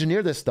reverse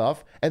engineer this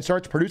stuff and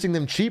starts producing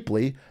them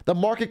cheaply, the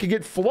market could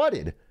get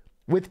flooded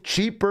with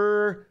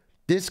cheaper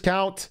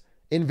discount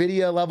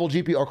NVIDIA level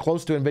GPU or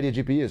close to NVIDIA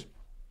GPUs.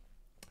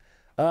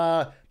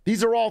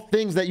 These are all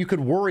things that you could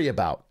worry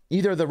about.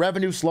 Either the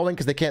revenue slowing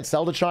because they can't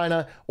sell to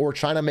China or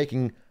China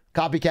making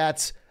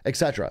copycats,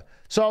 etc.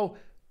 So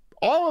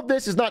all of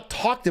this is not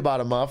talked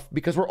about enough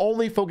because we're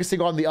only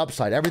focusing on the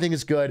upside. Everything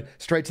is good,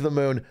 straight to the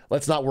moon.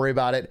 Let's not worry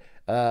about it.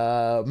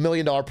 $1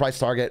 million price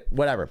target,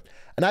 whatever.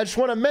 And I just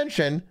want to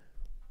mention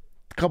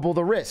a couple of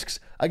the risks.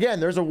 Again,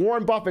 there's a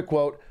Warren Buffett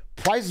quote,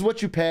 price is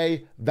what you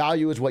pay,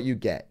 value is what you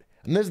get.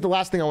 And this is the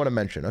last thing I want to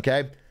mention,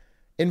 okay?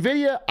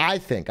 NVIDIA, I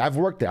think, I've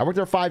worked there. I worked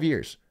there 5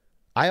 years.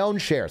 I own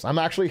shares. I'm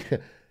actually,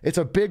 it's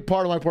a big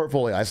part of my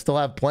portfolio. I still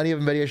have plenty of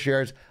NVIDIA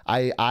shares.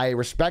 I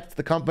respect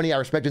the company. I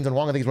respect Jensen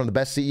Huang. I think he's one of the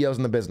best CEOs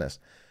in the business.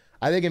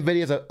 I think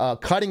NVIDIA is a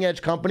cutting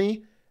edge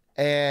company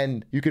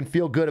and you can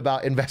feel good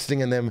about investing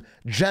in them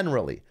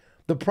generally.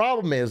 The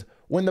problem is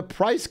when the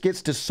price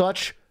gets to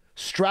such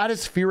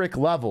stratospheric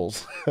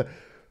levels,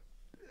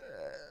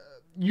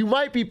 you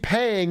might be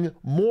paying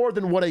more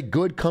than what a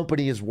good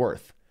company is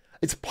worth.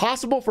 It's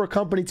possible for a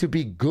company to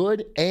be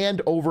good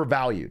and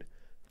overvalued.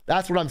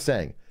 That's what I'm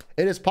saying.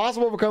 It is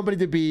possible for a company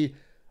to be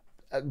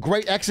a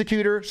great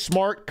executor,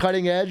 smart,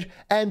 cutting edge,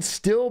 and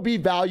still be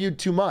valued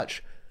too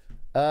much,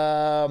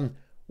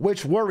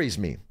 which worries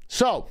me.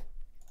 So,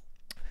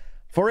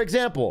 for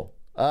example,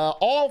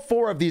 all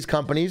four of these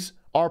companies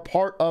are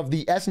part of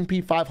the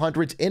S&P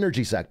 500's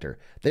energy sector.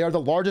 They are the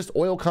largest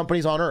oil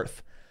companies on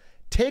earth.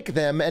 Take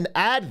them and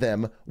add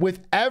them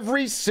with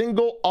every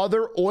single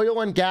other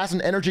oil and gas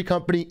and energy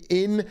company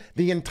in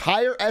the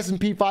entire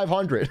S&P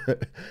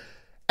 500.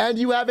 And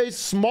you have a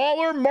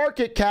smaller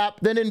market cap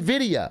than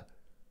Nvidia.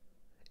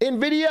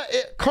 Nvidia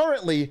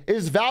currently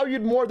is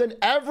valued more than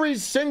every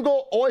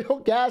single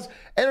oil, gas,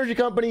 energy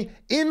company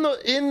in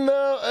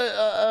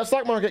the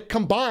stock market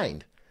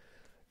combined.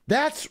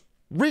 That's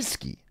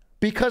risky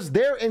because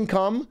their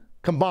income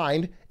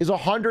combined is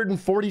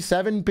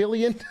 147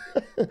 billion.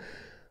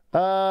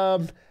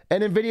 And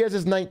Nvidia's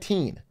is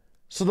 19.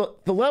 So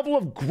the level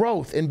of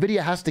growth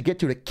Nvidia has to get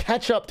to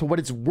catch up to what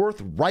it's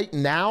worth right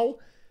now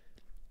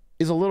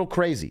is a little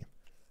crazy.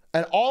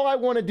 And all I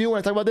want to do when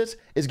I talk about this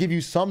is give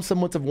you some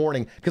semblance of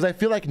warning because I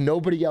feel like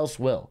nobody else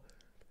will.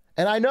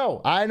 And I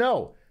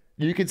know.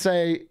 You could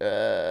say,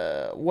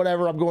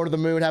 whatever, I'm going to the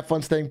moon, have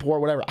fun staying poor,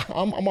 whatever.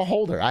 I'm a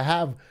holder.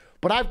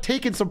 But I've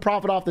taken some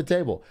profit off the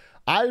table.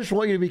 I just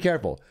want you to be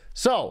careful.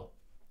 So,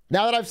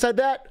 now that I've said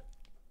that,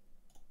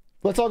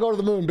 let's all go to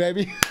the moon,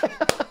 baby.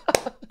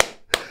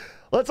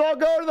 Let's all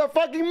go to the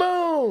fucking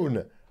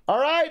moon. All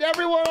right,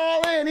 everyone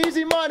all in,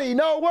 easy money,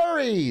 no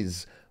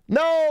worries.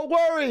 No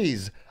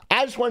worries.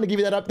 I just wanted to give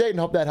you that update and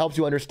hope that helps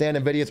you understand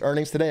NVIDIA's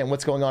earnings today and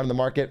what's going on in the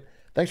market.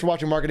 Thanks for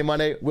watching Marketing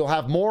Monday. We'll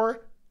have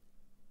more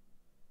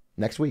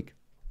next week.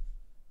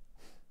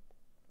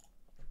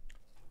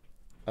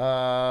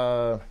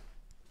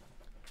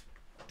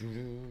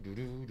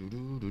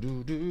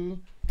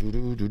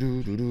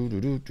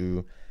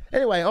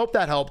 Anyway, I hope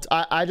that helped.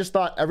 I just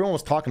thought everyone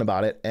was talking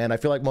about it, and I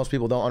feel like most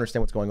people don't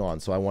understand what's going on,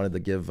 so I wanted to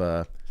give,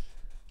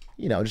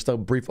 just a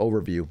brief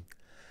overview.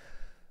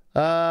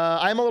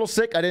 I'm a little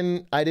sick. I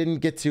didn't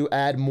get to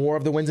add more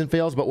of the wins and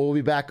fails, but we'll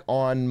be back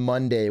on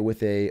Monday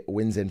with a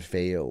wins and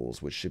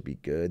fails, which should be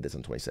good. That's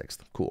on 26th.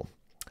 Cool.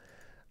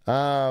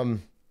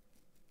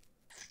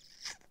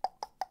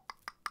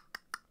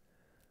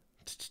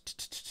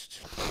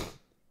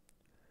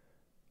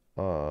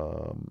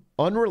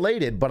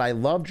 Unrelated, but I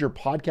loved your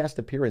podcast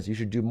appearance. You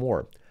should do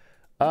more.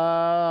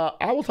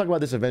 I will talk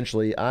about this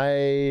eventually.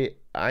 I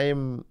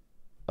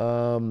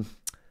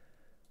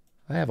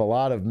have a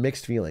lot of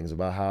mixed feelings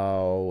about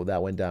how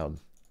that went down.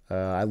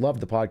 I loved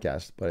the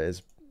podcast, but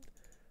it's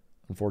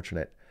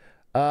unfortunate.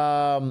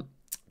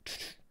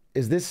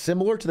 Is this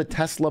similar to the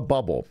Tesla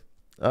bubble?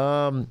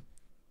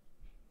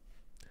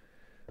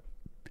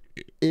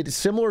 It's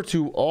similar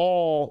to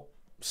all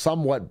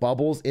somewhat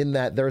bubbles in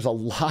that there's a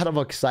lot of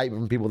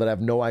excitement from people that have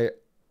no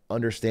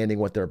understanding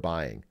what they're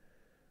buying.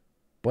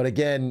 But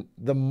again,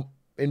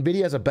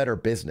 Nvidia is a better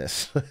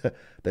business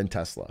than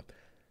Tesla.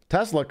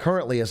 Tesla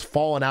currently has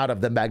fallen out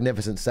of the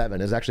Magnificent Seven,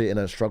 is actually in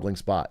a struggling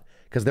spot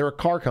because they're a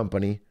car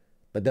company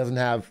that doesn't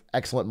have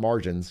excellent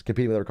margins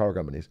competing with other car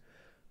companies.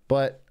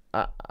 But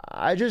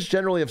I just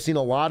generally have seen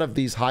a lot of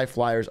these high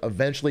flyers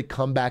eventually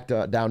come back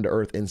down to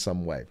earth in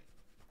some way.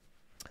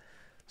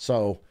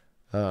 So,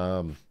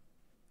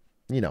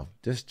 you know,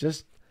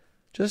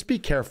 just be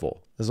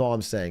careful is all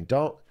I'm saying.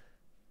 Don't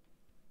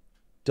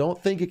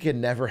think it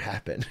can never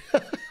happen.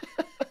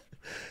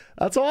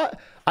 That's all.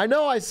 I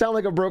know I sound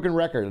like a broken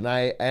record,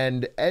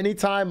 and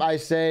anytime I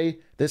say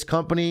this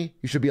company,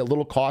 you should be a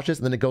little cautious,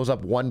 and then it goes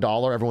up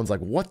 $1, everyone's like,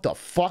 "What the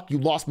fuck? You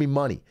lost me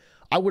money.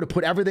 I would have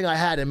put everything I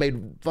had and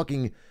made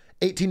fucking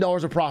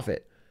 $18 of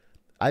profit."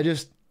 I all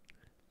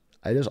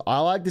I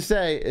like to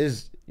say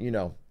is, you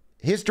know,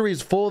 history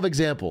is full of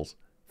examples,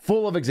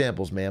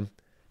 man.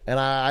 And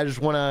I just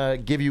want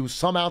to give you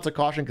some ounce of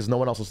caution because no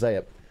one else will say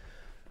it.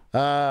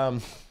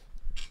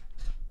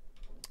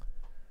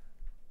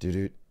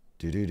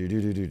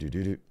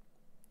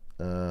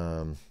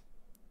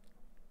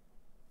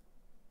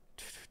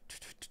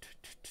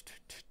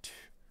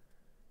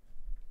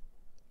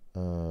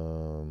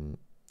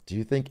 Do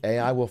you think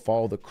AI will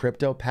follow the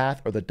crypto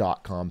path or the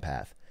 .com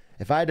path?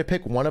 If I had to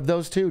pick one of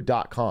those two,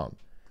 .com.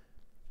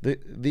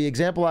 The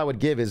example I would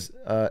give is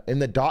in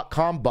the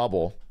 .com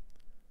bubble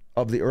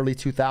of the early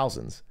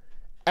 2000s,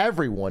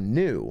 everyone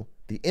knew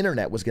the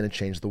internet was going to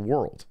change the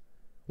world.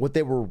 What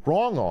they were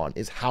wrong on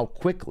is how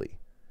quickly.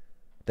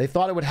 They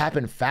thought it would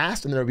happen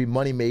fast and there would be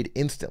money made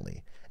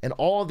instantly. And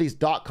all of these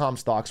 .com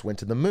stocks went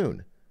to the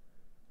moon.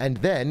 And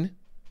then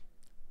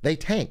they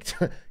tanked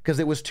because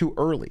it was too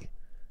early.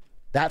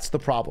 That's the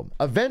problem.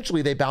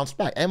 Eventually they bounced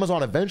back.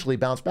 Amazon eventually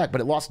bounced back, but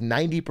it lost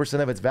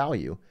 90% of its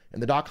value in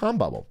the .com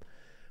bubble.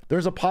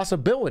 There's a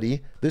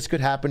possibility this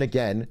could happen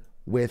again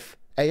with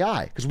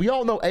AI, because we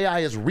all know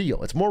AI is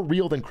real. It's more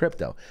real than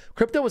crypto.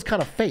 Crypto is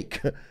kind of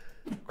fake.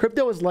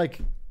 Crypto is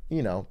like,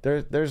 you know,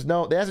 it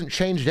hasn't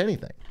changed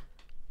anything.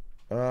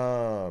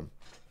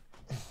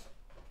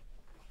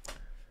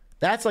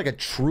 That's like a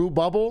true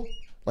bubble,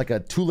 like a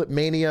Tulip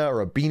Mania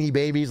or a Beanie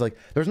Babies. Like,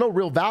 there's no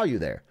real value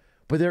there,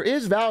 but there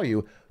is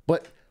value.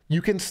 But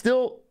you can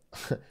still,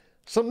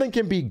 something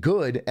can be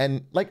good.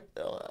 And like,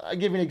 I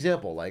give you an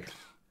example. Like,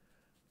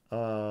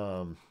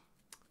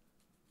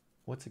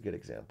 what's a good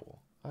example?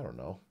 I don't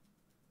know.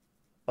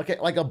 Okay,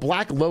 like a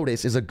Black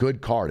Lotus is a good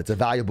card. It's a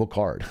valuable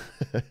card.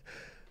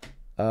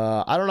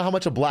 I don't know how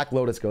much a Black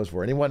Lotus goes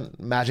for. Anyone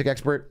magic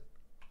expert?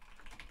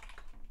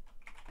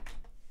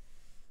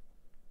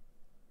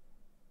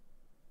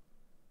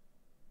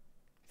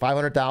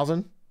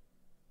 $500,000?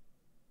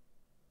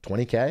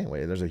 20K?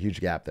 Wait, there's a huge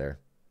gap there.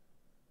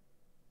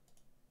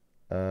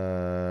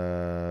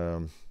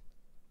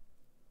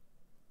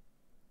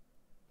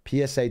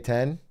 PSA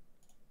 10.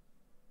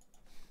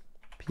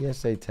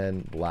 PSA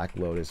 10 Black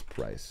Lotus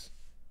price.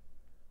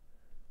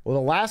 Well,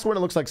 the last one it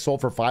looks like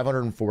sold for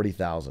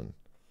 $540,000.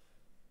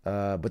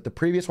 But the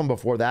previous one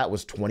before that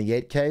was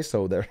 28K,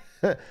 so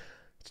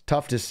it's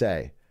tough to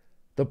say.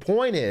 The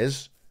point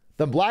is,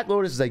 the Black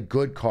Lotus is a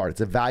good card.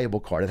 It's a valuable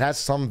card. It has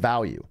some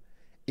value.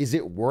 Is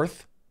it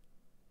worth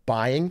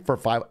buying for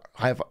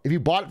if you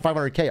bought it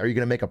 500K, are you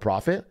going to make a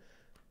profit?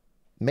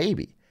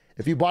 Maybe.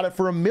 If you bought it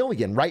for $1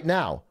 million right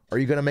now, are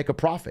you going to make a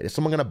profit? Is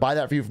someone going to buy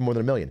that for you for more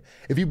than $1 million?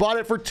 If you bought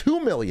it for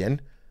 $2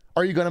 million,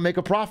 are you going to make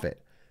a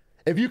profit?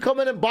 If you come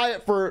in and buy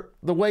it for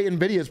the way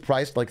Nvidia is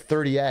priced, like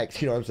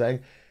 30x, you know what I'm saying?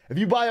 If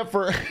you buy it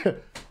for,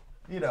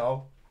 you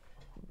know,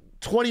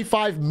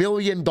 $25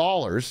 million,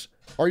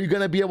 are you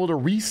going to be able to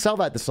resell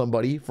that to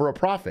somebody for a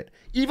profit?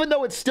 Even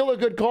though it's still a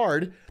good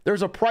card,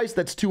 there's a price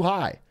that's too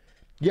high.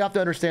 You have to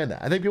understand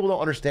that. I think people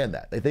don't understand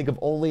that. They think of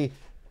only,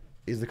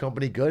 is the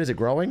company good? Is it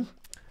growing?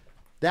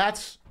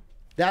 That's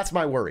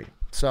my worry.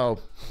 So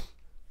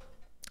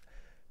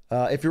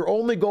if your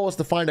only goal is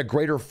to find a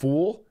greater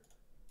fool,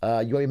 you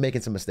might be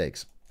making some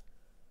mistakes.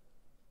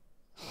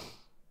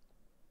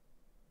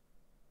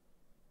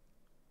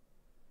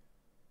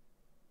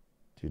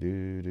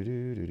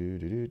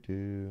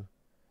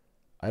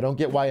 I don't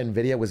get why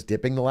Nvidia was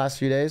dipping the last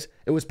few days.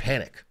 It was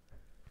panic.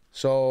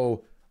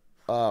 So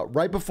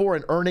right before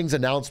an earnings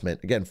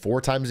announcement, again,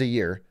 4 times a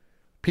year,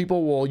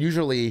 people will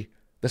usually,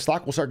 the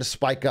stock will start to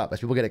spike up as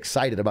people get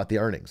excited about the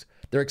earnings.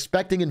 They're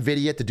expecting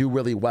Nvidia to do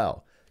really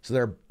well. So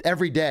they're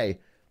every day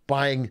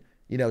buying,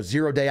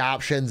 0-day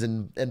options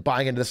and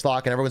buying into the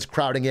stock, and everyone's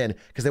crowding in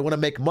because they want to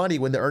make money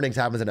when the earnings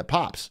happens and it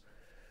pops.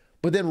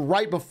 But then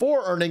right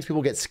before earnings,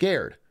 people get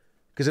scared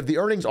because if the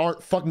earnings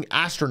aren't fucking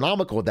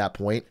astronomical at that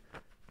point,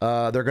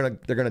 they're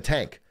gonna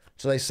tank.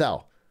 So they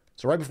sell.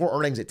 So right before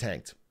earnings, it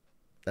tanked.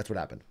 That's what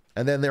happened.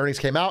 And then the earnings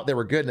came out, they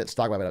were good, and its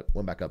stock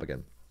went back up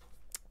again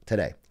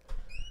today.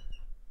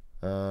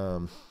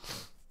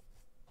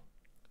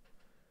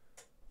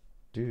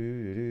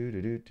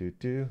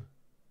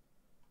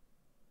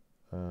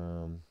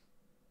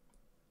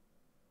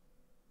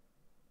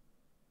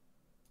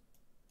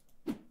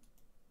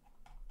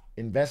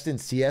 Invest in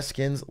CS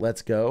skins.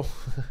 Let's go.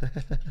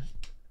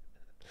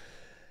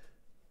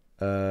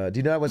 Do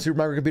you know when super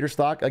microcomputer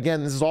stock?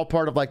 Again, this is all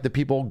part of like the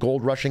people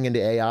gold rushing into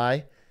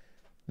AI.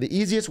 The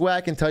easiest way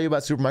I can tell you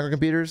about super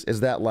microcomputers is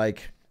that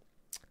like,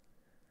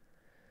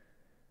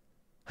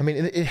 I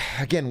mean,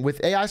 again,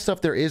 with AI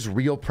stuff, there is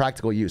real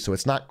practical use. So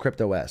it's not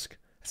crypto-esque.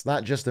 It's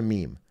not just a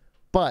meme.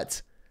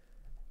 But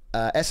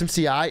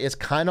SMCI is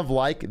kind of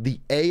like the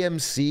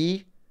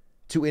AMC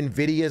to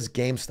NVIDIA's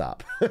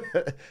GameStop.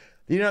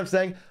 You know what I'm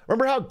saying?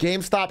 Remember how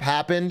GameStop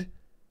happened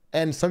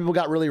and some people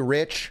got really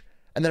rich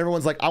and then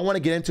everyone's like, I want to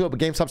get into it, but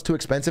GameStop's too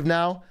expensive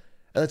now.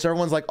 And then so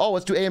everyone's like, oh,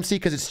 let's do AMC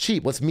because it's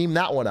cheap. Let's meme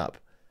that one up.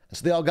 And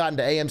so they all got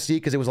into AMC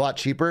because it was a lot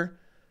cheaper.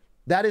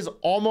 That is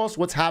almost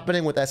what's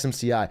happening with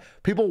SMCI.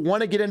 People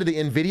want to get into the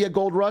Nvidia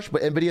gold rush,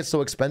 but Nvidia is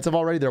so expensive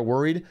already, they're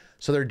worried.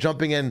 So they're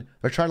jumping in.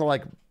 They're trying to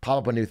like pop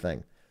up a new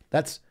thing.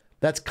 That's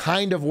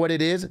kind of what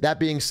it is. That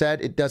being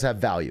said, it does have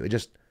value. It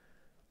just,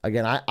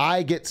 again,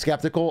 I get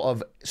skeptical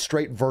of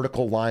straight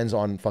vertical lines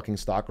on fucking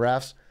stock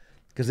graphs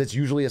because it's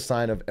usually a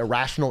sign of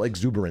irrational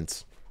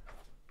exuberance.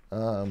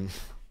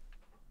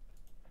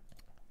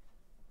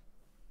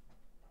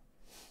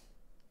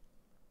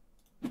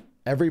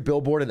 Every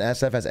billboard in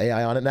SF has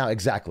AI on it now.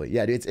 Exactly.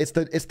 Yeah, it's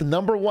the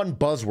 #1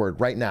 buzzword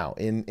right now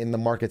in the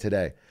market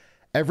today.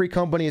 Every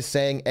company is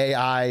saying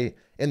AI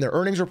in their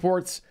earnings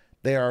reports.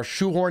 They are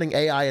shoehorning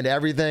AI into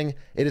everything.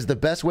 It is the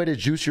best way to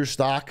juice your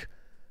stock.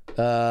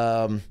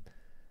 And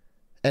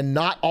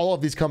not all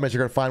of these companies are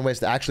going to find ways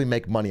to actually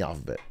make money off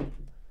of it.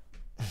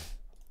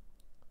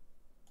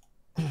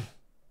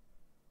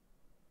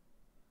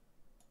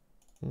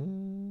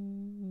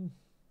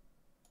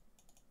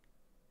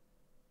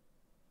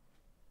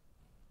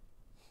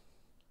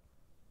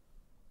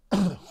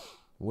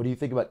 What do you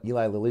think about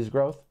Eli Lilly's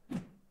growth?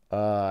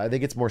 I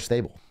think it's more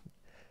stable.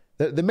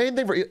 The main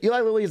thing for Eli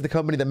Lilly is the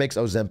company that makes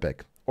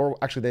Ozempic, or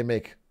actually they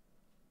make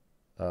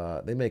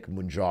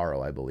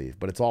Mounjaro, I believe,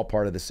 but it's all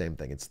part of the same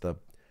thing. It's the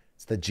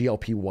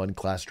GLP-1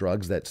 class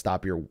drugs that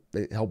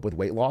they help with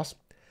weight loss,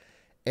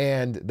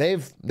 and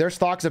their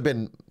stocks have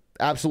been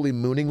absolutely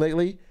mooning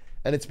lately,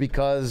 and it's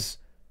because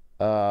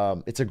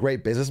it's a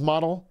great business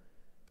model.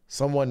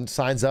 Someone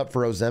signs up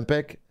for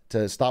Ozempic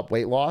to stop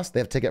weight loss, they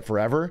have to take it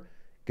forever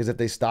because if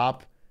they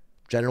stop,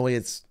 generally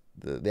it's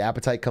the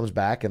appetite comes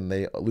back and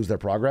they lose their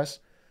progress.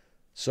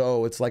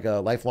 So it's like a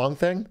lifelong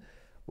thing.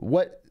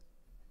 What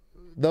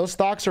those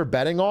stocks are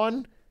betting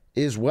on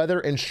is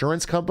whether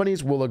insurance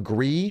companies will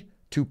agree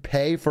to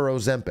pay for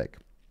Ozempic.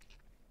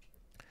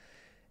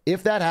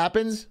 If that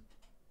happens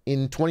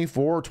in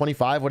 24 or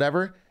 25,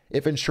 whatever,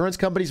 if insurance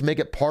companies make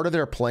it part of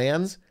their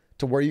plans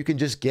to where you can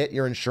just get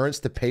your insurance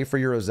to pay for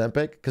your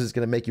Ozempic because it's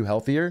going to make you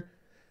healthier,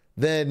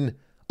 then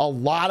a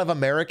lot of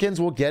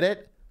Americans will get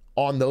it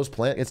on those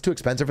plans. It's too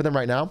expensive for them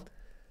right now.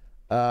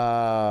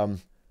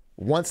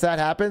 Once that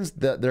happens,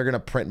 they're going to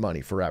print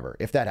money forever.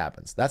 If that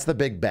happens, that's the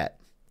big bet.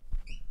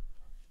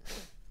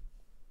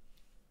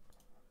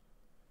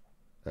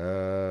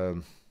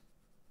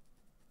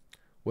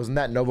 Wasn't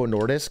that Novo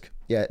Nordisk?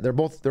 Yeah, they're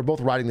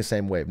both riding the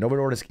same wave. Novo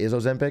Nordisk is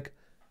Ozempic.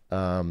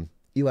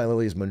 Eli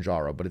Lilly is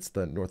Mounjaro, but it's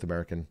the North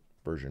American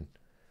version.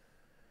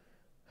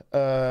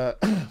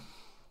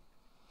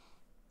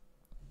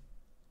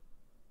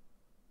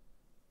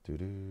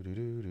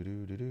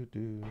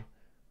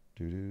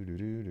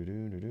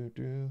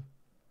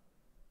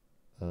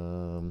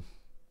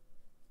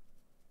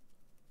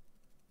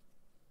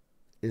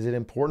 Is it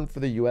important for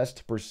the U.S.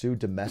 to pursue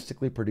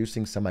domestically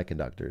producing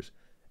semiconductors?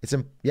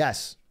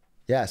 Yes,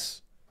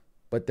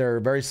 but they're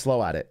very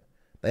slow at it.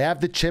 They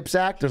have the CHIPS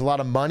Act. There's a lot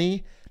of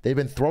money. They've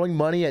been throwing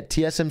money at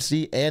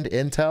TSMC and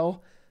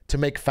Intel to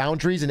make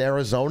foundries in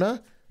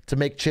Arizona to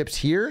make chips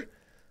here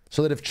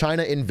so that if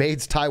China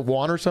invades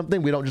Taiwan or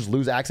something, we don't just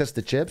lose access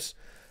to chips.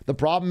 The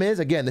problem is,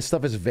 again, this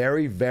stuff is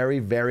very, very,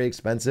 very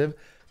expensive,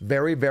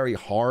 very, very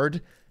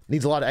hard,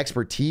 needs a lot of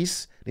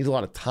expertise, needs a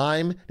lot of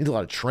time, needs a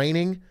lot of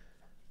training.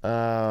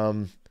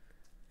 It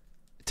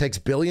takes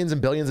billions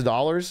and billions of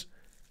dollars.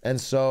 And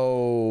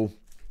so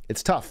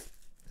it's tough.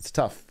 It's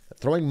tough.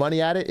 Throwing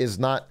money at it is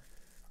not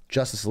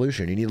just a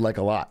solution. You need like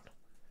a lot.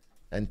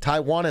 And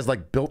Taiwan has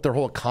like built their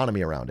whole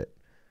economy around it.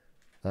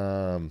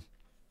 They're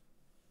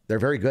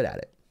very good at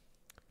it.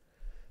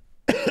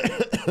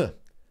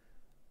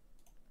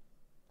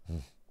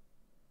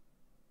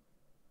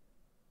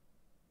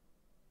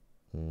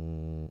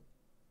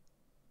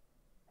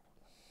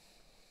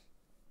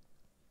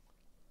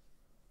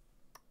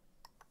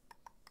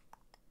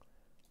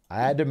 I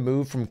had to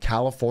move from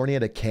California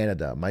to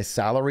Canada. My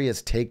salary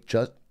has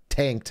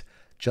tanked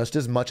just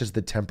as much as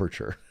the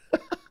temperature.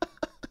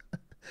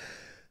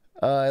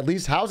 At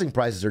least housing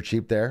prices are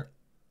cheap there.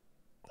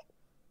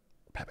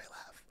 Pepe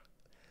laugh.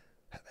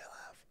 Pepe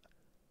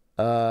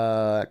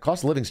laugh.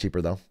 Cost of living's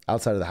cheaper though,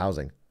 outside of the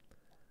housing.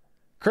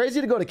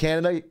 Crazy to go to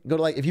Canada. Go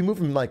to like, if you move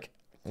from like,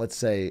 let's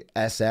say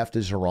SF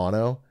to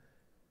Toronto,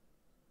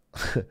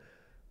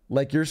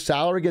 like your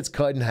salary gets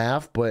cut in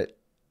half, but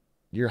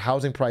your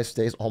housing price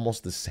stays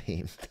almost the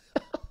same.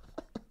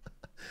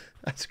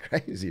 That's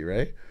crazy,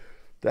 right?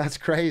 That's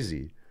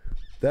crazy.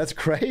 That's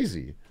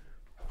crazy.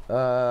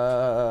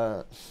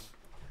 They're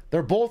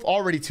both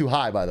already too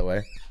high, by the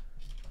way.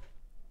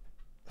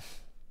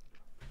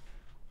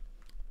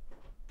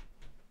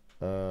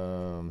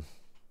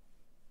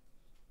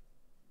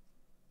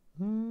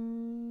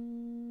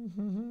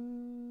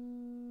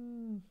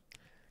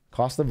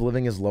 Cost of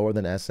living is lower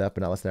than SF,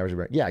 but not less than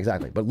average. Yeah,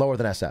 exactly. But lower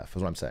than SF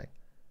is what I'm saying.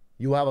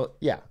 You have a,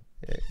 yeah.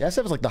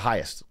 SF is like the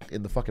highest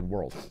in the fucking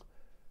world.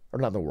 Or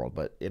not the world,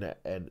 but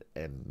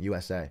in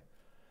USA.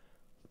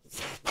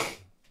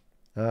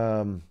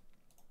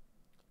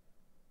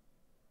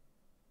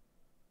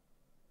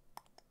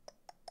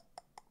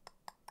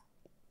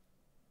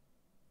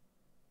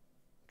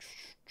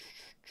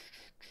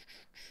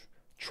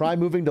 Try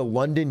moving to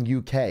London,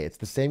 UK. It's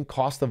the same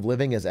cost of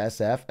living as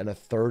SF and a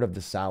third of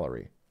the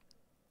salary.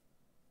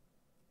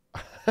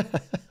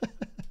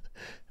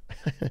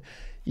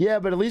 Yeah,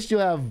 but at least you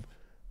have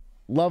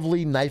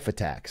lovely knife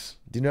attacks.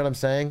 Do you know what I'm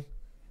saying?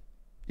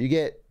 You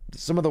get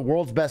some of the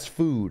world's best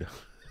food.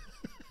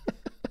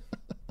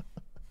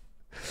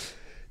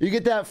 You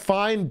get that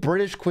fine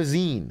British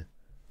cuisine.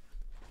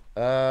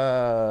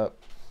 And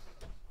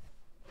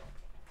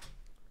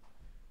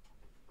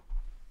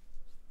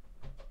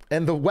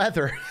the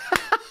weather.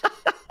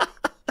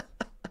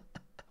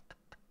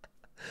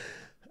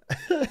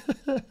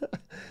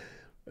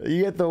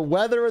 You get the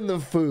weather and the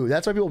food.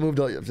 That's why people move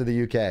to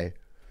the UK.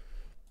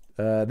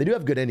 They do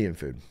have good Indian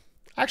food.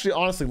 Actually,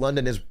 honestly,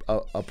 London is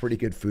a pretty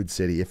good food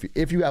city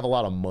if you have a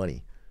lot of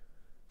money.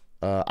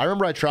 I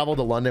remember I traveled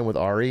to London with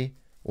Ari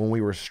when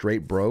we were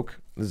straight broke.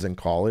 This is in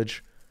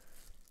college.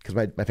 Because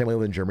my family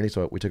lived in Germany,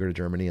 so we took her to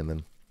Germany, and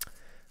then...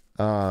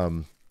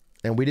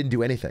 and we didn't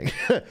do anything.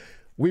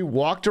 We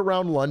walked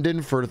around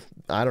London for,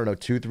 I don't know,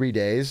 2-3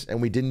 days, and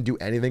we didn't do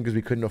anything because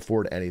we couldn't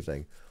afford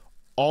anything.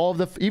 All of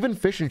the... Even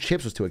fish and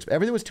chips was too expensive.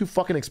 Everything was too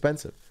fucking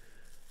expensive.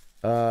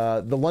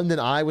 The London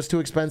Eye was too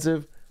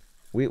expensive.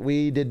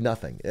 We did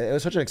nothing. It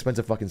was such an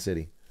expensive fucking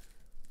city.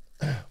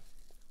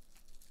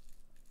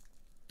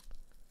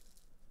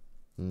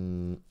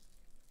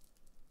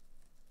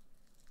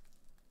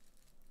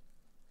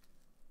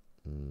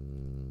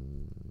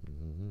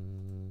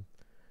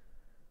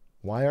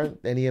 Why aren't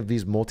any of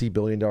these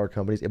multi-billion-dollar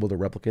companies able to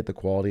replicate the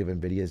quality of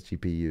Nvidia's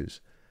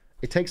GPUs?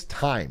 It takes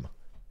time.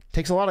 It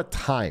takes a lot of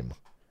time.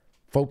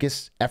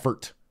 Focus,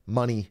 effort,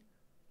 money.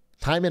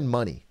 Time and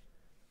money.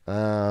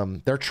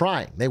 They're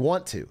trying. They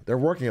want to. They're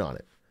working on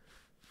it.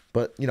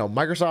 But, you know,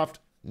 Microsoft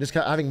just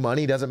having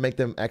money doesn't make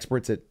them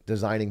experts at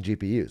designing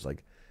GPUs.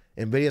 Like,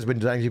 Nvidia's been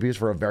designing GPUs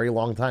for a very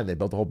long time. They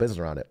built a whole business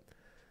around it.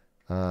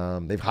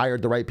 They've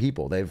hired the right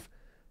people. They've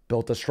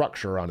built a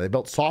structure around it. They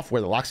built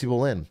software that locks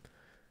people in.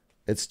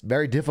 It's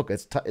very difficult.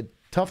 It's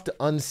tough to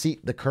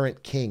unseat the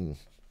current king.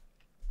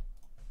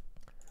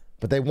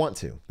 But they want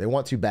to. They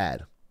want to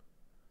bad.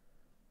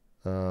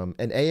 And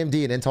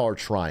AMD and Intel are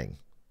trying.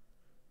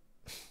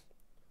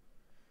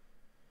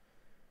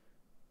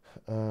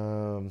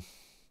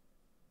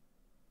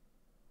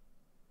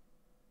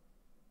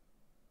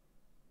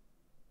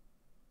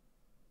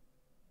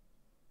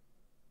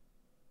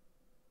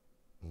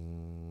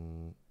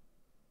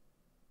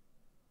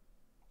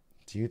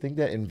 Do you think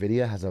that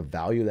Nvidia has a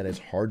value that is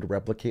hard to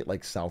replicate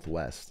like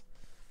Southwest?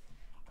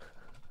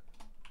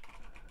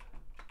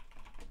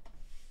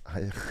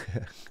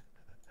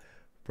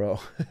 Bro,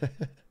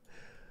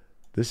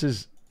 this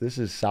is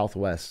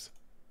Southwest.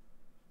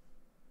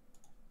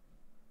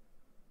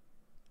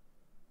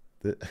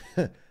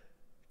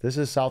 This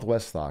is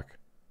Southwest stock.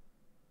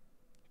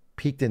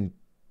 Peaked in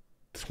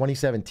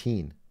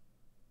 2017.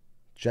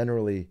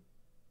 Generally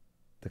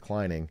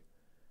declining.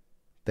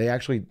 They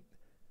actually...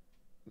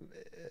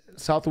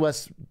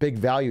 Southwest's big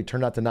value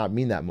turned out to not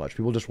mean that much.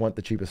 People just want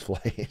the cheapest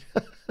flight.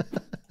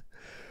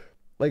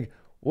 Like,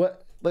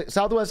 what? Like,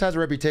 Southwest has a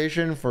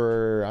reputation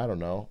for, I don't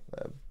know,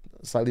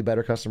 slightly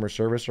better customer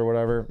service or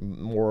whatever,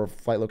 more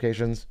flight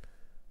locations,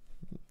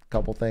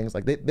 couple things.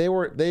 Like,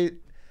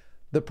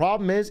 the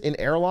problem is, in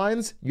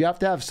airlines, you have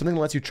to have something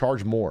that lets you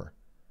charge more.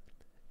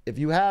 If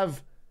you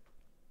have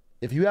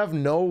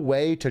no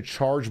way to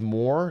charge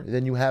more,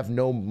 then you have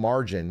no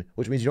margin,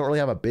 which means you don't really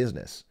have a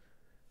business.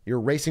 You're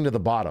racing to the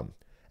bottom.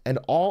 And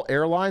all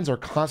airlines are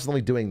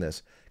constantly doing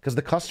this because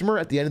the customer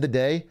at the end of the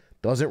day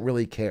doesn't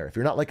really care. If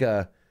you're not like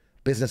a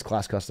business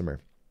class customer,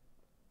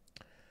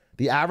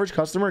 the average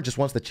customer just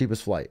wants the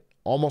cheapest flight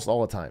almost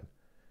all the time.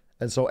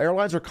 And so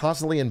airlines are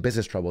constantly in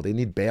business trouble. They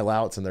need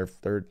bailouts and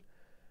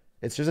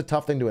it's just a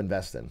tough thing to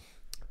invest in.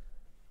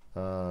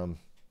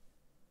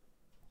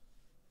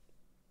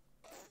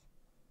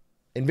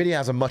 Nvidia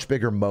has a much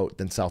bigger moat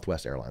than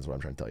Southwest Airlines, what I'm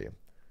trying to tell you.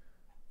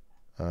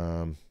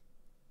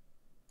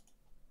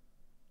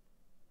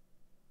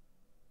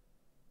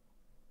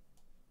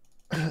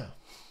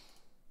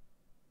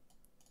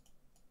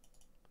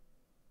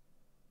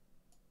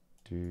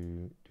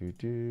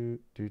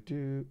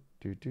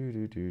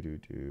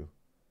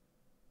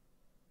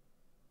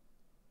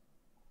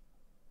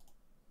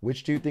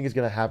 Which do you think is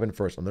going to happen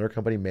first? Another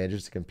company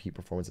manages to compete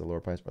performance at a lower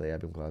price by the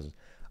admin classes.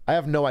 I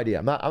have no idea.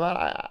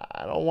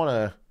 I don't want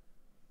to.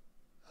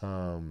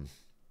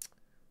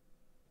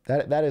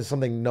 That is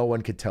something no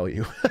one could tell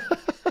you.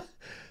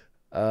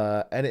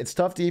 And it's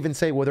tough to even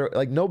say whether,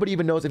 like, nobody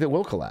even knows if it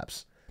will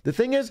collapse. The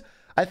thing is,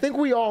 I think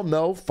we all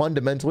know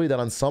fundamentally that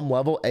on some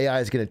level, AI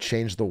is going to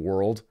change the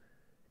world.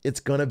 It's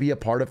going to be a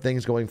part of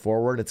things going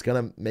forward. It's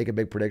going to make a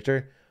big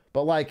predictor.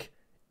 But, like,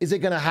 is it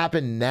going to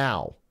happen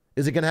now?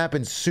 Is it going to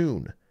happen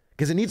soon?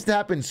 Because it needs to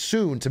happen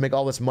soon to make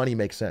all this money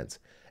make sense.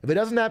 If it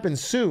doesn't happen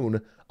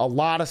soon, a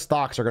lot of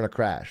stocks are going to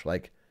crash.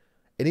 Like,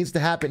 it needs to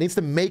happen. It needs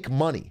to make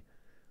money.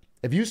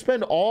 If you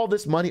spend all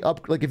this money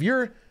up, like if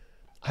you're,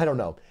 I don't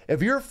know,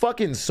 if you're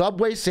fucking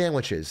Subway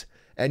sandwiches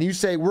and you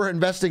say we're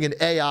investing in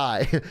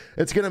AI,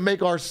 it's going to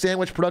make our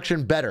sandwich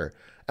production better.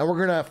 And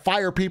we're going to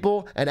fire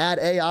people and add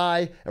AI,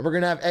 and we're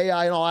going to have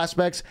AI in all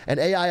aspects, and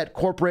AI at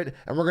corporate,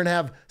 and we're going to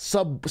have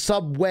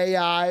Subway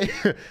AI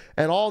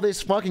and all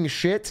this fucking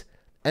shit,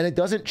 and it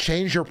doesn't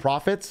change your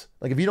profits.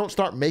 Like, if you don't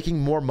start making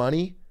more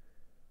money,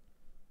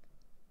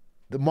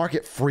 the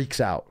market freaks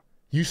out.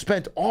 You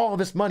spent all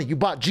this money. You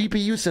bought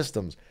GPU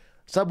systems.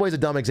 Subway's a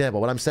dumb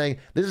example, but I'm saying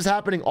this is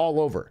happening all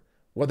over.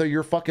 Whether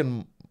you're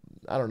fucking,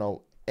 I don't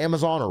know,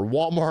 Amazon or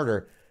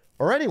Walmart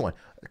or anyone.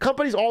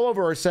 Companies all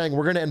over are saying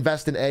we're going to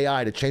invest in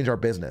AI to change our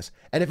business.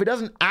 And if it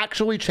doesn't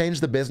actually change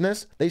the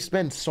business, they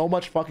spend so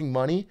much fucking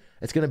money,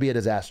 it's going to be a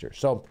disaster.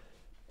 So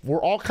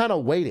we're all kind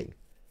of waiting.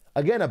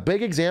 Again, a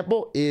big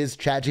example is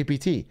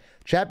ChatGPT.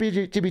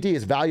 ChatGPT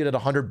is valued at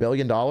 $100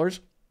 billion.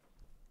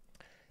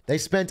 They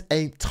spent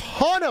a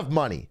ton of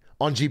money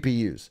on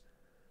GPUs.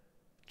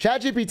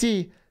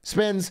 ChatGPT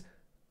spends,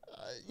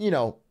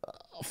 a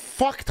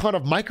fuck ton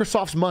of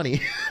Microsoft's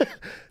money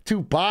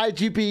to buy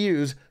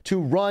GPUs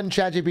to run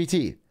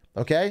ChatGPT,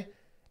 okay?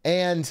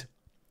 And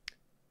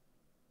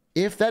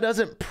if that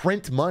doesn't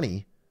print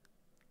money,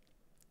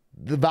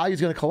 the value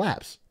is going to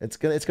collapse. It's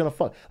going to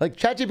fuck. Like,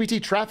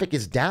 ChatGPT traffic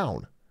is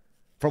down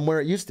from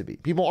where it used to be.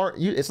 People aren't,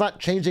 it's not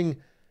changing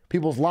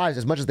people's lives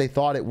as much as they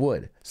thought it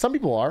would. Some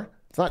people are.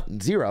 It's not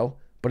zero,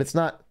 but it's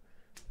not.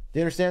 Do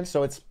you understand?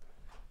 So it's,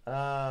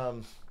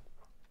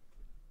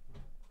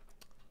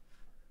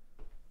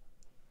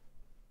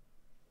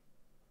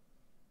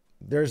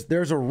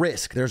 there's a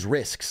risk. There's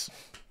risks.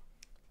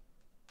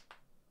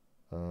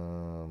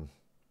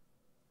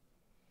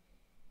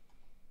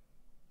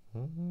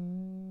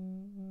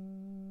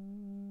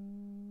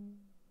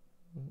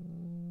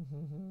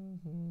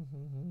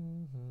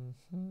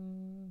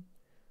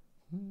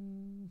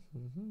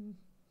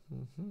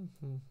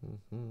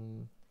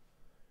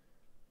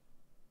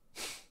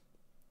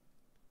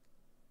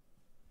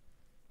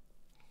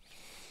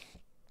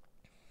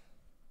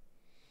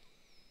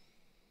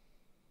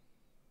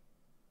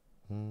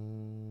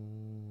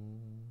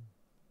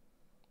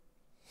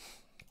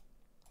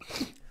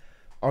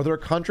 Are there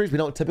countries we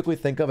don't typically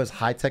think of as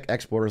high-tech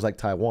exporters like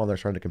Taiwan that are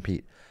starting to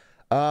compete?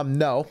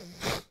 No.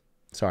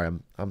 Sorry,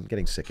 I'm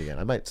getting sick again.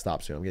 I might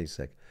stop soon. I'm getting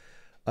sick.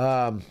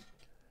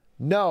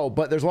 No,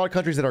 but there's a lot of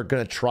countries that are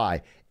going to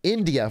try.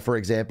 India, for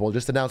example,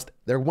 just announced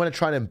they're going to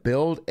try and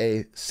build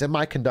a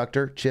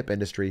semiconductor chip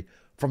industry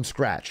from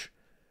scratch.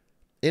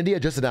 India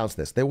just announced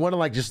this. They want to,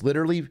 like, just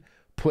literally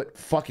put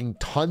fucking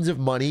tons of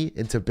money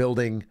into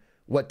building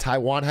what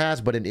Taiwan has,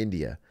 but in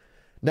India.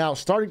 Now,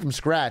 starting from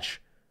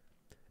scratch,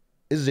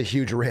 this is a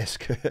huge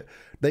risk.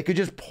 They could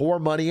just pour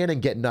money in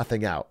and get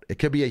nothing out. It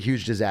could be a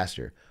huge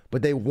disaster,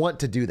 but they want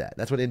to do that.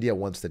 That's what India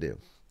wants to do.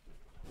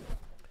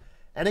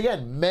 And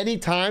again, many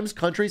times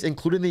countries,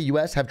 including the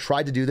US, have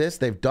tried to do this.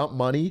 They've dumped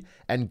money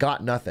and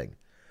got nothing.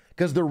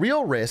 Because the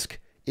real risk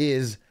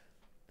is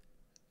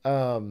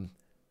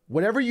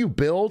whatever you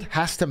build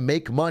has to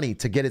make money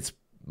to get its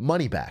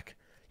money back.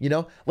 You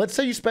know, let's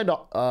say you spend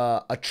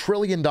 $1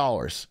 trillion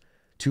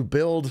to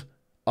build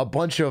a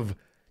bunch of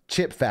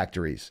chip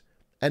factories,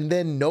 and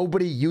then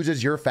nobody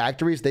uses your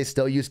factories. They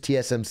still use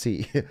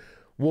TSMC.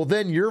 Well,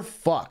 then you're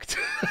fucked.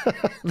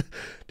 Do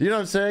you know what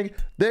I'm saying?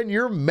 Then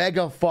you're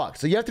mega fucked.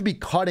 So you have to be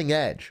cutting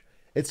edge.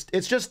 It's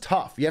just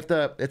tough. You have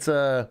to. It's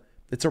a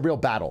real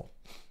battle.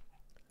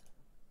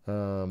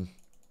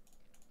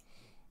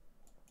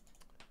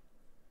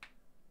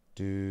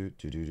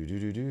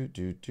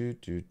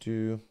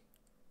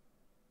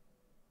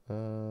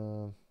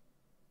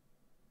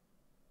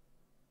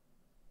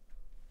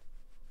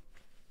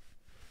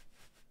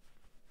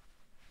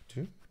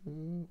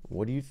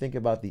 What do you think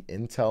about the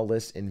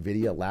Intel-less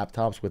Nvidia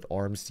laptops with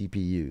ARM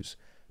CPUs?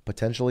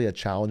 Potentially a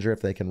challenger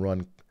if they can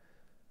run.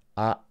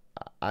 I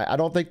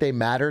don't think they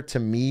matter to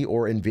me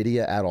or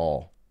Nvidia at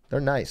all. They're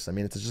nice. I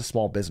mean, it's just a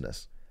small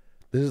business.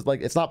 This is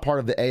like, it's not part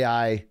of the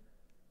AI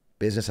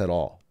business at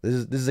all.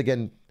 This is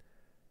again,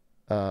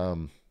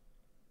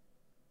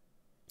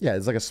 Yeah,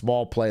 it's like a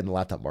small play in the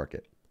laptop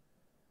market.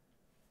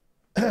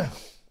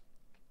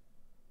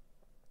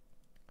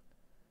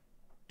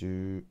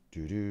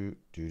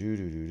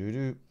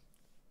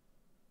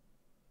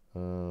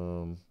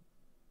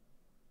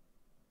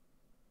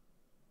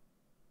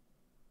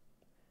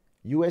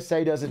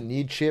 USA doesn't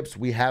need chips.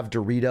 We have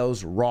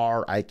Doritos.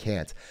 Rar, I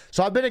can't.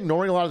 So I've been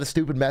ignoring a lot of the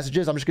stupid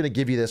messages. I'm just going to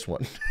give you this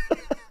one.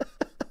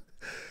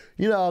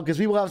 You know, because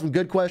people have some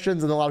good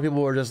questions, and a lot of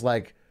people are just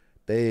like,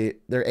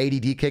 their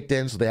ADD kicked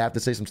in, so they have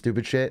to say some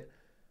stupid shit.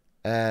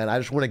 And I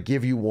just want to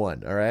give you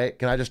one, all right?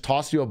 Can I just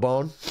toss you a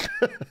bone?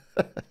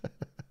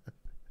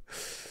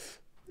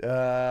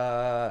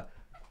 I'm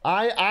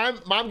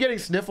getting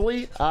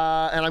sniffly,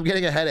 and I'm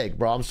getting a headache,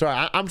 bro. I'm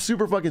sorry. I'm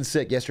super fucking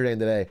sick yesterday and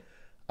today.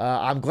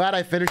 I'm glad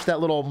I finished that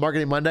little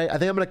Marketing Monday. I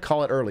think I'm going to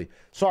call it early.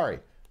 Sorry.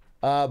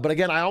 But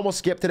again, I almost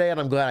skipped today, and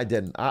I'm glad I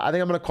didn't. I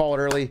think I'm going to call it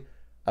early.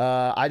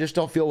 I just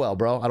don't feel well,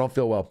 bro. I don't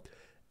feel well.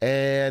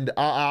 And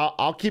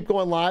I'll keep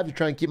going live to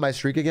try and keep my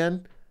streak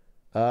again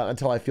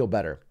until I feel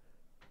better.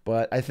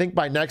 But I think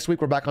by next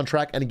week, we're back on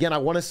track. And again, I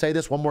want to say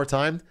this one more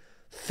time.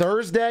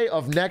 Thursday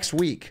of next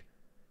week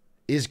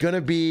is going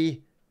to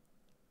be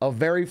a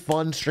very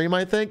fun stream,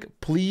 I think.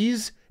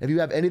 Please, if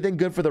you have anything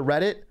good for the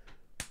Reddit,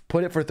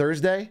 put it for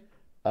Thursday.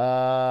 We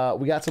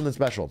got something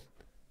special.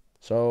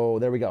 So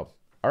there we go.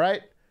 All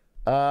right.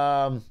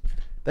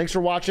 Thanks for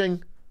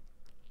watching.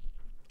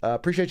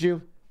 Appreciate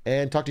you,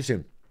 and talk to you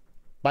soon.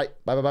 Bye.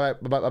 Bye. Bye. Bye.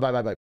 Bye. Bye.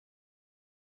 Bye. Bye.